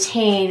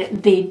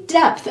maintain the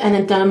depth and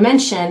the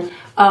dimension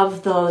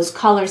of those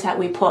colors that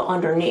we put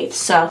underneath.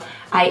 So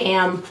I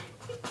am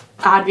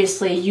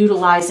obviously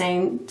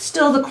utilizing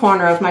still the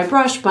corner of my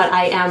brush, but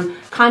I am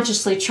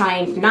consciously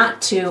trying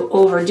not to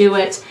overdo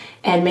it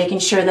and making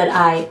sure that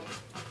I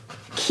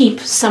keep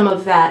some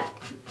of that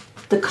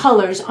the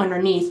colors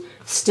underneath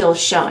still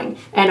showing.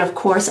 And of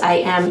course I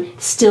am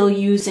still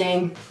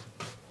using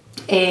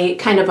a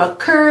kind of a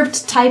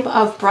curved type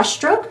of brush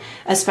stroke,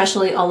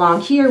 especially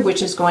along here,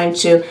 which is going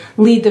to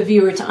lead the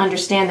viewer to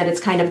understand that it's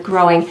kind of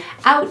growing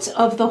out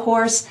of the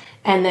horse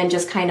and then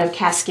just kind of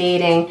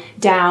cascading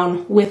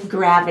down with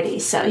gravity.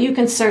 So you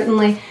can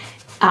certainly,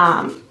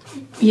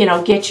 you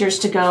know, get yours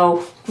to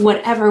go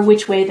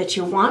which way that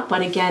you want.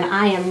 But again,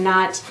 I am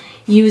not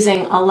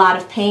using a lot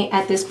of paint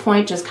at this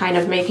point, just kind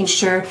of making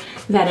sure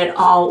that it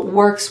all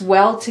works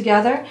well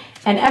together.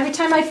 And every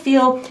time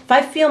if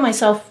I feel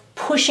myself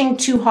pushing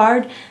too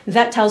hard,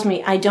 that tells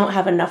me I don't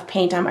have enough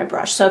paint on my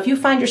brush. So if you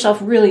find yourself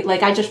really,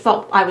 like I just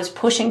felt I was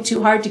pushing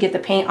too hard to get the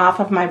paint off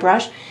of my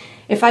brush,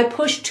 if I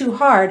push too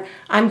hard,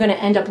 I'm going to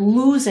end up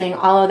losing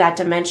all of that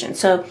dimension.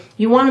 So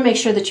you want to make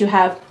sure that you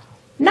have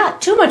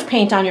not too much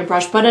paint on your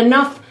brush, but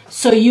enough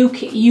so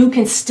you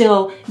can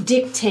still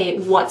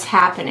dictate what's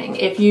happening.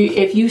 If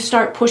you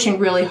start pushing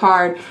really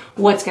hard,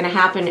 what's going to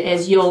happen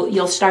is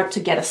you'll start to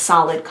get a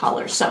solid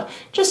color. So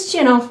just,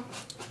 you know,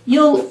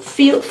 you'll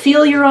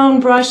feel your own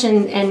brush,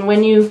 and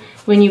when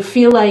you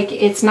feel like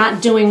it's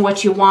not doing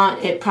what you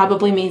want, it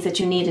probably means that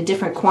you need a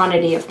different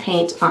quantity of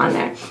paint on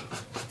there.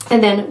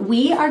 And then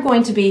we are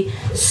going to be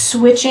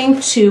switching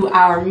to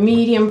our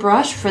medium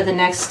brush for the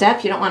next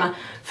step. You don't want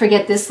to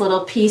forget this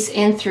little piece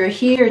in through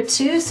here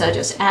too, so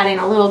just adding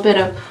a little bit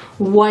of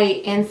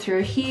white in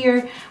through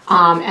here,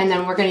 and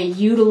then we're going to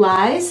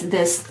utilize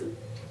this,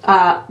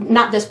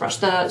 not this brush,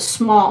 the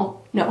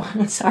small, no,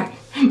 sorry,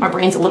 my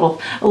brain's a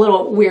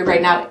little weird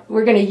right now.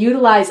 We're going to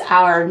utilize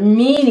our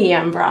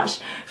medium brush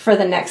for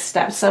the next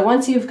step. So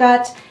once you've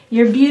got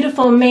your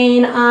beautiful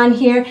mane on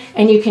here,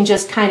 and you can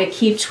just kind of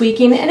keep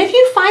tweaking. And if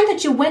you find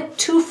that you went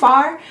too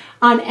far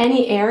on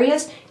any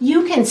areas,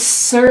 you can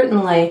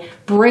certainly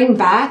bring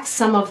back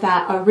some of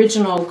that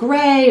original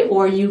gray,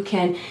 or you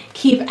can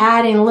keep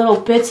adding little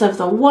bits of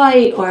the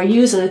white, or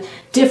use a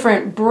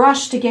different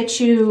brush to get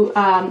you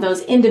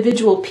those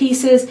individual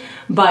pieces.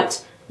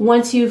 But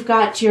once you've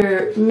got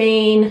your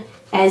mane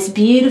as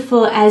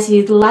beautiful as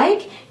you'd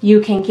like,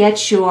 you can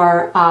get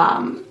your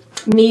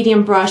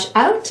medium brush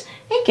out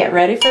and get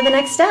ready for the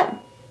next step.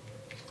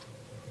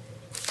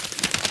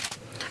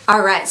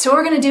 All right, so what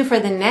we're going to do for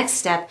the next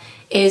step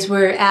is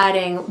we're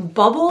adding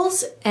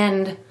bubbles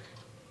and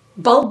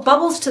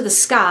bubbles to the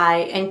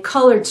sky and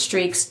colored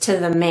streaks to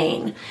the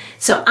mane.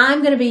 So I'm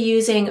going to be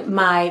using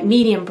my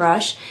medium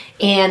brush,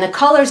 and the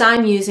colors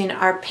I'm using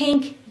are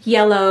pink,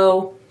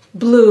 yellow,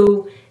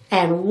 blue,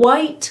 and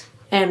white,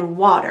 and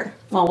water.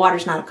 Well,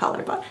 water's not a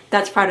color, but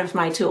that's part of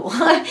my tool.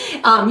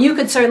 You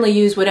could certainly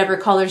use whatever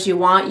colors you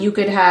want. You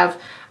could have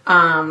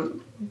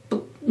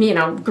you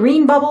know,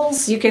 green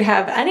bubbles, you could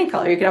have any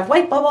color, you could have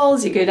white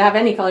bubbles, you could have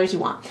any colors you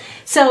want.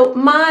 So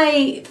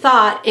my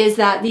thought is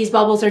that these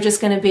bubbles are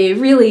just going to be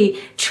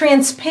really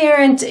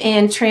transparent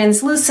and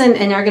translucent,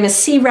 and are going to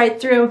see right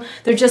through.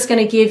 They're just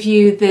going to give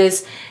you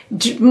this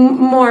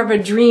more of a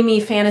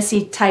dreamy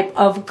fantasy type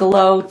of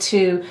glow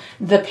to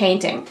the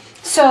painting.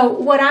 So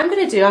what I'm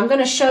going to do, I'm going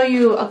to show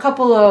you a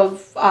couple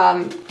of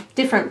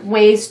different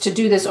ways to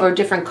do this, or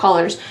different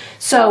colors.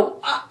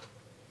 So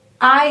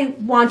I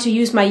want to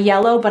use my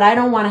yellow, but I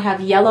don't want to have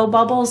yellow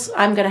bubbles.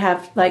 I'm going to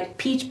have like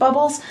peach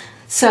bubbles.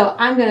 So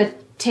I'm going to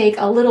take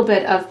a little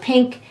bit of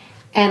pink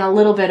and a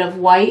little bit of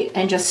white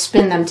and just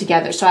spin them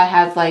together. So I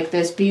have like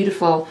this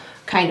beautiful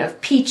kind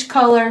of peach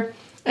color.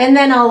 And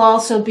then I'll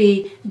also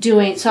be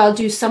doing, so I'll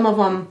do some of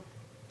them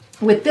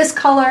with this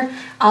color.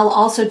 I'll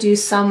also do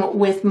some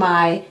with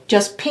my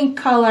just pink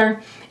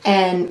color,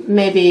 and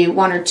maybe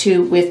one or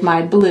two with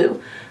my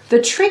blue.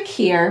 The trick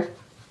here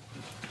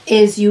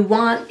is you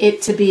want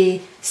it to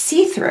be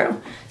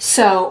see-through.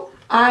 So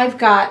I've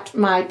got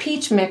my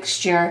peach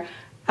mixture,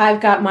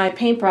 I've got my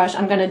paintbrush,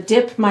 I'm going to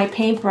dip my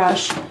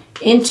paintbrush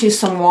into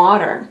some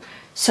water,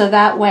 so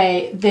that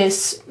way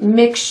this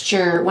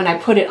mixture, when I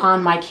put it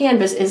on my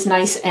canvas, is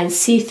nice and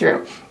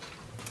see-through.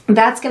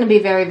 That's going to be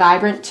very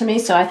vibrant to me,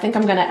 so I think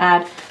I'm going to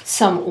add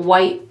some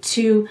white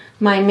to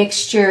my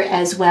mixture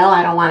as well.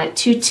 I don't want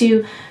it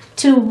too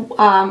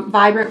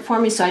vibrant for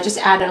me, so I just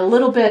added a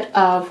little bit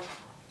of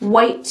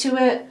white to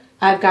it.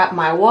 I've got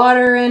my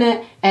water in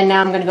it, and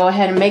now I'm going to go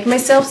ahead and make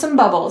myself some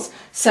bubbles.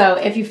 So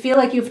if you feel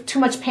like you have too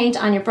much paint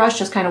on your brush,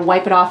 just kind of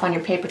wipe it off on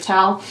your paper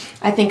towel.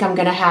 I think I'm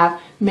going to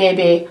have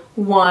maybe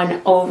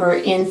one over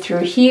in through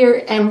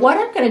here. And what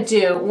I'm going to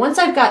do, once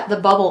I've got the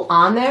bubble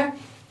on there,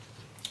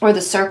 or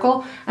the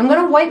circle, I'm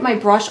going to wipe my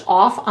brush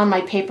off on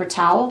my paper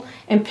towel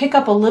and pick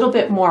up a little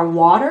bit more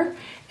water.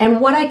 And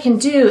what I can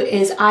do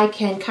is I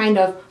can kind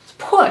of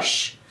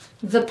push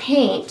the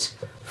paint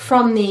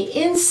from the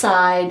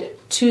inside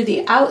to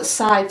the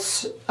outside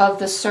of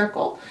the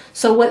circle.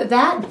 So what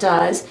that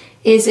does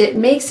is it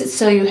makes it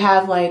so you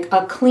have like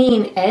a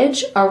clean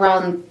edge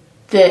around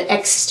the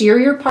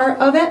exterior part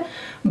of it,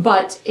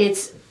 but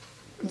it's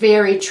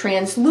very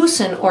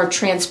translucent or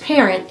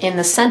transparent in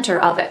the center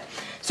of it.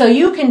 So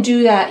you can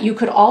do that. You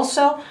could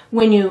also,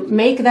 when you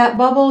make that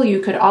bubble,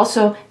 you could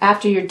also,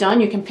 after you're done,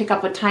 you can pick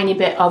up a tiny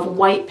bit of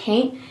white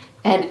paint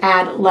and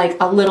add like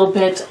a little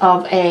bit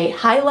of a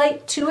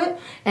highlight to it,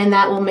 and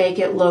that will make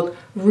it look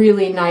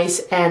really nice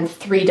and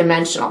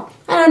three-dimensional.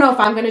 I don't know if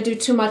I'm going to do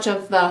too much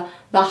of the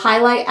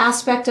highlight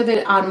aspect of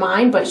it on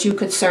mine, but you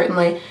could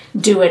certainly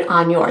do it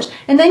on yours.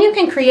 And then you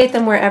can create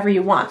them wherever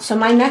you want. So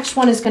my next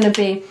one is going to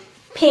be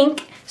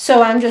pink.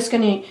 So I'm just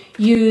going to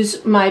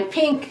use my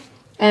pink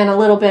and a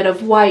little bit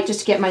of white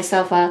just to get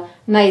myself a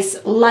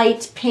nice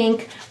light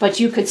pink,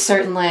 but you could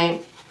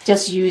certainly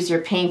just use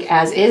your pink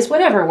as is,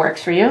 whatever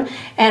works for you.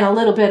 And a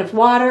little bit of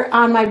water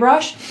on my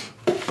brush.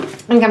 I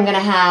think I'm going to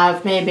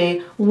have maybe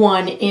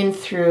one in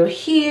through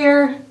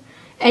here.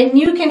 And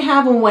you can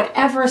have them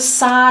whatever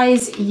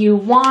size you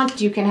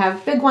want. You can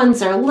have big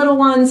ones or little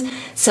ones.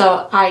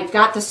 So I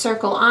got the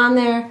circle on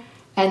there,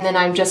 and then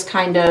I'm just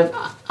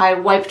I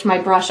wiped my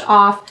brush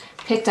off,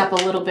 picked up a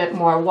little bit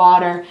more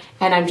water,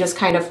 and I'm just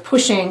kind of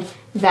pushing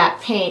that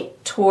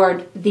paint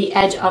toward the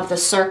edge of the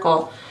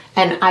circle.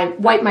 And I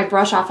wipe my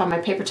brush off on my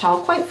paper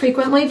towel quite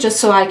frequently just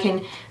so I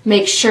can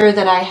make sure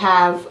that I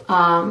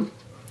have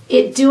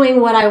it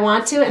doing what I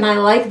want to. And I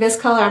like this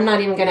color. I'm not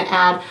even going to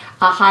add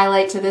a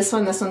highlight to this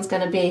one. This one's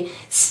going to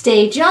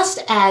stay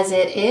just as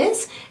it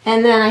is.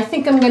 And then I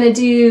think I'm going to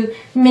do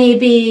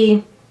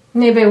maybe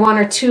one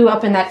or two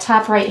up in that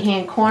top right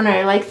hand corner.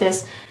 I like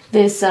this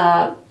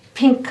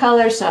pink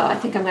color, so I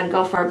think I'm going to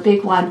go for a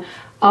big one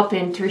up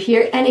in through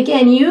here. And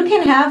again, you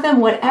can have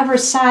them whatever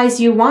size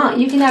you want.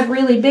 You can have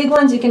really big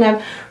ones, you can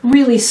have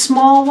really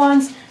small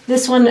ones.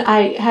 This one,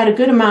 I had a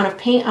good amount of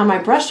paint on my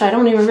brush, so I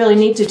don't even really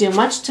need to do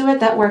much to it.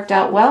 That worked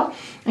out well.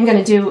 I'm going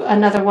to do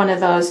another one of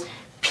those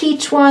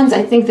peach ones.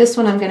 I think this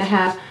one I'm going to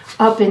have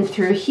up in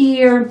through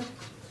here.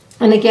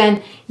 And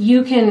again,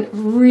 you can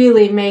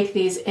really make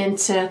these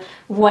into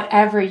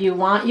whatever you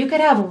want. You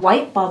could have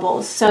white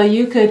bubbles, so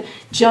you could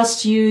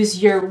just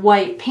use your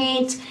white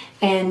paint,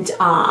 and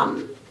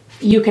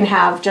you can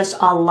have just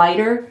a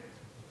lighter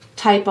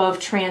type of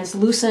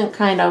translucent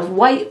kind of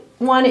white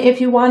one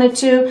if you wanted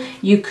to.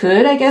 You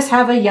could, I guess,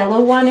 have a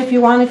yellow one if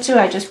you wanted to.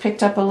 I just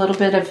picked up a little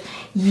bit of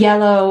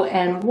yellow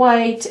and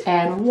white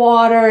and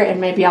water, and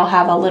maybe I'll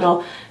have a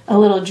little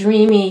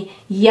dreamy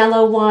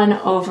yellow one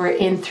over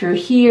in through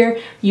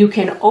here. You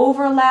can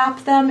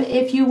overlap them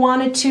if you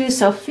wanted to,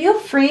 so feel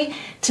free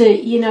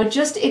to,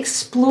 just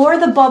explore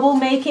the bubble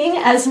making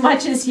as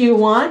much as you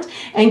want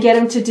and get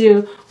them to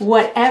do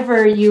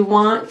whatever you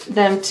want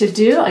them to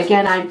do.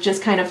 Again, I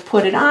just kind of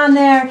put it on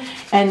there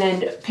and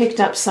then picked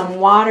up some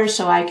water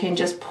so I can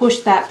just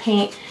push that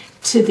paint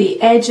to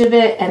the edge of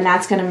it, and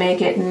that's going to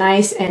make it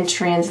nice and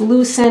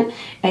translucent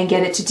and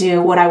get it to do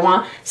what I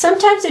want.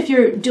 Sometimes if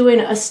you're doing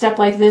a step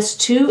like this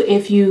too,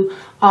 if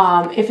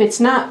it's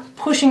not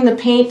pushing the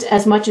paint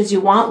as much as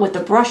you want with the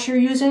brush you're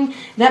using,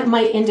 that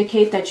might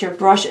indicate that your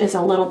brush is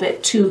a little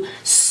bit too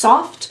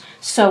soft.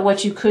 So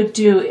what you could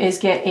do is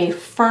get a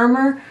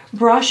firmer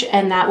brush,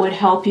 and that would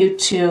help you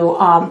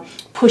to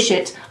push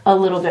it a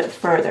little bit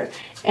further.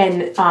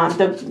 And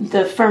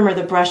the firmer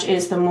the brush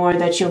is, the more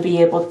that you'll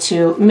be able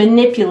to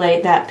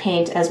manipulate that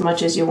paint as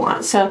much as you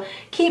want. So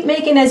keep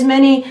making as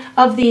many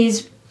of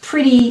these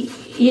pretty,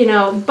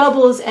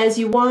 bubbles as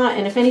you want.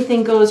 And if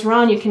anything goes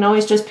wrong, you can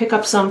always just pick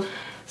up some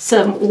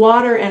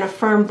water and a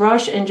firm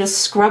brush and just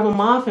scrub them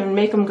off and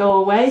make them go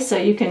away. So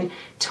you can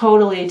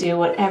totally do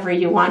whatever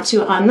you want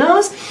to on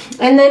those.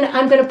 And then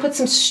I'm going to put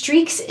some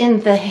streaks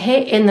in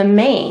the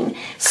mane.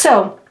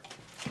 So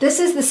this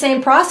is the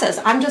same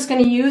process. I'm just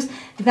going to use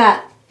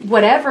that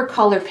whatever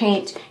color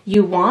paint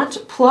you want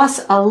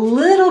plus a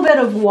little bit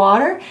of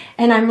water,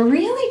 and I'm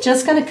really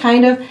just going to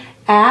kind of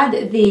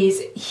add these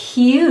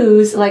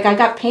hues. Like I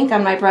got pink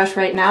on my brush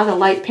right now, the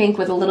light pink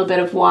with a little bit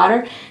of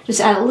water.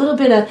 Just add a little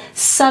bit of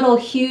subtle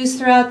hues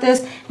throughout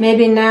this.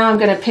 Maybe now I'm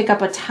going to pick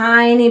up a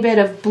tiny bit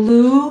of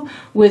blue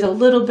with a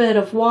little bit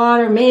of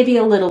water, maybe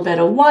a little bit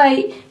of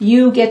white.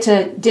 You get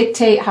to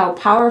dictate how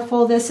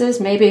powerful this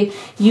is. Maybe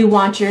you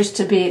want yours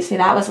to be, see,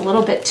 that was a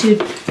little bit too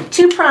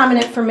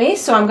prominent for me,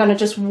 so I'm going to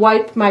just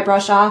wipe my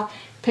brush off,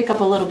 pick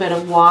up a little bit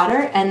of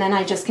water, and then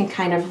I just can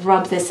kind of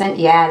rub this in.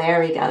 Yeah, there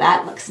we go.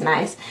 That looks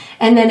nice.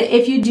 And then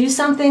if you do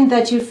something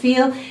that you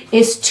feel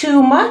is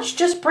too much,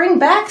 just bring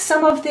back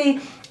some of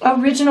the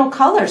original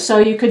color. So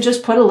you could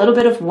just put a little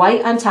bit of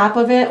white on top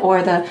of it,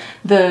 or the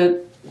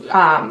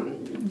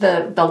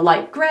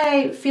light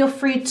gray. Feel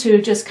free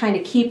to just kind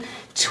of keep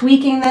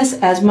tweaking this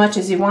as much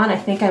as you want. I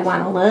think I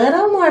want a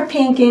little more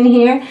pink in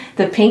here.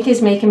 The pink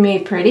is making me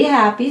pretty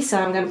happy, so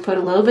I'm going to put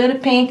a little bit of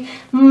pink.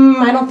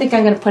 I don't think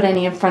I'm going to put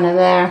any in front of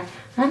there.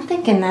 I'm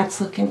thinking that's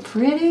looking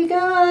pretty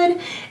good.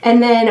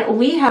 And then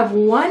we have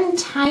one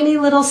tiny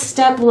little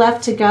step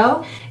left to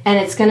go, and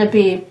it's going to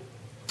be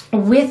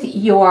with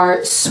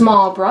your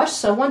small brush.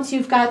 So once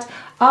you've got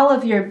all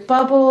of your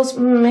bubbles,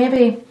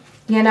 maybe,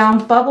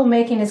 bubble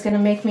making is going to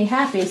make me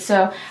happy.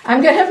 So I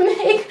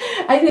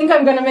think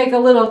I'm going to make a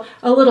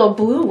little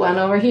blue one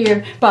over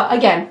here. But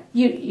again,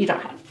 you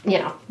don't have,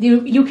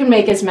 you can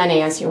make as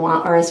many as you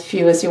want or as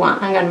few as you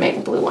want. I'm going to make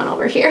a blue one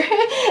over here.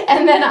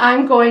 And then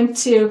I'm going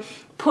to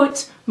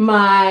put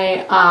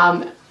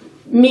my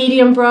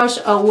medium brush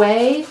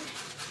away,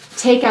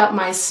 take out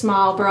my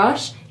small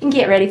brush, and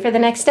get ready for the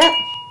next step.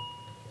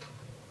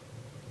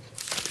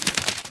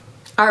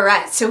 All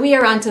right, so we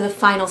are on to the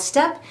final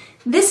step.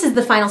 This is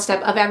the final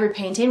step of every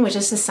painting, which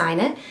is to sign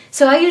it.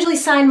 So I usually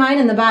sign mine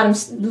in the bottom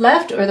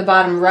left or the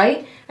bottom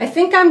right. I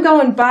think I'm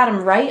going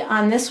bottom right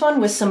on this one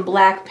with some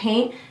black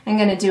paint. I'm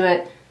going to do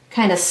it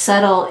kind of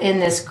subtle in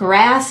this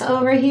grass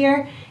over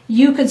here.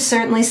 You could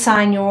certainly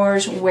sign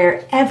yours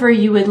wherever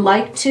you would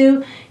like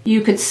to.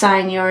 You could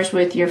sign yours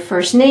with your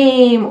first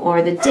name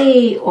or the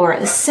date or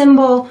a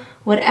symbol.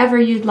 Whatever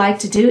you'd like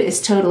to do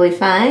is totally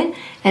fine.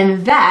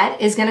 And that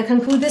is going to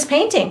conclude this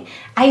painting.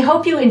 I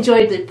hope you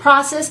enjoyed the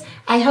process.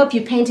 I hope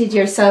you painted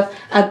yourself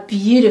a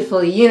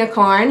beautiful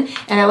unicorn.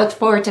 And I look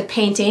forward to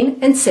painting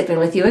and sipping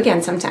with you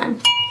again sometime.